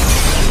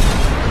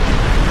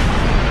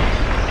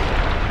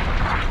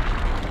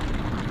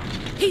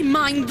 He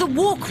mined the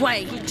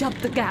walkway. He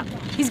jumped the gap.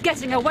 He's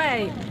getting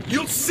away.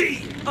 You'll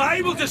see!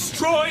 I will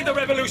destroy the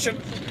revolution!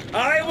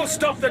 I will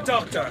stop the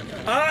Doctor!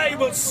 I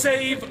will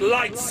save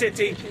Light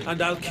City!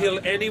 And I'll kill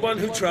anyone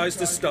who tries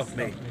to stop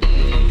me.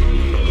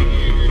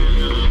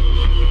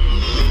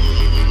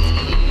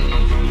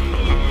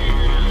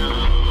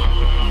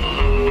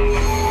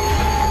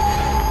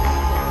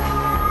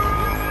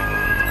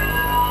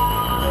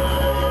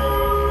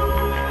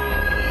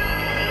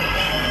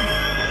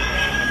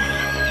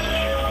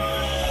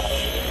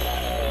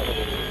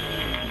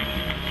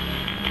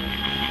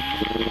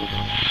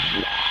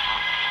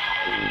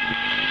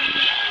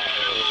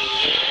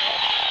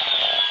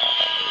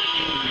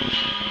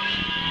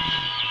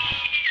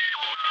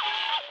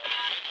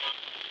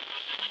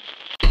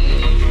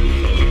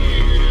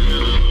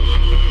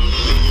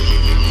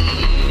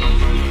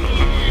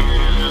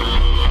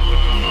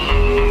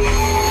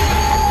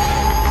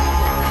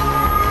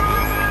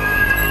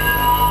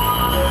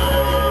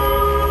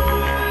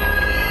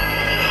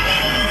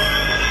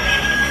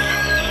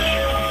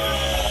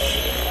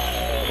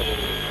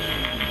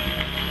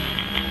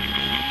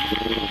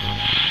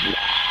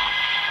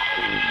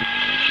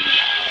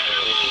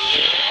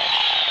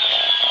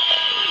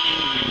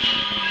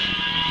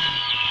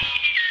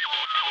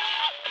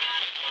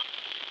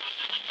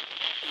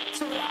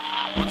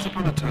 Once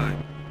upon a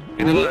time,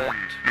 in a land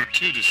not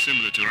too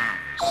dissimilar to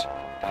ours,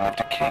 there lived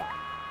a king.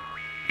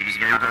 He was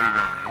very, very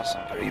wise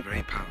and very,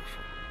 very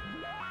powerful.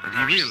 And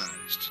he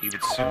realized he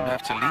would soon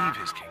have to leave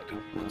his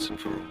kingdom once and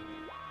for all,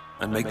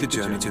 and make the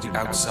journey to the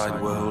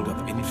outside world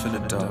of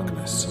infinite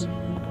darkness.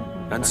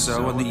 And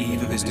so, on the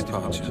eve of his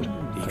departure,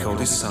 he called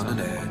his son and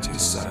heir to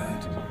his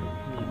side.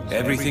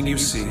 Everything you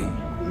see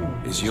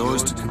is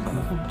yours to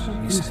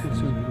command, he said.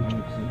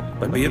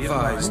 But be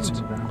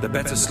advised, the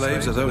better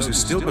slaves are those who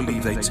still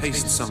believe they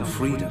taste some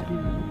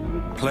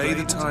freedom. Play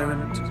the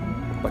tyrant,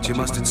 but you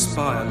must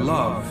inspire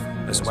love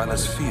as well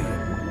as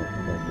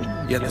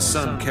fear. Yet the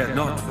son cared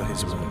not for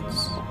his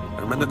words,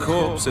 and when the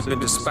corpse had been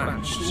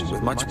dispatched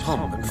with much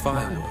pomp and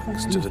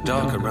fireworks to the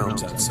darker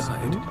realms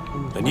outside,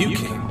 the new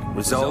king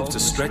resolved to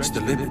stretch the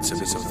limits of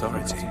his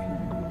authority.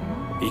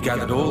 He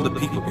gathered all the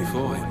people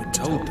before him and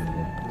told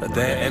them that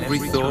their every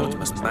thought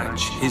must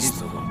match his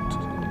thought.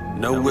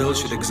 No will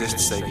should exist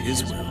save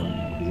his will.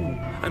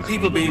 And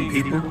people being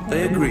people,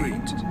 they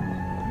agreed.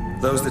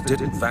 Those that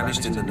didn't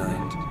vanished in the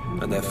night,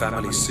 and their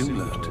families soon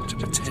learned to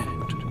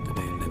pretend that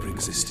they had never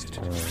existed.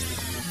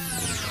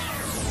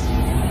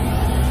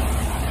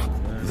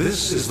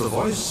 This is the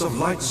voice of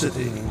Light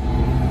City.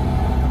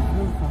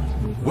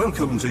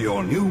 Welcome to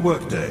your new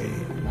workday.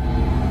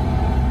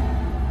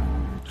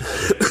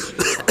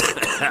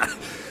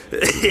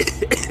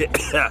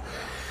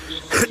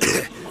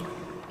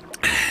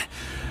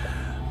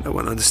 No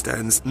one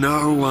understands.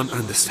 No one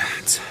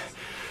understands.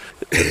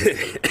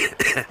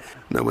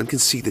 No one can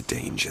see the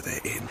danger they're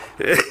in.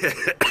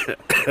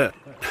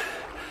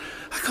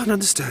 I can't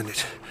understand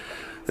it.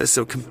 They're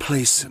so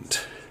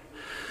complacent,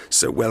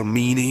 so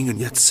well-meaning and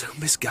yet so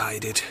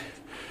misguided.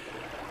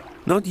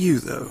 Not you,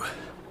 though.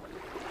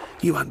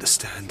 You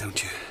understand,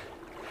 don't you?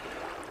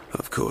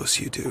 Of course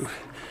you do.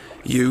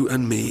 You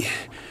and me,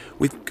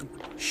 with...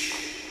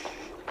 Shh.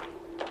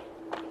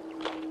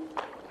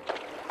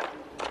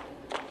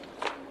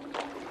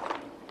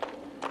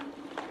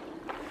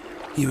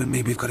 You and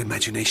me, we've got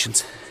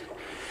imaginations.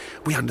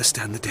 We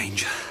understand the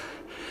danger.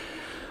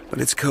 But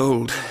it's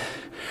cold,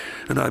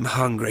 and I'm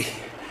hungry.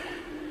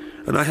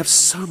 And I have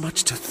so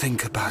much to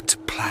think about, to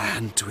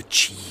plan, to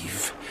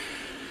achieve.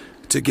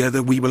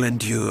 Together we will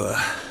endure.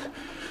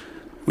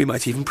 We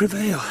might even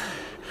prevail.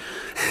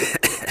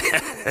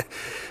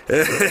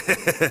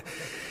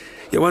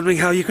 You're wondering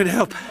how you can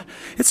help?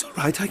 It's all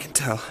right, I can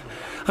tell.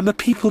 I'm a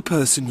people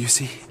person, you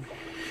see.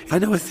 I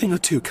know a thing or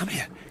two. Come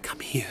here. Come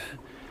here.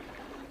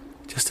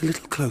 Just a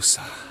little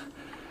closer.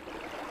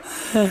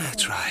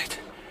 That's right.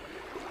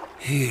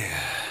 Here.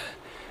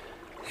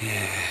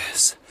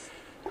 Yes.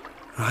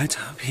 Right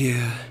up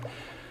here.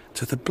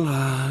 To the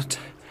blood.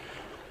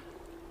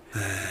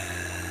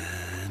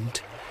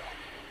 And...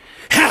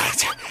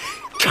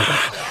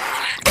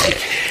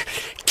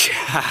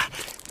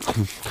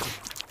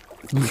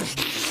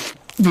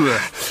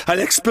 I'll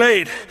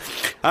explain.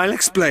 How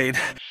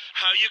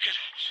you can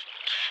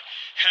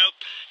help.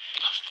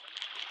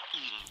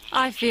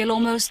 I feel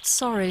almost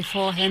sorry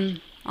for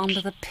him, under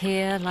the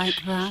pier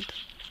like that,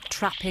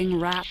 trapping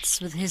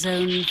rats with his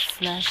own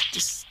flesh.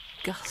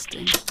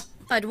 Disgusting.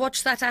 I'd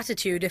watch that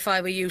attitude if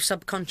I were you,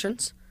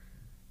 Subconscience.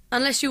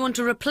 Unless you want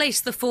to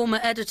replace the former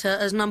editor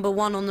as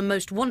 #1 on the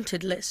most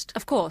wanted list.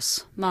 Of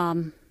course,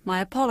 Ma'am. My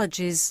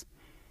apologies.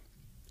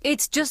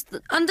 It's just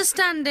that...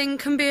 Understanding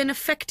can be an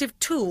effective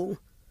tool.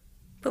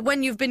 But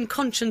when you've been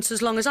conscious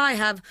as long as I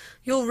have,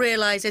 you'll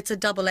realise it's a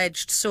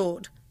double-edged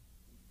sword.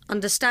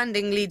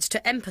 Understanding leads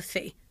to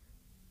empathy.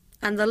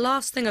 And the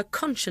last thing a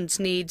conscience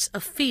needs are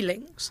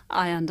feelings.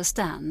 I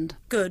understand.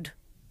 Good.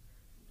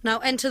 Now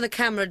enter the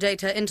camera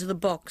data into the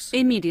box.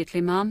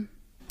 Immediately, Ma'am.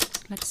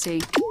 Let's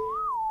see.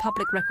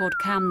 Public record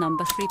cam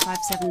number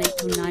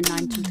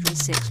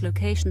 35782999236.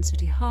 Location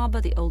City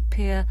Harbour, the Old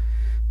Pier,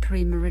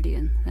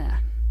 pre-meridian. There.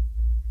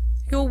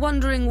 You're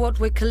wondering what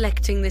we're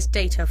collecting this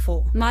data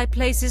for? My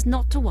place is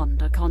not to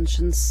wonder,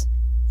 Conscience.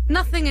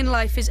 Nothing in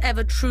life is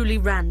ever truly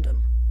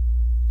random.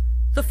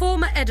 The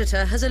former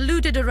editor has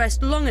eluded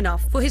arrest long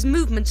enough for his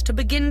movements to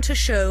begin to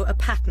show a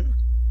pattern.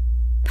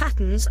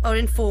 Patterns are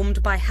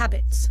informed by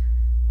habits.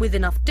 With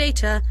enough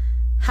data,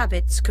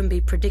 habits can be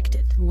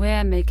predicted.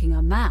 We're making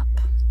a map.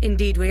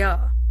 Indeed we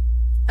are.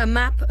 A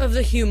map of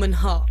the human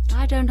heart.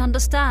 I don't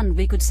understand.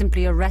 We could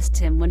simply arrest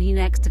him when he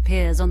next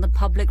appears on the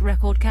public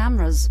record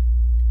cameras.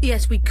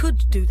 Yes, we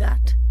could do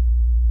that.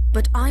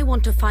 But I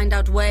want to find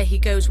out where he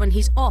goes when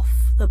he's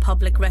off the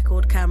public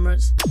record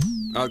cameras.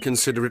 I'll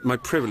consider it my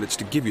privilege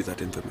to give you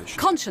that information.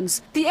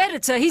 Conscience, the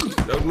editor, he...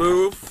 Don't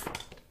move.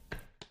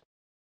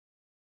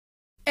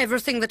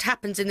 Everything that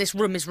happens in this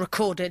room is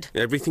recorded.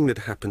 Everything that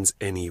happens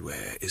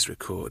anywhere is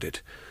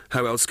recorded.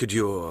 How else could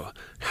your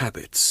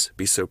habits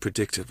be so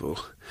predictable?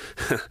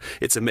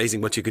 It's amazing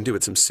what you can do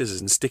with some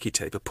scissors and sticky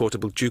tape, a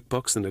portable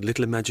jukebox, and a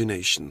little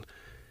imagination.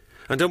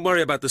 And don't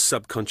worry about the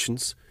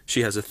subconscious.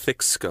 She has a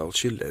thick skull.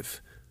 She'll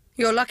live.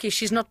 You're lucky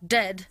she's not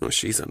dead. Oh,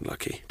 she's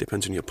unlucky.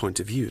 Depends on your point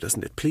of view,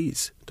 doesn't it?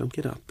 Please, don't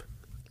get up.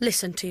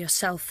 Listen to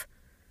yourself.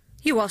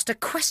 You asked a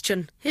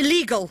question.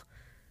 Illegal.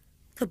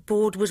 The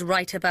board was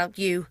right about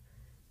you.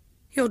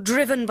 You're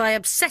driven by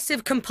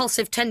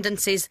obsessive-compulsive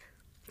tendencies.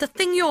 The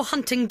thing you're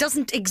hunting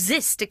doesn't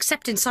exist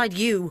except inside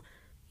you.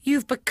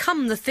 You've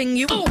become the thing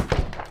you... Oh!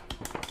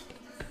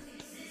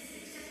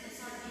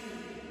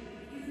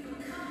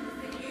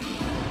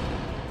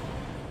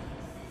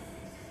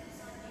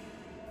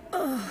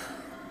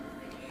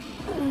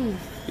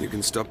 You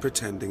can stop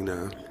pretending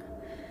now.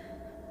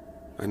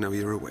 I know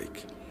you're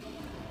awake.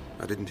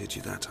 I didn't hit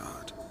you that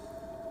hard.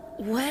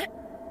 Where?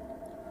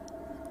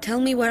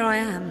 Tell me where I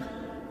am.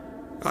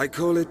 I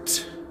call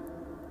it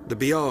the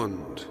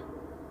Beyond.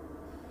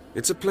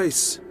 It's a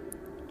place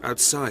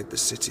outside the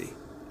city.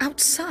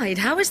 Outside?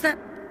 How is that?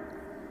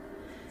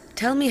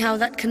 Tell me how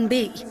that can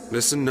be.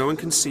 Listen, no one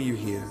can see you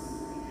here.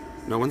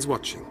 No one's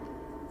watching.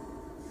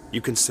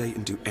 You can say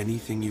and do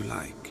anything you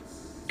like.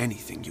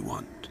 Anything you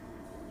want.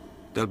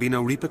 There'll be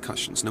no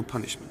repercussions, no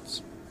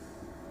punishments.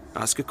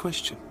 Ask a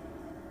question.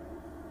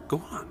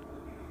 Go on.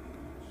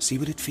 See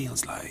what it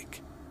feels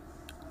like.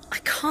 I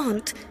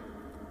can't.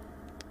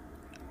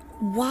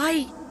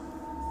 Why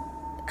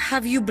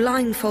have you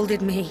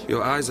blindfolded me?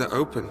 Your eyes are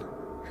open.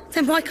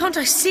 Then why can't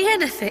I see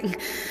anything?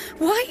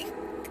 Why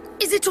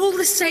is it all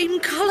the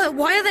same colour?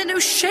 Why are there no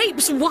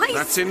shapes? Why?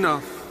 That's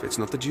enough. It's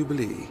not the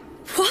Jubilee.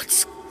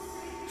 What?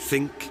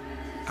 Think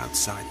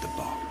outside the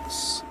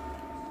box.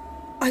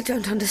 I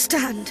don't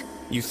understand.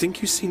 You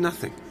think you see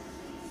nothing.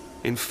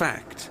 In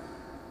fact,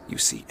 you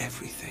see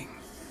everything.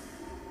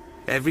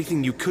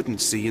 Everything you couldn't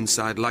see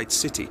inside Light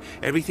City.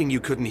 Everything you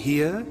couldn't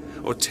hear,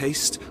 or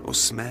taste, or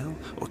smell,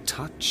 or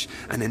touch.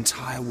 An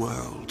entire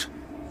world.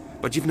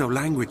 But you've no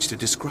language to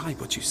describe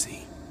what you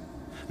see.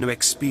 No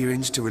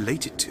experience to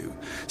relate it to.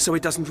 So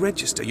it doesn't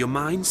register. Your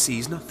mind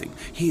sees nothing,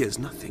 hears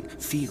nothing,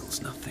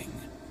 feels nothing.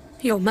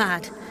 You're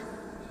mad.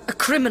 A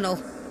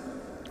criminal.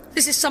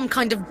 This is some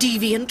kind of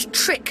deviant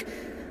trick.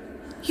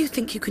 You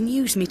think you can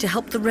use me to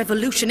help the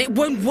revolution? It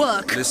won't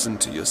work! Listen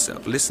to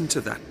yourself. Listen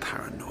to that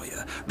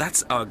paranoia.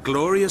 That's our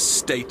glorious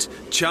state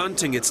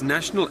chanting its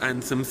national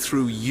anthem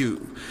through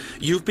you.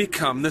 You've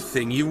become the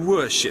thing you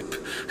worship.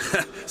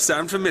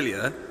 Sound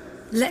familiar?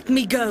 Let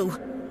me go.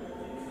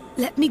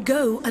 Let me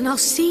go, and I'll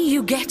see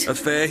you get... A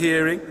fair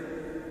hearing?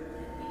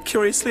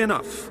 Curiously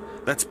enough,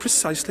 that's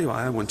precisely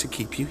why I want to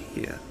keep you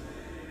here.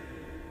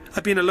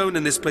 I've been alone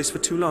in this place for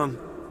too long.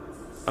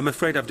 I'm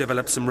afraid I've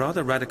developed some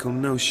rather radical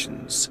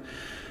notions.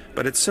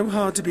 But it's so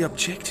hard to be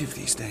objective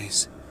these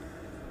days.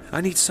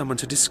 I need someone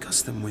to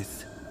discuss them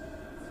with.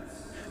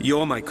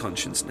 You're my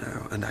conscience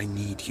now, and I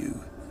need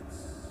you.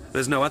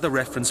 There's no other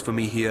reference for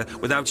me here.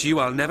 Without you,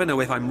 I'll never know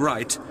if I'm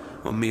right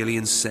or merely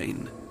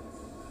insane.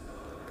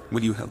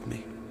 Will you help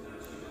me?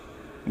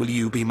 Will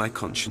you be my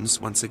conscience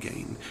once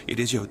again? It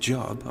is your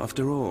job,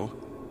 after all.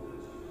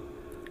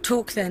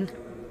 Talk then.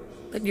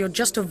 But you're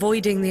just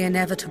avoiding the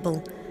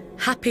inevitable.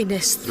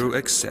 Happiness... Through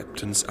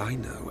acceptance, I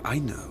know.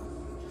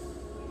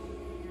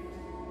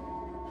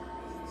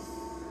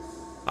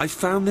 I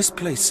found this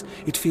place.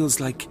 It feels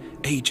like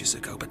ages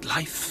ago, but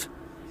life,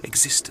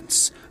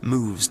 existence,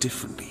 moves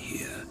differently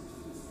here.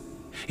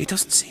 It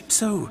doesn't seem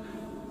so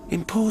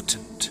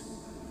important.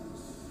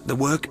 The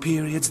work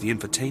periods, the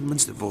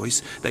infotainments, the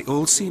voice, they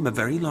all seem a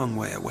very long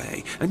way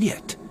away, and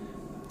yet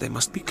they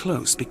must be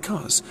close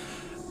because...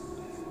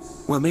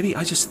 well, maybe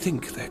I just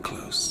think they're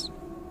close.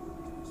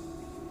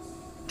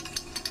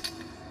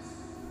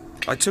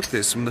 I took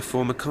this from the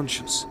former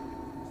conscience.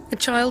 A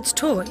child's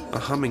toy? A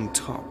humming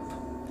top.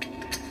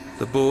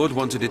 The board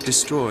wanted it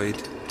destroyed.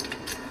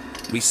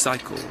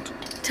 Recycled.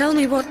 Tell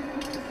me what...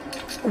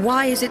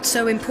 why is it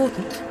so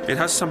important? It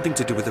has something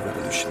to do with the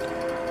revolution.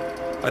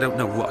 I don't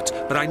know what,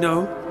 but I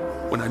know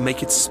when I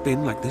make it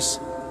spin like this,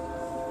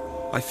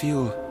 I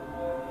feel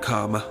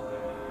calmer,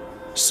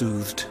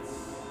 soothed.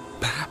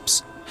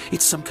 Perhaps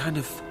it's some kind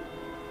of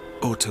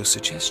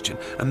autosuggestion,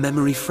 a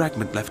memory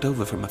fragment left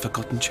over from a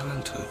forgotten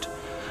childhood.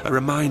 A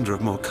reminder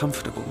of more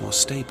comfortable, more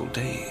stable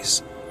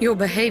days. Your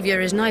behavior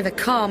is neither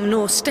calm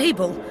nor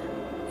stable.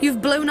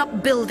 You've blown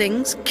up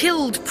buildings,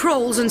 killed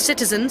proles and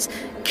citizens,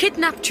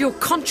 kidnapped your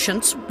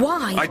conscience.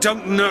 Why? I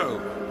don't know.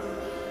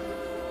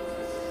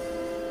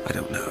 I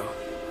don't know.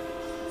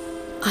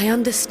 I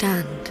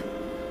understand.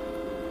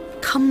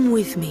 Come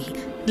with me.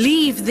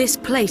 Leave this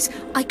place.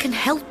 I can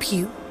help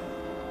you.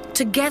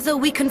 Together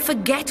we can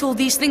forget all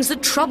these things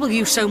that trouble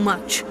you so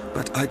much.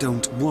 But I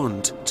don't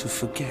want to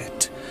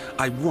forget.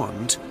 I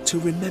want to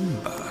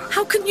remember.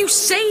 How can you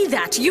say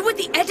that? You were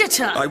the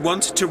editor. I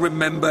want to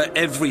remember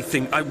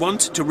everything. I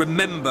want to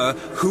remember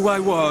who I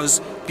was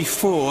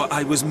before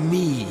I was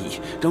me.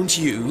 Don't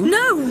you?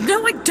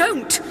 No, I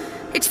don't.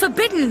 It's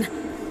forbidden.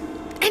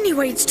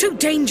 Anyway, it's too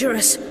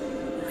dangerous.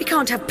 We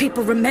can't have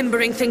people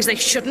remembering things they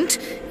shouldn't.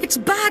 It's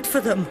bad for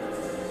them.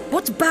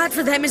 What's bad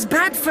for them is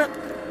bad for...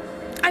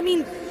 I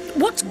mean,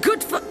 what's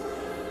good for...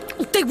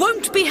 They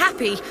won't be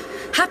happy.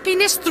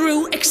 Happiness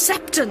through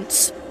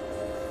acceptance.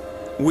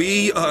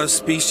 We are a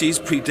species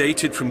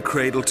predated from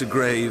cradle to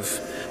grave.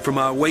 From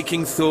our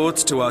waking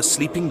thoughts to our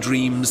sleeping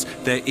dreams,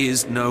 there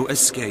is no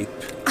escape.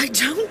 I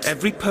don't...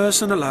 Every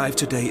person alive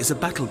today is a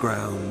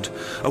battleground.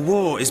 A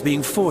war is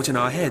being fought in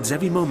our heads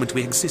every moment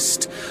we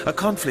exist. A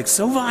conflict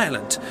so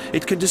violent,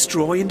 it can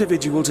destroy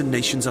individuals and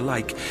nations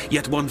alike,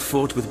 yet one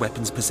fought with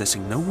weapons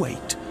possessing no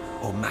weight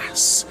or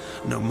mass,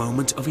 no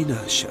moment of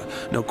inertia,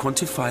 no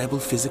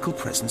quantifiable physical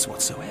presence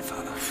whatsoever.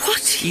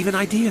 What? Even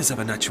ideas have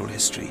a natural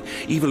history,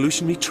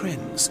 evolutionary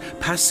trends,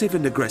 passive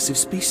and aggressive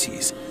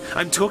species.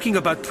 I'm talking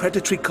about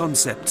predatory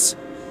concepts.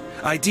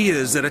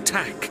 Ideas that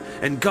attack,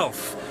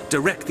 engulf,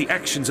 direct the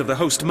actions of the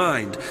host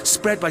mind,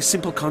 spread by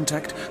simple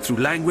contact through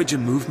language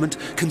and movement,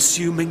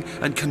 consuming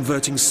and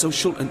converting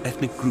social and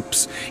ethnic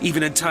groups,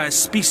 even entire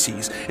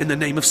species in the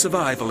name of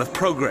survival, of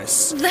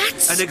progress.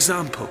 That's... An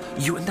example,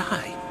 you and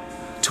I.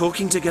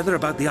 Talking together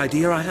about the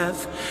idea I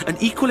have. An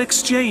equal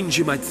exchange,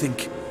 you might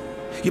think.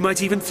 You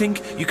might even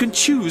think you can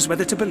choose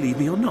whether to believe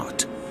me or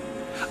not.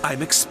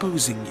 I'm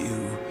exposing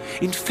you,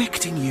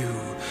 infecting you.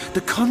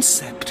 The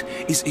concept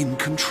is in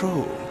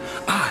control.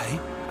 I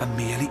am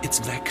merely its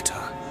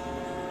vector.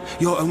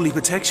 Your only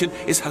protection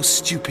is how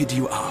stupid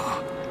you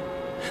are.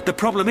 The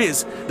problem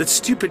is that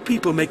stupid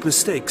people make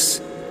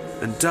mistakes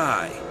and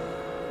die.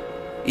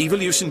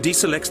 Evolution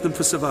deselects them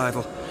for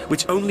survival,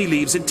 which only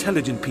leaves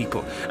intelligent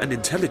people. And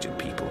intelligent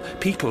people,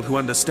 people who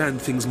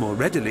understand things more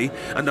readily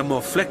and are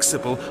more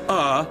flexible,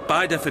 are,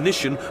 by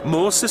definition,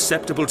 more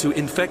susceptible to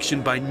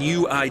infection by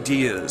new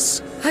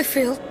ideas. I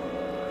feel...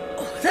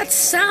 Oh, that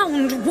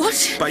sound,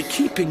 what? By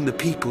keeping the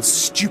people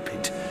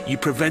stupid, you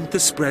prevent the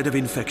spread of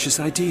infectious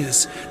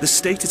ideas. The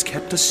state has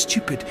kept us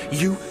stupid.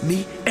 You,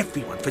 me,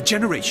 everyone, for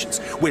generations.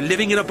 We're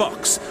living in a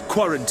box,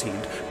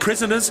 quarantined,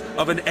 prisoners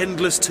of an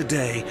endless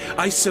today,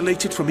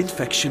 isolated from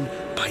infection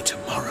by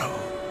tomorrow.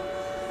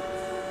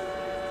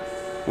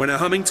 When a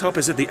humming top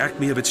is at the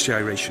acme of its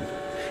gyration,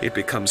 it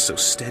becomes so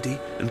steady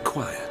and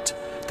quiet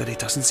that it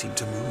doesn't seem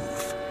to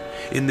move.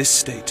 In this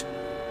state,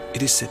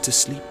 it is said to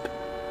sleep.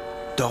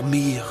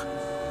 Dormir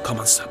comme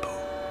un sabot.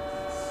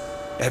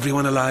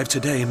 Everyone alive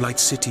today in Light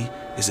City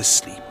is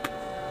asleep.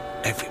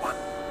 Everyone.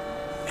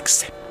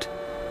 Except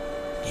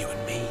you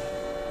and me.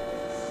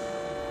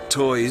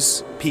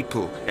 Toys,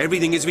 people,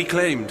 everything is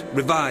reclaimed,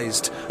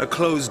 revised, a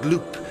closed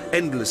loop,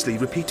 endlessly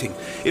repeating.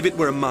 If it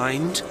were a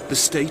mind, the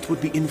state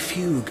would be in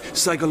fugue,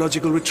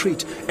 psychological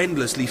retreat,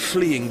 endlessly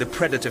fleeing the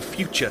predator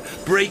future.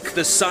 Break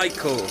the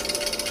cycle.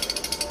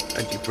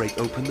 And you break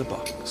open the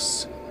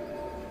box.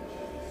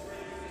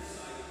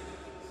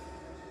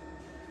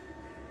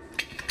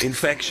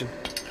 Infection.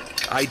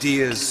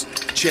 Ideas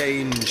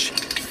change.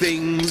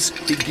 Things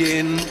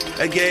begin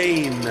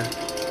again.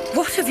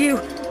 What have you...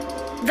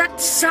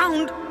 That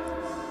sound...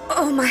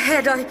 Oh, my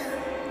head,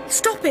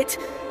 Stop it!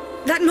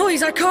 That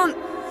noise, I can't...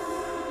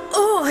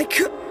 Oh, I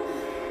could...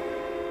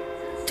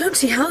 Don't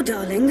see how,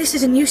 darling. This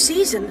is a new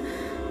season.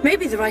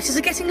 Maybe the writers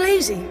are getting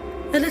lazy.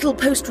 A little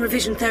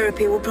post-revision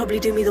therapy will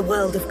probably do me the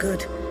world of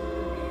good.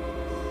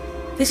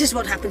 This is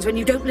what happens when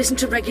you don't listen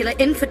to regular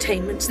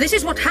infotainments. This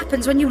is what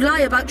happens when you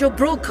lie about your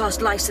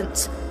broadcast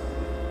license.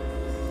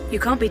 You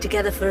can't be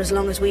together for as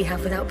long as we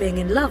have without being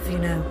in love, you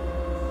know.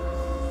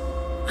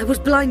 I was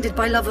blinded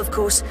by love, of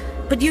course,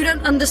 but you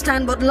don't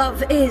understand what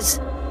love is.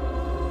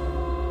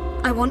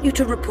 I want you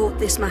to report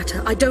this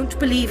matter. I don't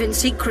believe in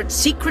secrets.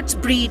 Secrets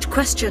breed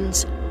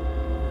questions.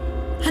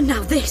 And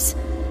now this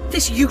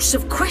use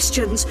of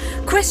questions.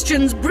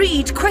 Questions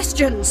breed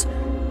questions.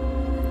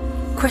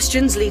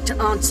 Questions lead to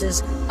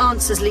answers.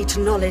 Answers lead to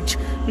knowledge.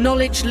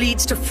 Knowledge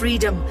leads to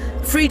freedom.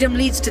 Freedom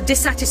leads to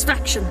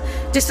dissatisfaction.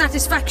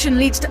 Dissatisfaction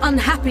leads to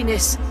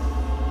unhappiness.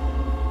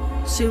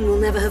 Soon we'll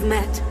never have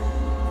met.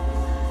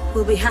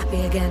 We'll be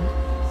happy again.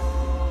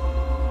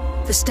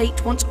 The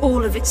state wants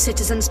all of its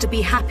citizens to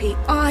be happy.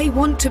 I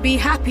want to be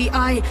happy.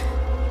 I'd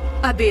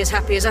be as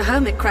happy as a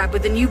hermit crab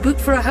with a new boot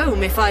for a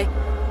home if I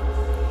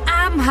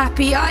am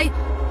happy.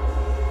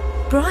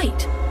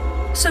 Bright.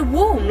 So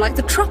warm, like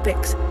the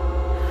tropics.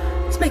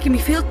 It's making me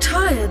feel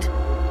tired.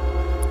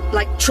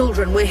 Like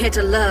children, we're here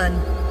to learn.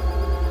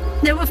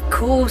 No, of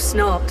course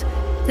not.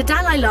 The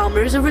Dalai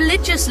Lama is a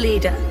religious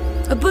leader,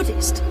 a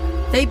Buddhist.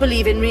 They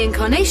believe in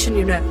reincarnation,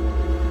 you know.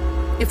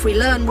 If we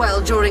learn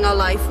well during our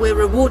life, we're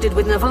rewarded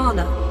with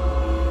nirvana.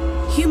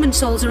 Human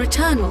souls are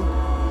eternal.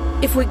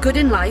 If we're good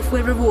in life,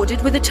 we're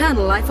rewarded with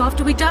eternal life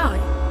after we die.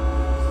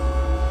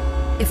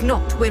 If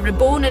not, we're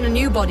reborn in a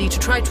new body to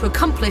try to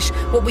accomplish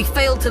what we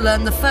failed to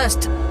learn the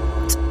first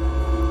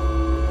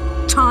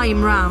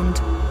time round.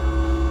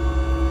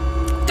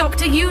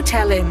 Doctor, you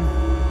tell him.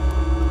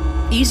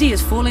 Easy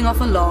as falling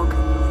off a log.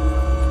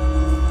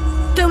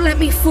 Don't let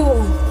me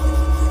fall.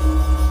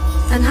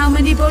 And how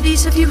many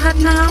bodies have you had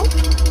now?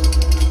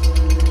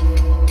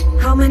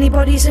 How many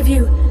bodies have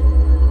you...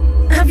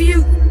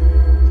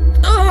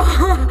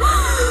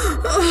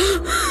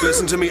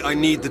 Listen to me, I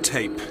need the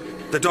tape.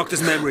 The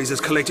doctor's memories is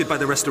collated by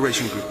the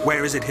restoration group.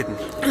 Where is it hidden?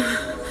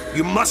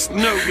 You must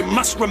know, you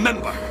must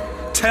remember.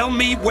 Tell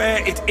me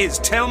where it is.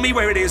 Tell me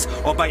where it is,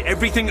 or by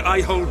everything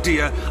I hold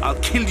dear, I'll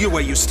kill you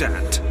where you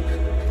stand.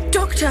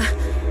 Doctor,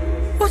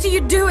 what are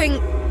you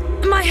doing?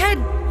 My head...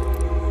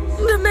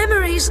 The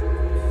memories...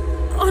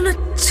 On a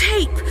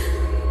tape.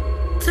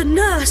 The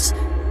nurse...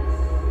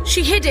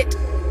 She hid it.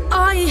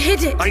 I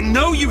hid it. I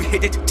know you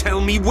hid it.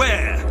 Tell me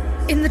where.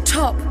 In the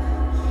top.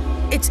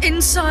 It's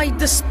inside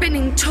the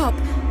spinning top.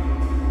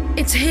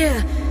 It's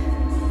here.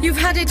 You've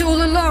had it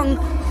all along.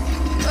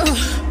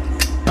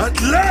 Ugh.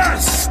 At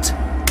last!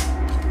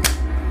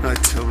 I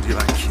told you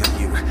I'd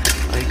kill you.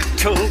 I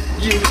told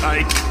you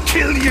I'd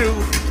kill you!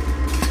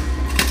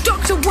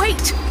 Doctor,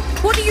 wait!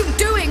 What are you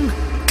doing?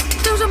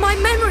 Those are my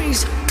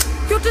memories.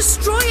 You're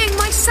destroying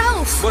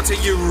myself. What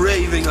are you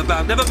raving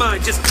about? Never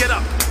mind, just get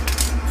up.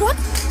 What?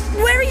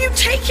 Where are you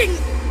taking?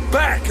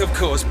 Back, of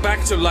course.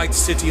 Back to Light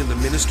City and the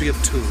Ministry of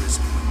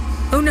Tourism.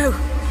 Oh, no.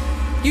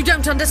 You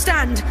don't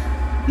understand.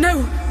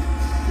 No.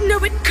 No,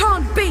 it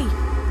can't be.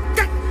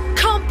 That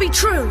can't be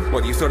true.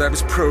 What, you thought I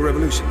was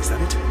pro-revolution, is that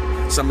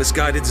it? Some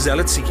misguided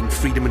zealot seeking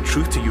freedom and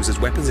truth to use as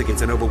weapons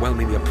against an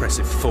overwhelmingly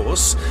oppressive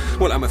force?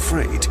 Well, I'm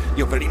afraid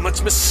you're very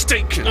much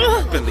mistaken,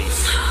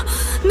 belief.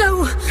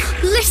 No,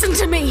 listen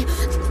to me.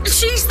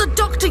 She's the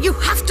doctor. You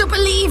have to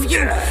believe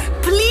you.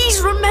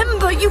 Please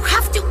remember, you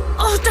have to...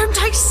 Oh, don't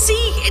I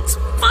see? It's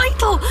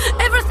vital.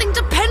 Everything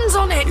depends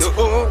on it. You're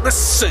all the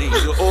same.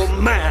 You're all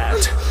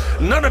mad.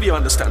 None of you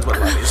understands what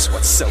love is,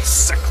 what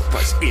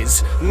self-sacrifice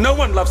is. No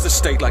one loves the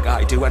state like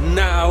I do, and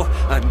now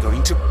I'm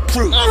going to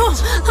prove it.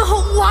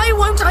 Oh, why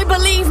won't I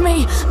believe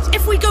me?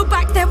 If we go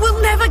back there, we'll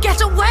never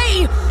get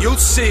away. You'll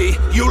see.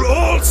 You'll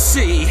all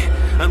see.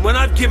 And when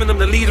I've given them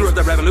the leader of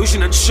the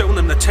revolution and shown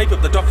them the tape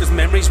of the doctor's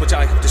memories, which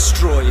I have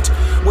destroyed,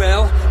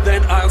 well,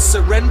 then I'll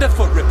surrender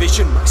for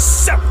revision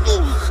myself.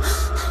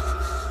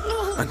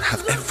 And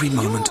have every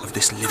moment of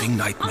this living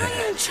nightmare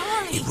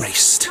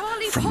erased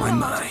from my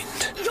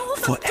mind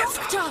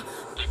forever.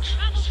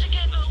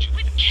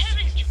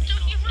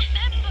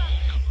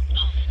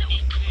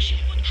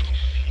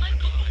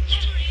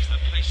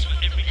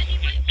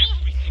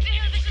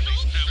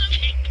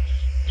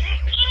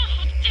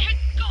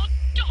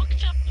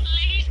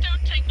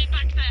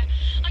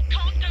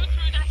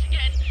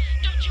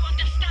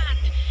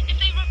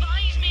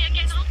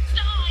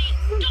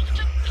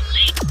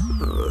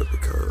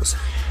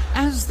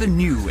 As the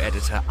new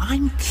editor,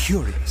 I'm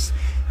curious.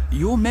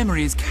 Your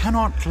memories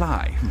cannot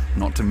lie.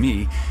 Not to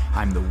me.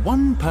 I'm the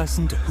one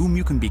person to whom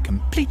you can be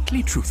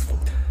completely truthful.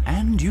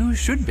 And you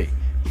should be.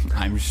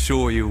 I'm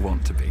sure you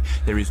want to be.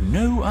 There is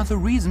no other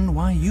reason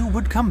why you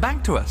would come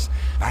back to us.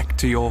 Back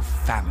to your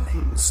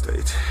family.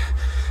 State.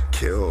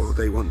 Kill.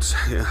 They want...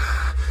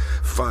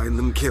 Find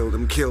them, kill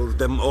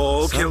them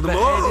all, kill them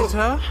all!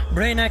 Editor?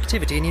 Brain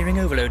activity nearing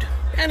overload.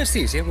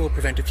 Anesthesia will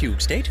prevent a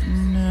fugue state.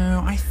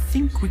 No, I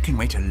think we can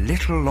wait a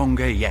little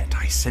longer yet.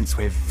 I sense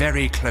we're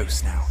very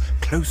close now.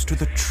 Close to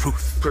the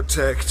truth.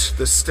 Protect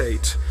the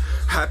state.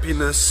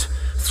 Happiness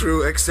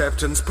through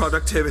acceptance.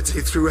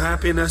 Productivity through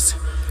happiness.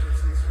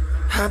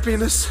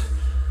 Happiness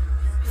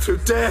through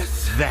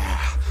death. There.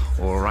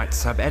 All right,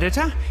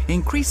 sub-editor.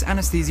 Increase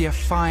anesthesia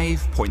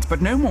 5 points,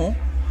 but no more.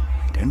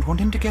 I don't want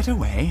him to get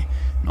away.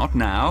 Not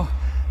now.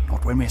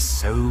 Not when we're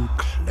so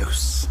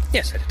close.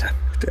 Yes, editor.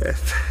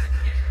 Death.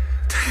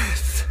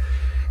 Death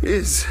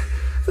is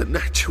the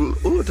natural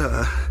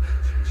order.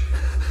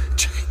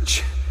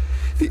 Change.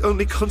 The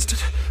only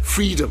constant.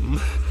 Freedom.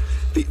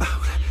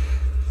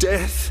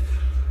 Death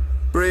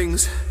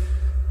brings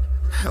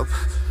help.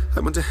 I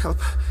want to help.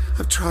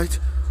 I've tried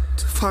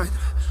to find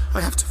them.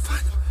 I have to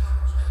find them.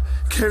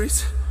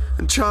 Carries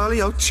and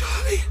Charlie. Oh,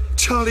 Charlie.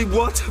 Charlie,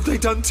 what have they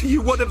done to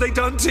you? What have they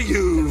done to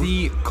you?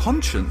 The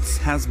conscience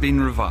has been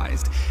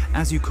revised.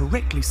 As you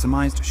correctly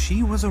surmised,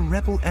 she was a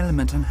rebel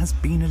element and has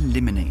been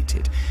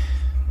eliminated.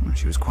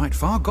 She was quite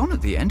far gone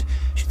at the end.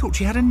 She thought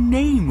she had a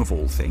name of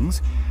all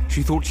things.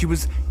 She thought she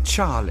was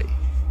Charlie.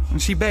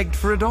 And she begged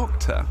for a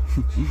doctor.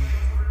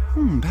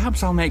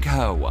 Perhaps I'll make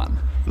her one.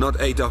 Not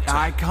a doctor.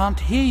 I can't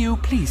hear you.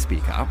 Please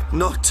speak up.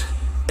 Not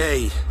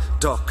a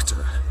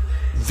doctor.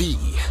 The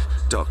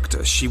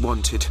doctor. She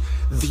wanted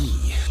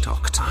the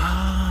doctor.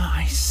 Ah,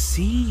 I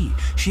see.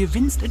 She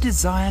evinced a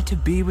desire to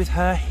be with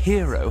her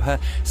hero, her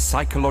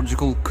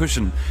psychological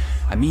cushion,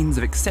 a means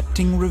of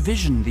accepting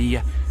revision, the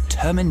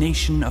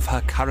termination of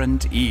her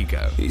current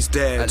ego. He's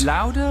dead.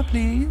 Louder,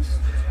 please.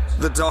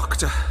 The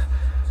doctor.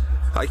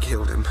 I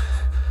killed him.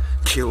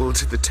 Killed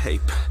the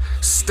tape.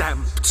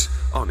 Stamped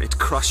on it.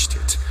 Crushed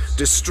it.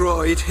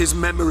 Destroyed his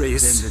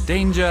memories. Then the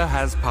danger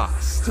has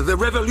passed. The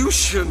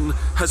revolution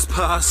has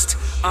passed.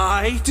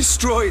 I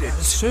destroyed it.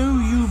 So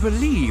you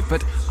believe,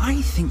 but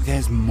I think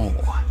there's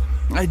more.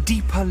 A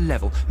deeper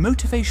level.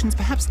 Motivations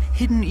perhaps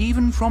hidden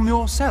even from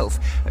yourself.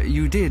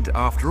 You did,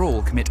 after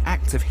all, commit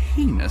acts of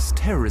heinous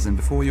terrorism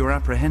before you were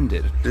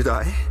apprehended. Did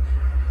I?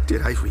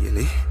 Did I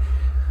really?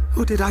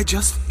 Or did I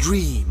just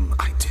dream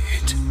I did?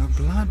 The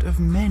blood of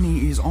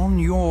many is on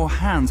your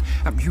hands.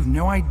 You've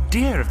no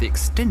idea of the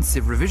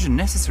extensive revision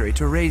necessary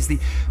to erase the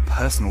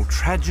personal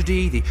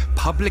tragedy, the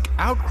public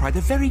outcry,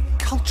 the very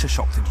culture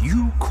shock that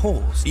you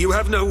caused. You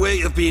have no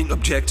way of being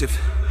objective.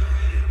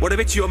 What if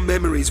it's your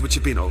memories which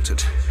have been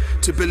altered?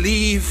 To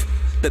believe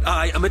that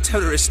I am a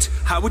terrorist,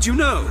 how would you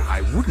know?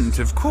 I wouldn't,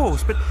 of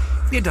course, but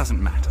it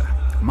doesn't matter.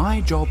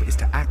 My job is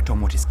to act on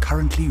what is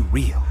currently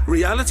real.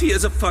 Reality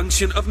is a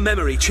function of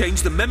memory.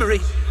 Change the memory,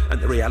 and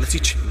the reality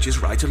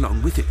changes right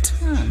along with it.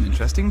 An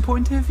interesting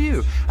point of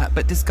view.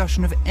 But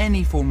discussion of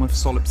any form of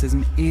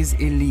solipsism is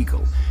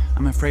illegal.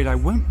 I'm afraid I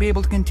won't be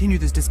able to continue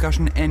this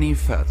discussion any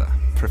further.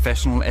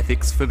 Professional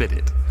ethics forbid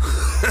it.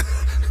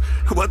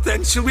 What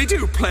then shall we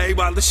do? Play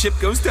while the ship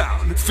goes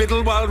down?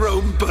 Fiddle while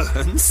Rome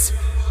burns?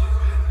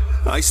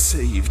 I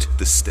saved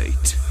the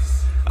state.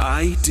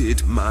 I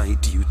did my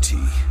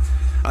duty.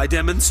 I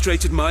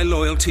demonstrated my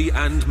loyalty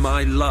and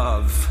my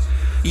love.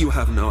 You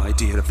have no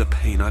idea of the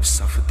pain I've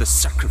suffered, the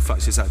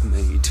sacrifices I've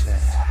made.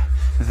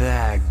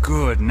 There,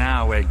 good.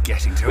 Now we're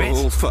getting to it.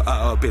 All for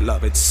our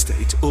beloved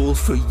state. All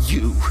for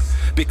you.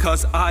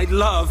 Because I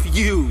love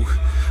you.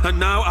 And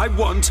now I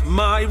want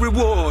my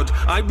reward.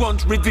 I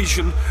want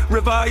revision.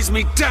 Revise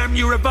me. Damn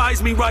you,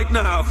 revise me right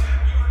now.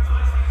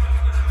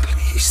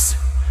 Please.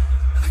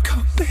 I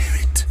can't bear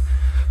it.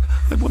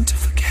 I want to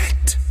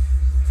forget.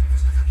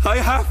 I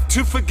have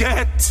to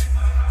forget.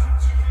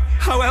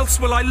 How else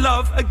will I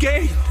love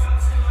again?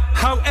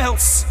 How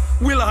else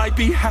will I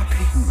be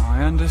happy?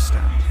 I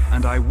understand,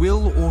 and I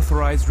will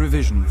authorize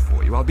revision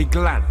for you. I'll be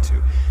glad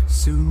to.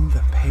 Soon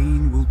the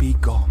pain will be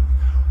gone.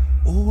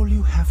 All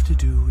you have to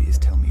do is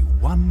tell me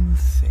one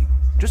thing.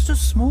 Just a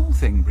small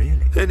thing,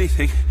 really.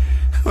 Anything.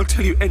 I'll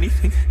tell you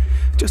anything.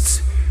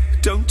 Just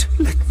don't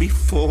let me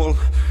fall.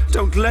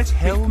 Don't let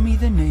Tell me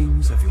the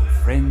names of your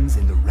friends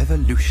in the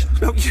revolution.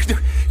 No,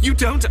 you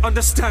don't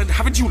understand.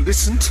 Haven't you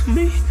listened to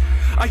me?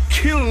 I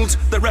killed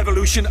the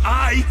revolution.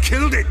 I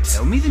killed it.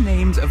 Tell me the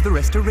names of the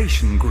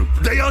restoration group.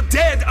 They are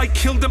dead. I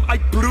killed them. I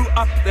blew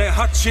up their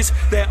hutches,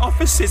 their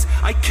offices.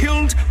 I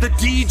killed the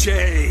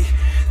DJ.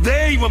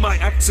 They were my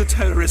acts of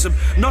terrorism,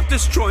 not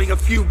destroying a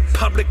few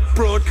public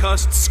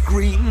broadcast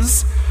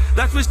screens.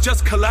 That was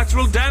just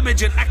collateral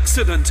damage, an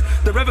accident.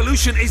 The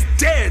revolution is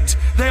dead.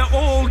 They're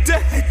all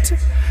dead.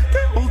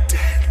 They're all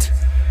dead.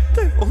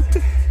 They're all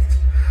dead.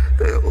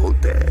 They're all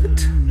dead.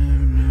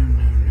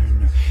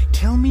 No.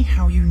 Tell me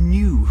how you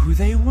knew who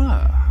they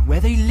were, where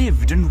they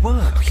lived and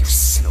worked. You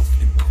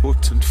self-important.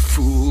 important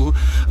fool.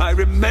 I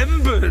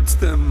remembered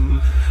them.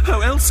 How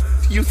else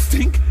do you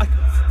think I...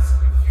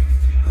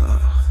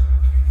 Oh,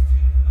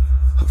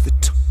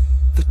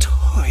 the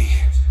toy.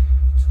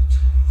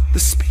 The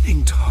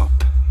spinning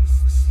top.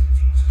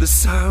 The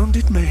sound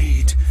it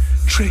made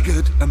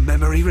triggered a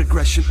memory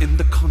regression in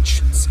the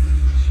conscience.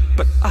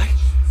 But I...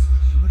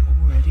 You had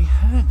already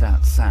heard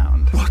that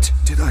sound. What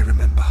did I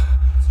remember?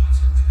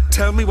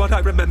 Tell me what I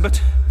remembered.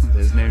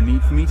 There's no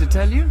need for me to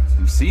tell you.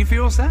 See for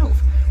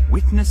yourself.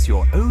 Witness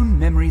your own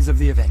memories of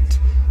the event.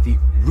 The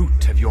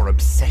root of your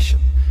obsession.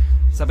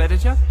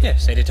 Sub-editor?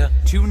 Yes, editor.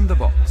 Tune the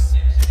box.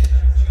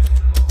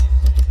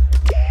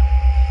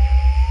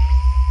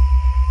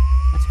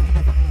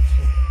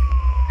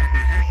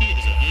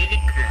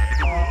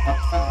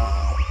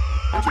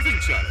 What do you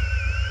think, Charlie?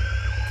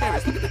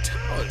 Carers, look at the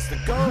towers, the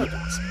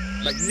gardens.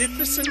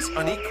 Magnificence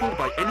unequalled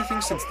by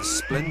anything since the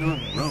splendor of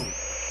Rome.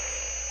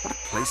 What a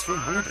place for a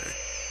holiday.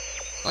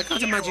 I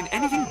can't imagine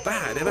anything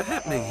bad ever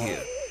happening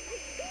here.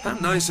 How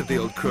nice of the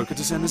old croaker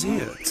to send us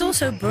here. It's all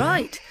so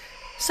bright.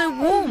 So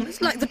warm. It's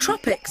like the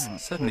tropics.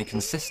 Certainly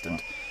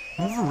consistent.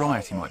 More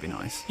variety might be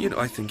nice. You know,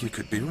 I think you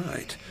could be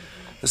right.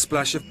 A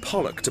splash of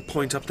Pollock to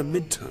point up the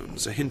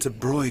midtones, a hint of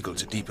Bruegel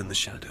to deepen the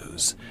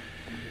shadows.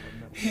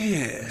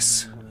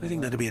 Yes, I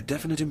think that'd be a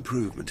definite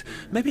improvement.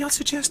 Maybe I'll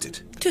suggest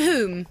it. To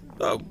whom?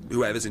 Oh,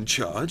 whoever's in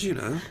charge, you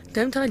know.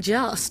 Don't I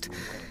just?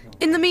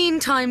 In the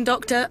meantime,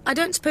 Doctor, I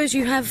don't suppose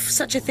you have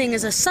such a thing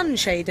as a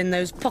sunshade in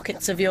those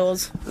pockets of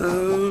yours.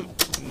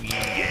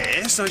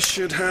 Yes, I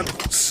should have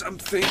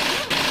something.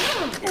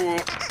 Or,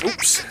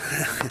 oops.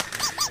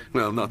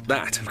 Well, not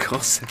that, of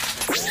course.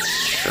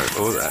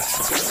 Or that.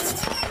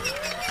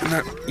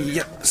 No,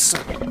 yeah, so...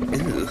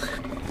 Ew.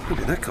 Where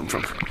did that come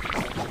from?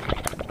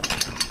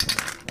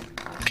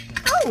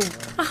 Oh,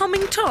 a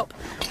humming top.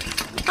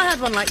 I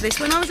had one like this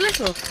when I was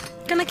little.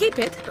 Can I keep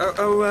it?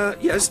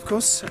 Yes, of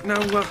course. Now,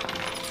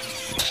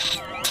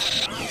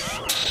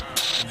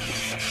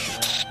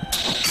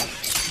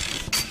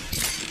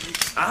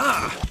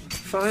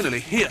 finally,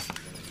 here.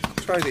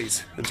 Try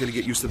these until you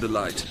get used to the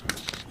light.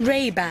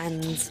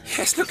 Ray-Bans.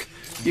 Yes, look,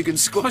 you can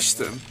squash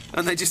them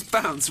and they just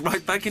bounce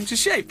right back into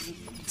shape.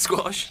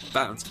 Squash,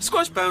 bounce,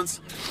 squash, bounce.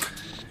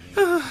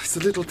 It's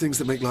the little things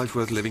that make life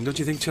worth living, don't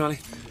you think, Charlie?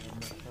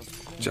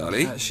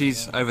 Charlie?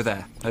 She's over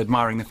there,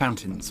 admiring the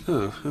fountains.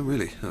 Oh,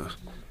 really? Oh.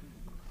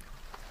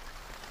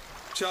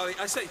 Charlie,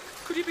 I say,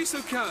 could you be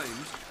so kind?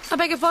 I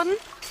beg your pardon?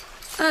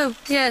 Oh,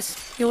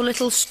 yes, your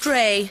little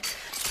stray.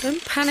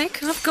 Don't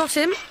panic, I've got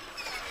him.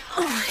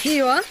 Oh, here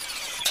you are.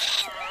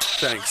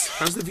 Thanks.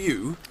 How's the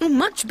view? Oh,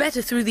 much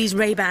better through these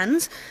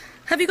Ray-Bans.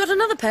 Have you got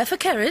another pair for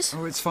Keris?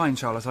 Oh, it's fine,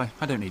 Charlotte.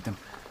 I don't need them.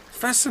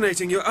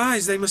 Fascinating. Your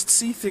eyes, they must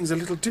see things a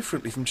little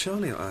differently from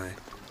Charlie or I.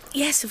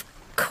 Yes, of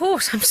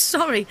course. I'm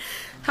sorry.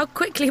 How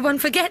quickly one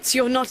forgets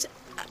you're not...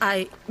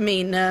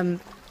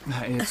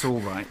 It's all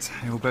right.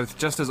 You're both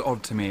just as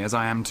odd to me as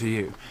I am to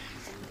you.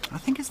 I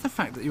think it's the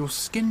fact that your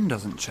skin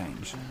doesn't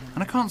change,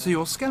 and I can't see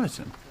your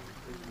skeleton.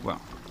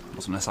 Well,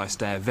 not unless I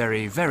stare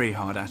very, very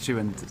hard at you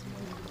and...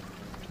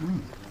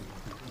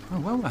 Oh,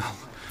 well.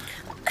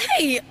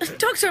 Hey,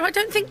 Doctor, I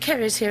don't think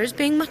Keris here is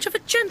being much of a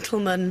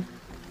gentleman.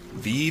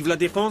 Vive la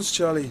défense,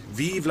 Charlie.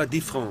 Vive la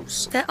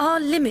défense. There are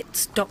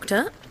limits,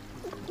 Doctor.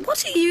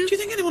 What are you... Do you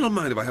think anyone will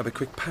mind if I have a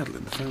quick paddle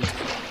in the fountain?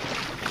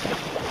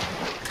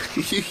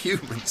 You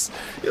humans,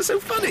 you're so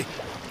funny.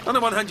 On the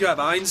one hand you have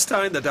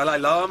Einstein, the Dalai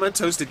Lama,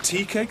 toasted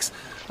tea cakes.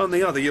 On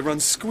the other you run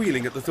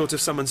squealing at the thought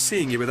of someone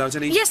seeing you without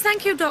any... Yes,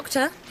 thank you,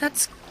 Doctor.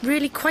 That's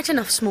really quite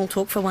enough small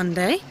talk for one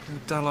day.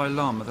 The Dalai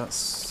Lama, that's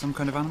some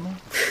kind of animal?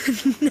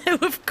 No,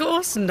 of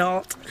course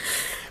not.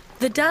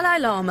 The Dalai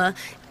Lama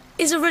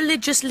is a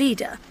religious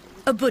leader,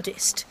 a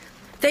Buddhist.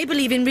 They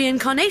believe in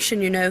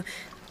reincarnation, you know.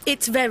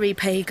 It's very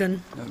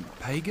pagan.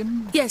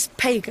 Pagan? Yes,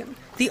 pagan.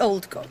 The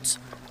old gods.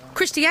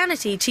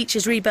 Christianity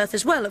teaches rebirth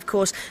as well, of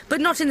course, but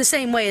not in the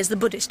same way as the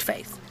Buddhist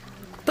faith.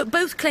 But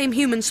both claim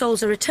human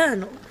souls are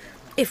eternal.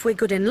 If we're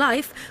good in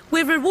life,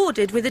 we're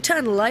rewarded with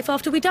eternal life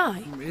after we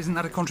die. Isn't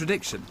that a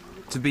contradiction?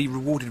 To be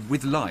rewarded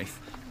with life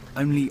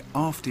only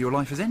after your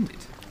life has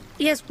ended?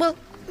 Yes, well,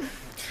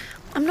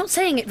 I'm not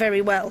saying it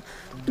very well.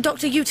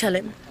 Doctor, you tell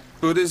him.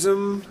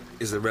 Buddhism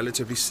is a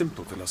relatively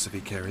simple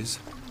philosophy, Keris.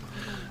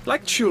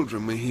 Like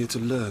children, we're here to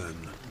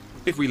learn.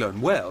 If we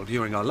learn well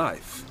during our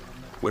life,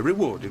 we're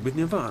rewarded with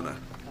nirvana.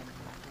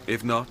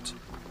 If not,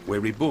 we're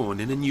reborn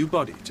in a new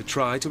body to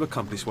try to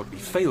accomplish what we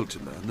failed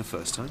to learn the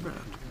first time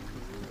round.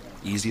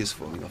 Easy as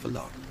falling off a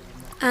log.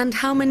 And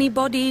how many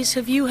bodies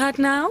have you had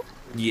now?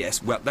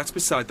 Yes, well, that's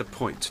beside the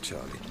point,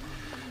 Charlie.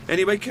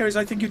 Anyway, Keris,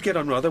 I think you'd get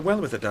on rather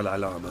well with the Dalai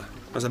Lama.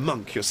 As a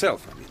monk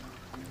yourself,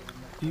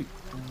 I mean.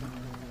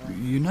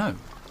 You know?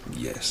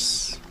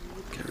 Yes,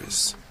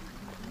 Keris.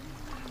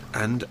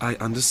 And I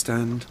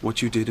understand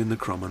what you did in the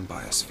Cromon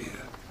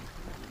biosphere.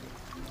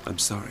 I'm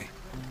sorry.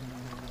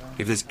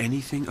 If there's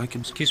anything I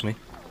can... Excuse me.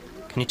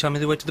 Can you tell me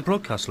the way to the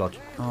broadcast lodge?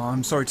 Oh,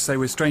 I'm sorry to say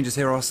we're strangers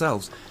here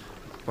ourselves.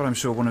 But I'm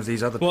sure one of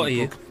these other people... What are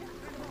you?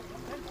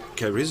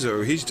 Keris,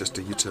 oh, he's just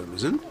a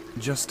Utermazon.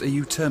 Just a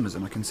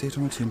Utermazon. I can see it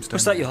on a tombstone.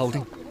 What's that you're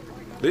holding?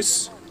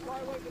 This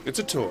It's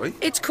a toy.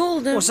 It's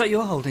called... What's that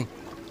you're holding?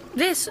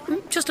 This.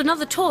 Just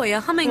another toy, a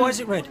humming... Why is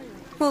it red?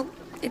 Well,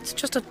 it's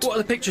just a... What are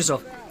the pictures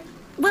of?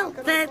 Well,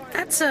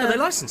 that's a... Are they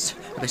licensed?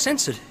 Are they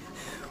censored?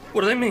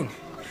 What do they mean?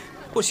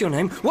 What's your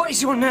name? What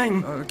is your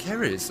name?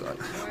 Kerry's.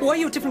 Why are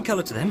you a different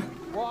colour to them?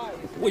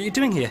 What are you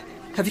doing here?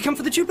 Have you come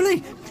for the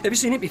Jubilee? Have you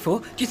seen it before?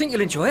 Do you think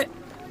you'll enjoy it?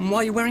 And why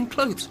are you wearing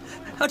clothes?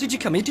 How did you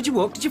come here? Did you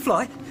walk? Did you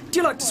fly? Do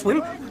you like to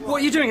swim?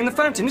 What are you doing in the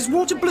fountain? Is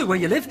water blue where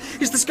you live?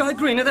 Is the sky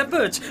green? Are there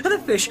birds? Are there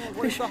fish?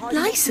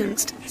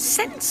 Licensed?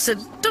 Censored?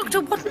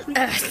 Doctor, what on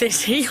earth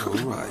is he on?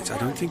 All right, I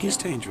don't think he's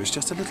dangerous,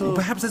 just a little... Well,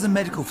 perhaps there's a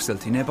medical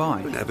facility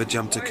nearby. Never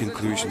jump to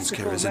conclusions,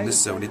 Kerry's. In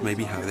this zone, it may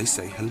be how they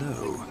say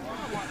hello.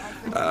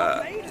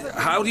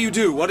 How do you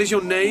do? What is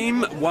your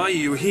name? Why are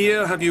you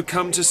here? Have you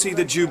come to see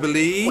the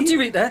Jubilee? What do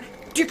you eat there?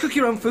 Do you cook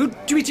your own food?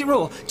 Do you eat it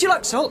raw? Do you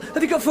like salt?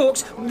 Have you got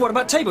forks? What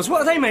about tables?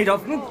 What are they made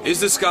of? Is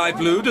the sky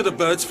blue? Do the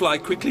birds fly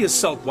quickly as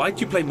salt white?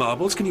 Do you play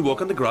marbles? Can you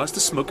walk on the grass to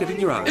smoke it in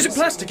your eyes? Is it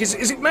plastic? Is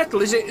it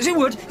metal? Is it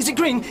wood? Is it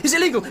green? Is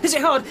it legal? Is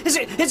it hard? Is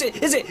it? This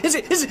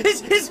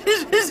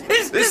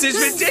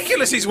is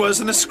ridiculous. He's worse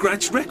than a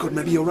scratched record.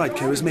 Maybe you're right,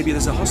 Kerry's. Maybe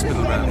there's a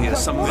hospital around here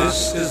somewhere.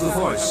 This is the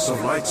voice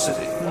of Light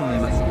City.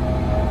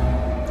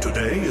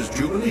 Today is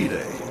Jubilee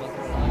Day.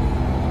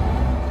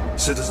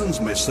 Citizens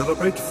may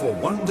celebrate for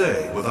one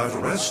day without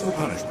arrest or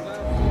punishment.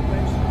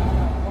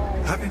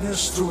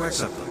 Happiness through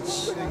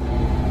acceptance.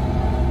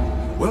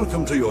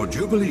 Welcome to your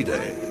Jubilee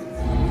Day.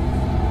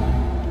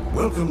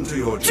 Welcome to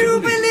your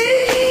Jubilee!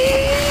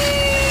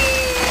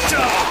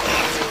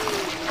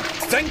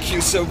 Thank you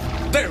so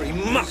very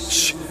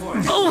much.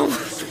 Oh!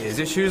 Here's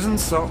your shoes and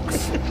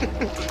socks.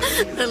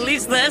 At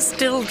least they're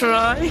still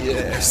dry.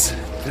 Yes.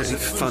 Very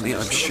funny,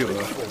 I'm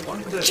sure.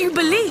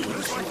 Jubilee!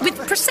 With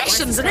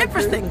processions and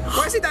everything.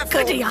 Why is it that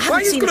Goody, I Why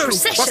haven't is seen a glue?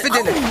 procession. What's for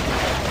dinner?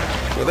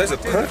 Oh. Well, there's a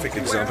perfect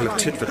example of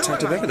tit for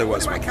tat if ever there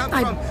was one.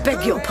 I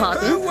beg your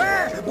pardon.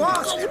 Where?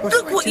 What?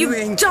 Look what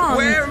you've done.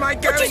 Where am I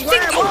going? What do you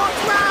think?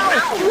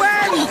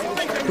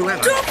 When?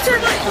 Doctor!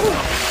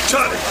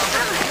 Charlie!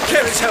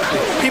 Kerry's help me.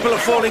 People are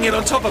falling in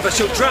on top of us.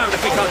 She'll drown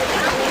if we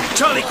can't.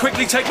 Charlie,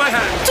 quickly take my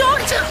hand.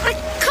 Doctor, I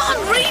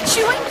can't reach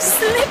you. I'm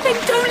slipping.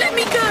 Don't let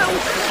me go.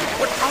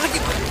 What are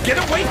you? Get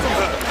away from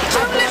her.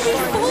 Don't let me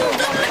fall.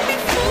 Don't let me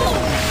fall.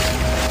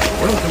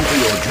 Welcome to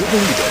your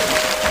Jubilee Day.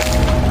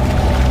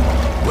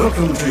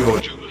 Welcome to your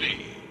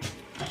Jubilee.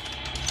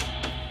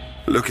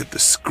 Look at the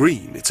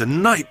screen. It's a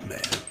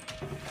nightmare.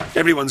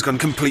 Everyone's gone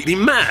completely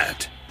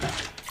mad.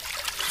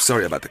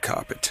 Sorry about the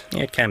carpet.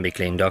 It can be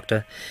clean,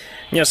 Doctor.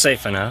 You're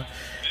safe for now.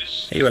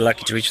 You were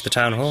lucky to reach the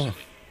town hall.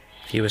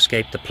 You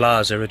escaped the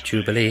plaza at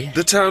Jubilee.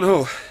 The town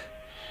hall?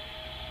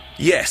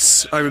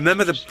 Yes, I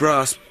remember the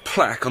brass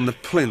plaque on the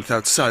plinth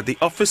outside, the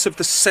office of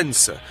the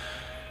censor.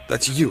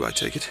 That's you, I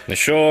take it? The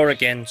shore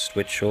against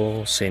which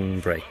all sin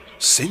break.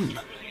 Sin?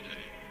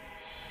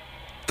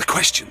 The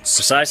questions?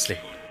 Precisely.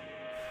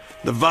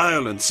 The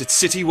violence,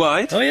 it's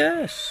citywide? Oh,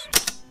 yes.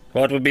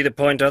 What would be the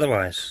point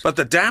otherwise? But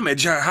the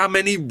damage, how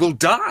many will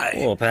die?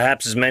 Or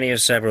perhaps as many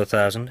as several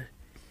thousand.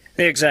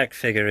 The exact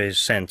figure is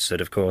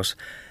censored, of course.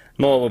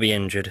 More will be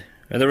injured.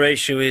 The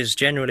ratio is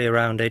generally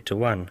around 8 to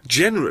 1.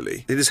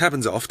 Generally? This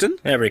happens often?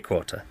 Every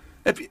quarter.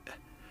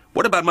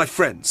 What about my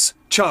friends,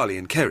 Charlie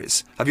and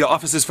Kerry's? Have your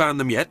officers found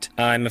them yet?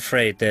 I'm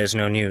afraid there's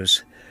no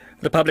news.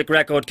 The public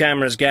record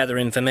cameras gather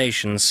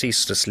information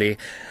ceaselessly,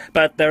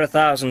 but there are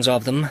thousands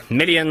of them,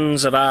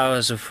 millions of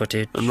hours of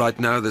footage. And right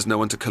now there's no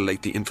one to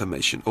collate the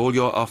information. All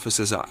your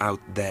officers are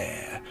out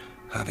there,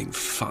 having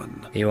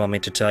fun. You want me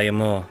to tell you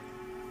more?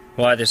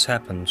 Why this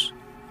happens?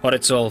 What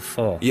it's all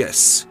for?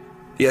 Yes.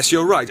 Yes,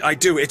 you're right, I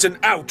do. It's an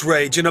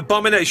outrage, an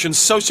abomination.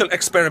 Social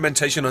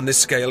experimentation on this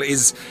scale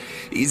is...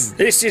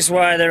 This is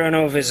why there are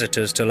no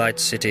visitors to Light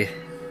City.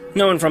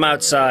 No one from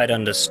outside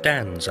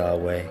understands our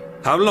way.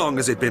 How long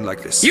has it been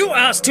like this? You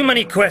ask too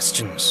many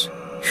questions.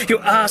 You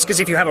ask as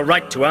if you have a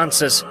right to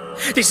answers.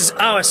 This is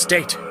our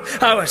state,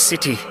 our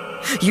city.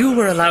 You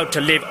were allowed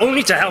to live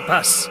only to help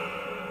us.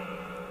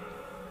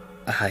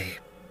 I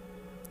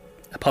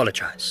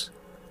apologize.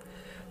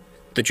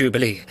 The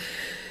Jubilee.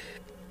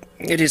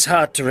 It is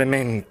hard to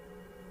remain...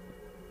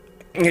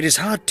 It is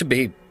hard to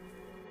be...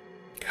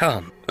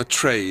 calm. A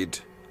trade.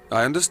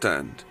 I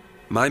understand.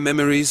 My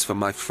memories for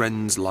my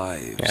friends'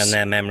 lives. And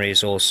their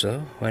memories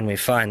also, when we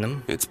find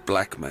them. It's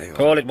blackmail.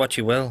 Call it what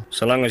you will,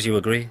 so long as you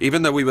agree.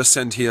 Even though we were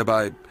sent here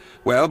by...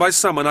 well, by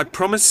someone, I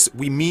promise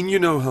we mean you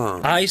no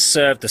harm. I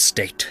serve the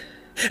state.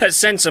 As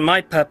censor,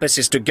 my purpose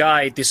is to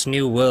guide this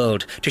new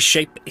world, to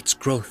shape its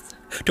growth,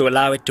 to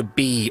allow it to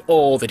be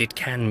all that it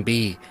can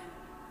be.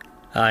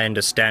 I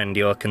understand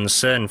your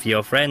concern for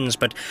your friends,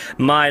 but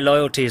my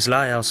loyalties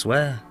lie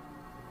elsewhere.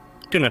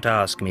 Do not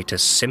ask me to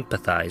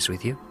sympathize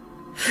with you.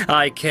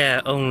 I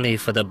care only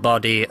for the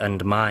body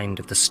and mind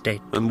of the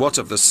state. And what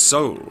of the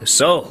soul? The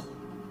soul?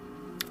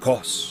 Of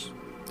course,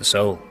 the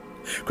soul.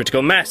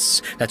 Critical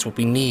mass, that's what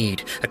we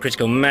need. A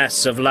critical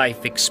mass of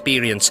life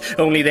experience.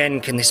 Only then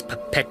can this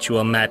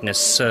perpetual madness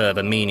serve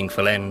a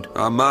meaningful end.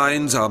 Our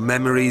minds, our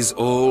memories,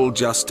 all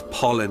just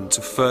pollen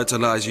to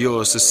fertilize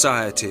your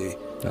society.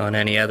 On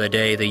any other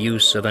day, the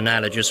use of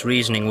analogous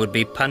reasoning would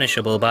be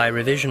punishable by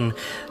revision.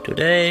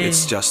 Today...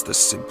 It's just the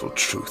simple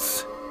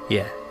truth.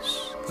 Yes.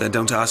 Then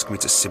don't ask me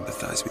to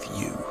sympathize with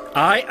you.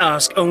 I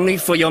ask only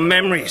for your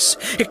memories,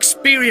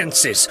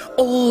 experiences,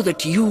 all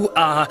that you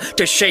are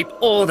to shape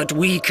all that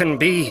we can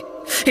be.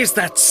 Is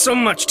that so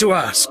much to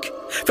ask?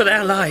 For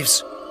their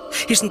lives?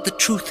 Isn't the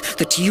truth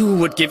that you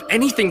would give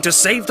anything to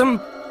save them?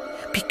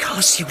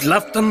 Because you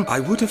loved them? I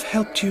would have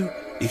helped you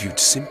if you'd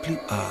simply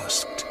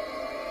asked.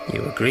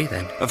 You agree,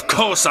 then? Of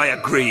course I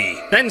agree.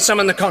 Then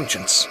summon the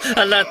conscience.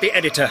 Alert the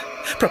editor.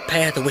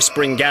 Prepare the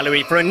Whispering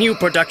Gallery for a new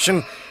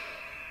production.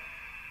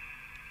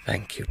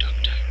 Thank you,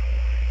 Doctor.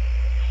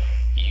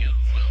 You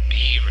will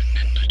be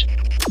remembered.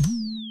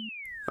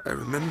 I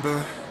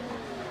remember...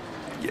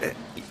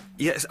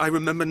 Yes, I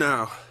remember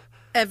now.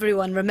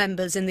 Everyone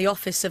remembers in the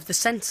office of the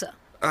censor.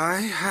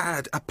 I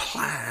had a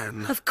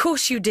plan. Of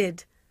course you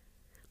did.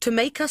 To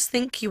make us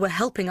think you were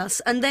helping us,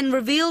 and then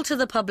reveal to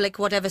the public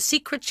whatever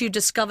secrets you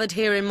discovered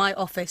here in my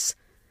office.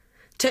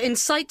 To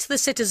incite the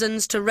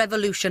citizens to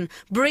revolution,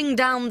 bring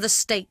down the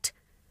state.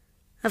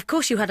 Of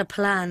course you had a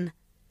plan.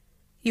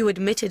 You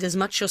admitted as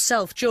much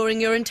yourself during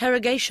your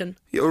interrogation.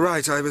 You're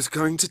right, I was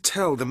going to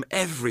tell them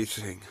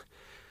everything.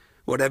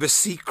 Whatever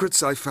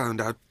secrets I found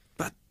out.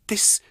 But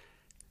this...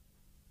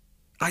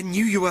 I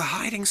knew you were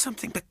hiding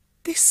something, but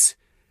this...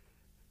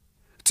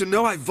 To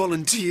know I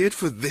volunteered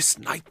for this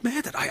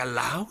nightmare, that I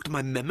allowed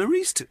my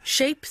memories to...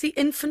 Shape the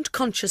infant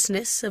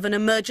consciousness of an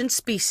emergent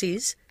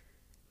species?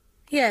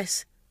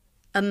 Yes,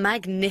 a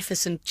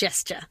magnificent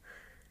gesture.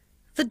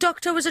 The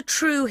Doctor was a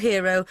true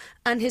hero,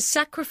 and his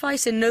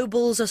sacrifice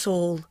ennobles us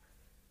all.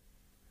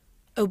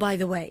 Oh, by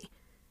the way,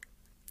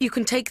 you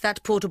can take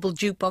that portable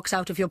jukebox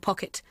out of your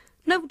pocket.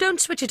 No,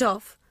 don't switch it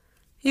off.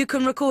 You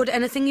can record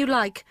anything you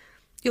like.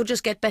 You'll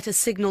just get better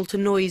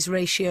signal-to-noise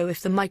ratio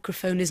if the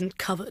microphone isn't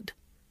covered.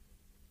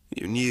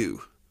 You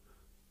knew.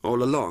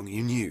 All along,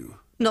 you knew.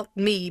 Not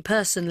me,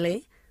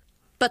 personally.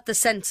 But the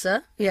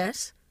censor,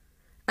 yes.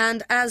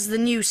 And as the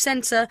new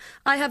censor,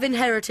 I have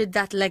inherited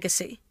that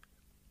legacy.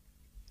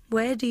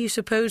 Where do you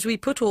suppose we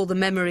put all the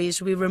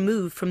memories we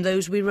removed from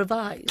those we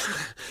revised?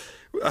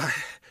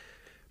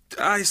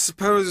 I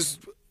suppose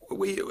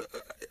we...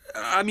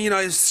 I mean,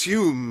 I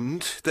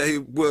assumed they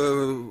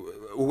were,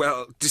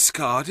 well,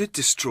 discarded,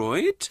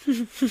 destroyed.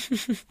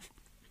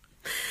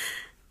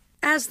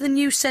 As the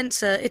new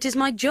censor, it is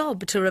my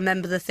job to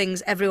remember the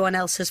things everyone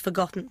else has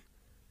forgotten.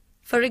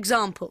 For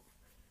example,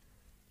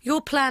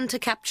 your plan to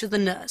capture the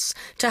nurse,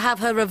 to have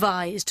her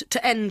revised,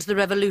 to end the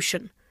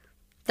revolution.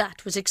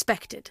 That was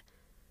expected.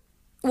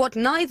 What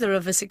neither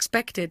of us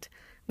expected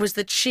was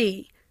that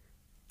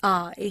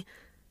I,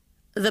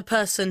 the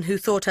person who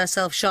thought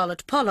herself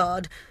Charlotte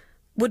Pollard,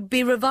 would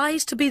be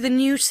revised to be the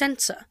new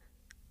censor.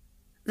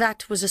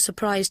 That was a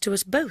surprise to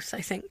us both, I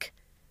think.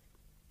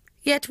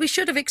 Yet we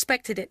should have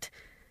expected it.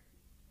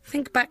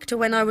 Think back to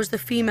when I was the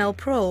female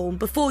prole,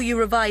 before you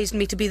revised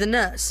me to be the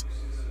nurse.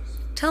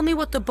 Tell me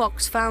what the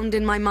box found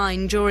in my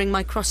mind during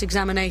my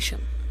cross-examination.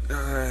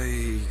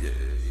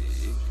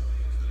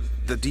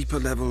 The deeper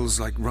levels,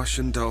 like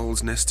Russian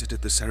dolls nested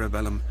at the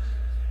cerebellum.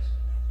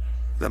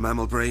 The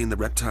mammal brain, the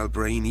reptile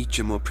brain, each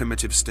a more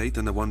primitive state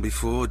than the one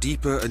before,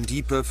 deeper and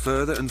deeper,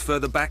 further and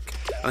further back,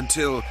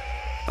 until...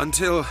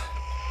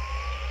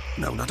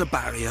 No, not a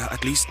barrier,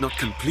 at least not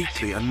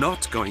completely, and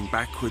not going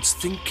backwards.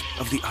 Think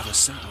of the other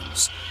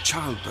sounds.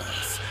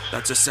 Childbirth,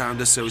 that's a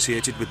sound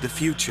associated with the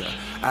future.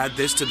 Add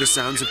this to the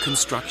sounds of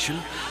construction.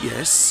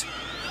 Yes,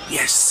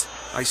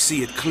 I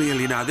see it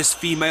clearly now. This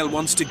female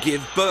wants to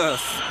give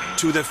birth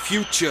to the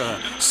future,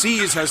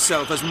 sees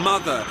herself as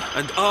mother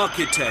and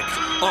architect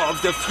of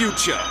the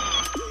future.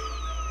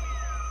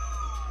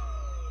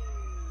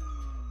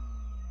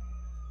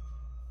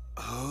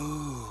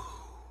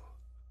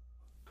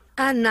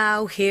 And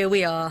now here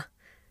we are,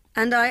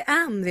 and I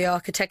am the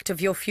architect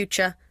of your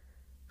future,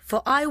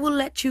 for I will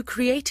let you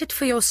create it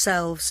for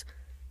yourselves.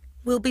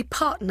 We'll be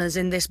partners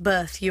in this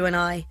birth, you and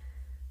I.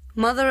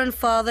 Mother and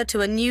father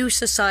to a new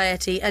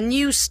society, a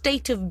new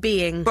state of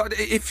being. But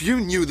if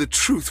you knew the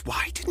truth,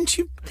 why didn't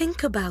you...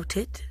 Think about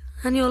it,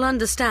 and you'll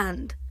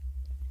understand.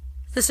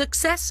 The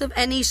success of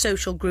any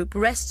social group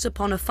rests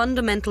upon a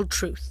fundamental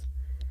truth.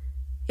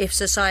 If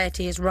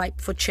society is ripe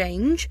for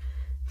change,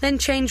 then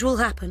change will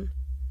happen.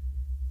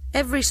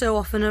 Every so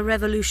often a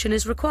revolution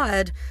is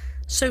required.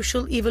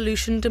 Social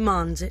evolution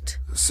demands it.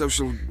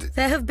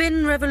 There have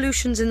been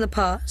revolutions in the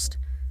past.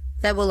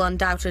 There will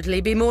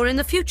undoubtedly be more in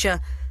the future.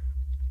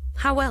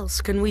 How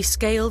else can we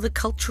scale the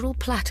cultural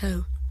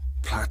plateau?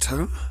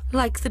 Plateau?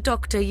 Like the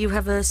Doctor, you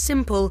have a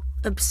simple,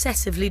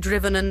 obsessively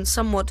driven and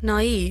somewhat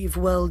naive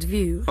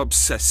worldview.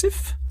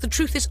 Obsessive? The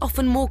truth is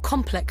often more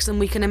complex than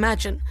we can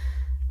imagine,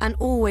 and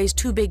always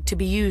too big to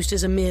be used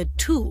as a mere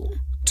tool.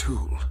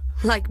 Tool?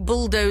 Like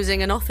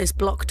bulldozing an office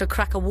block to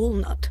crack a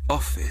walnut.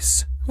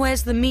 Office?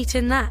 Where's the meat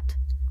in that?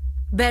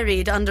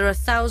 Buried under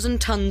 1,000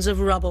 tons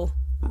of rubble.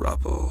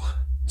 Rubble.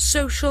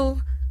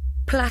 Social,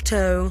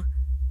 plateau,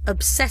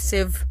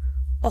 obsessive,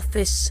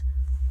 office,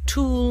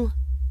 tool,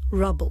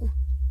 rubble.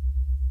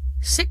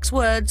 6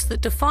 words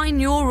that define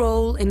your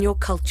role in your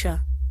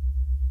culture.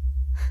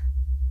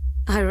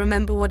 I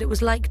remember what it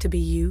was like to be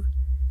you.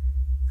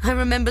 I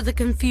remember the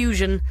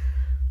confusion,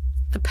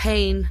 the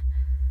pain.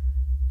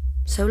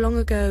 So long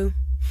ago,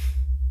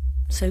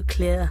 so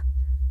clear.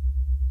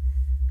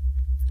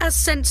 As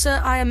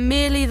censor, I am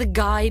merely the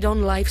guide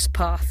on life's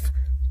path.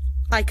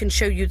 I can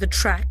show you the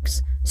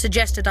tracks,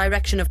 suggest a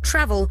direction of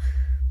travel,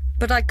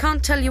 but I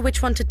can't tell you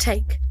which one to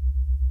take.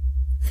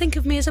 Think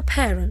of me as a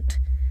parent.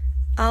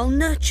 I'll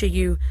nurture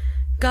you,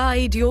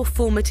 guide your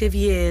formative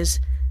years,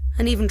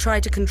 and even try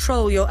to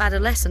control your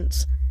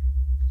adolescence.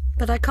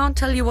 But I can't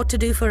tell you what to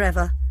do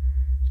forever.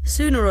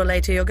 Sooner or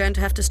later you're going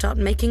to have to start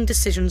making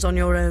decisions on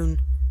your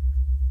own.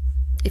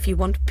 If you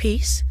want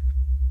peace,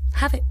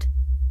 have it.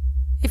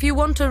 If you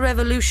want a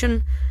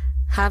revolution,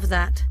 have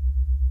that.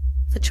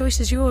 The choice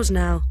is yours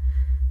now.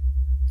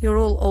 You're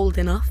all old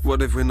enough.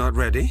 What if we're not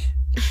ready?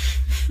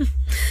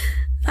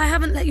 I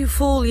haven't let you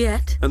fall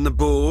yet. And the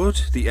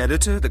board, the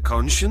editor, the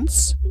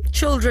conscience?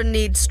 Children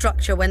need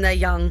structure when they're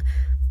young,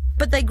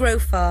 but they grow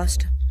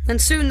fast,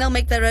 and soon they'll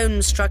make their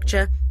own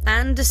structure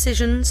and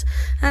decisions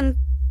and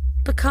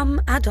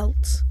become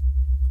adults.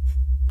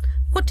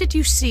 What did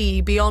you see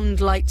beyond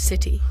Light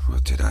City?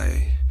 What did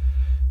I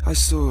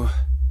saw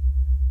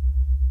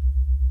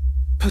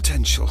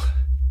potential.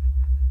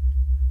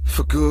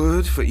 For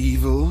good, for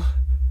evil.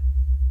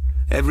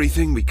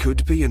 Everything we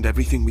could be and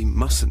everything we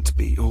mustn't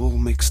be, all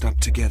mixed up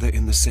together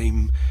in the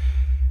same...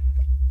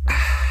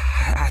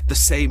 at the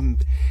same...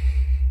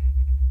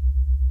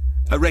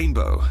 a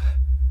rainbow.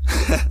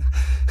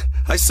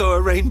 I saw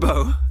a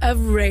rainbow. A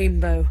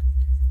rainbow.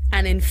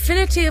 An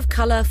infinity of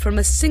colour from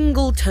a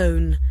single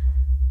tone.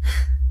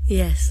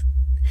 Yes.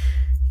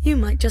 You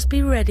might just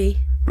be ready.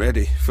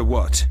 Ready for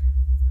what?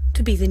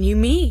 To be the new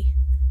me.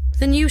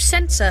 The new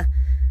censor.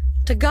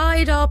 To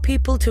guide our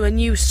people to a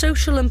new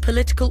social and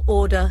political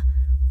order.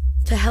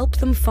 To help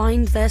them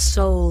find their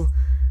soul,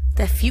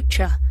 their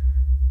future.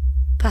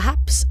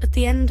 Perhaps at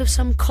the end of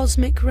some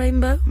cosmic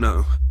rainbow?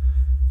 No.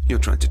 You're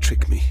trying to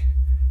trick me.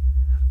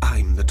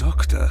 I'm the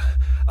doctor.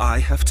 I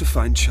have to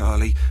find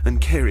Charlie and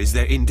Keres.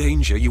 They're in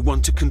danger. You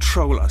want to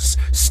control us,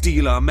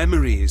 steal our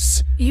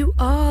memories. You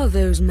are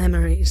those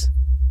memories.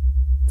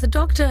 The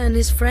doctor and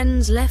his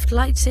friends left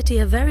Light City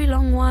a very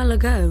long while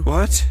ago.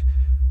 What?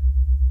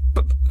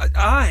 But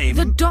I'm...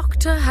 The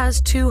doctor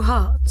has 2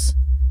 hearts.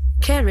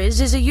 Keres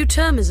is a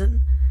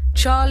Eutermizan.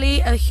 Charlie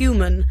a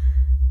human.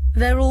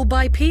 They're all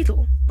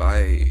bipedal.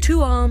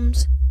 2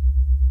 arms,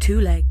 2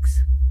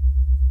 legs.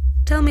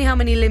 Tell me how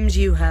many limbs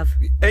you have.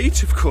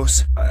 8, of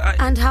course.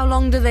 And how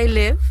long do they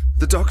live?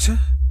 The doctor?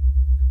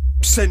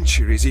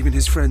 Centuries. Even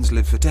his friends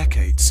live for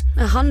decades.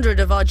 100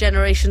 of our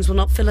generations will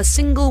not fill a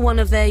single one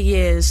of their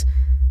years.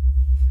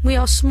 We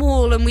are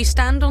small and we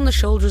stand on the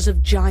shoulders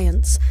of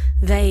giants.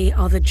 They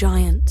are the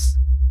giants.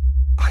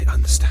 I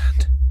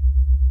understand.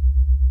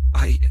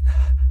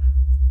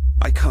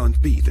 I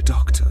can't be the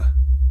doctor.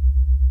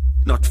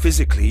 Not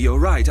physically, you're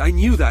right, I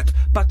knew that,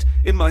 but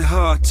in my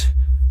heart...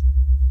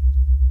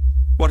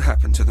 What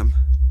happened to them?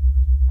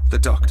 The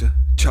doctor,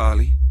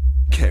 Charlie,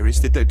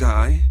 Keres, did they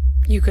die?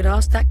 You could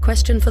ask that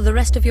question for the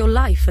rest of your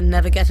life and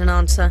never get an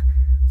answer.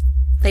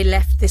 They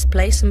left this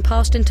place and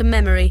passed into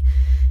memory,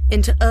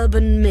 into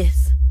urban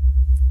myth.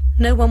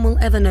 No one will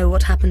ever know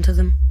what happened to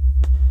them.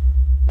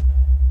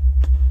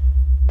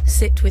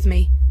 Sit with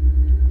me,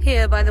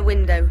 here by the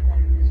window.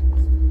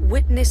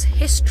 Witness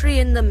history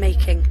in the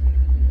making.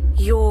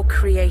 Your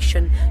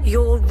creation,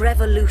 your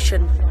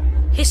revolution.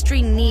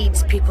 History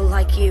needs people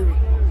like you.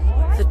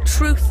 The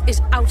truth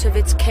is out of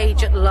its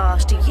cage at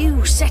last.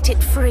 You set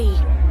it free.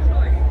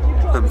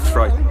 I'm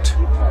frightened.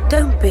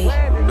 Don't be.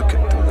 Look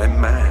at them, they're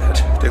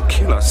mad. They'll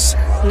kill us.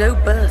 No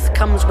birth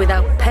comes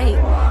without pain.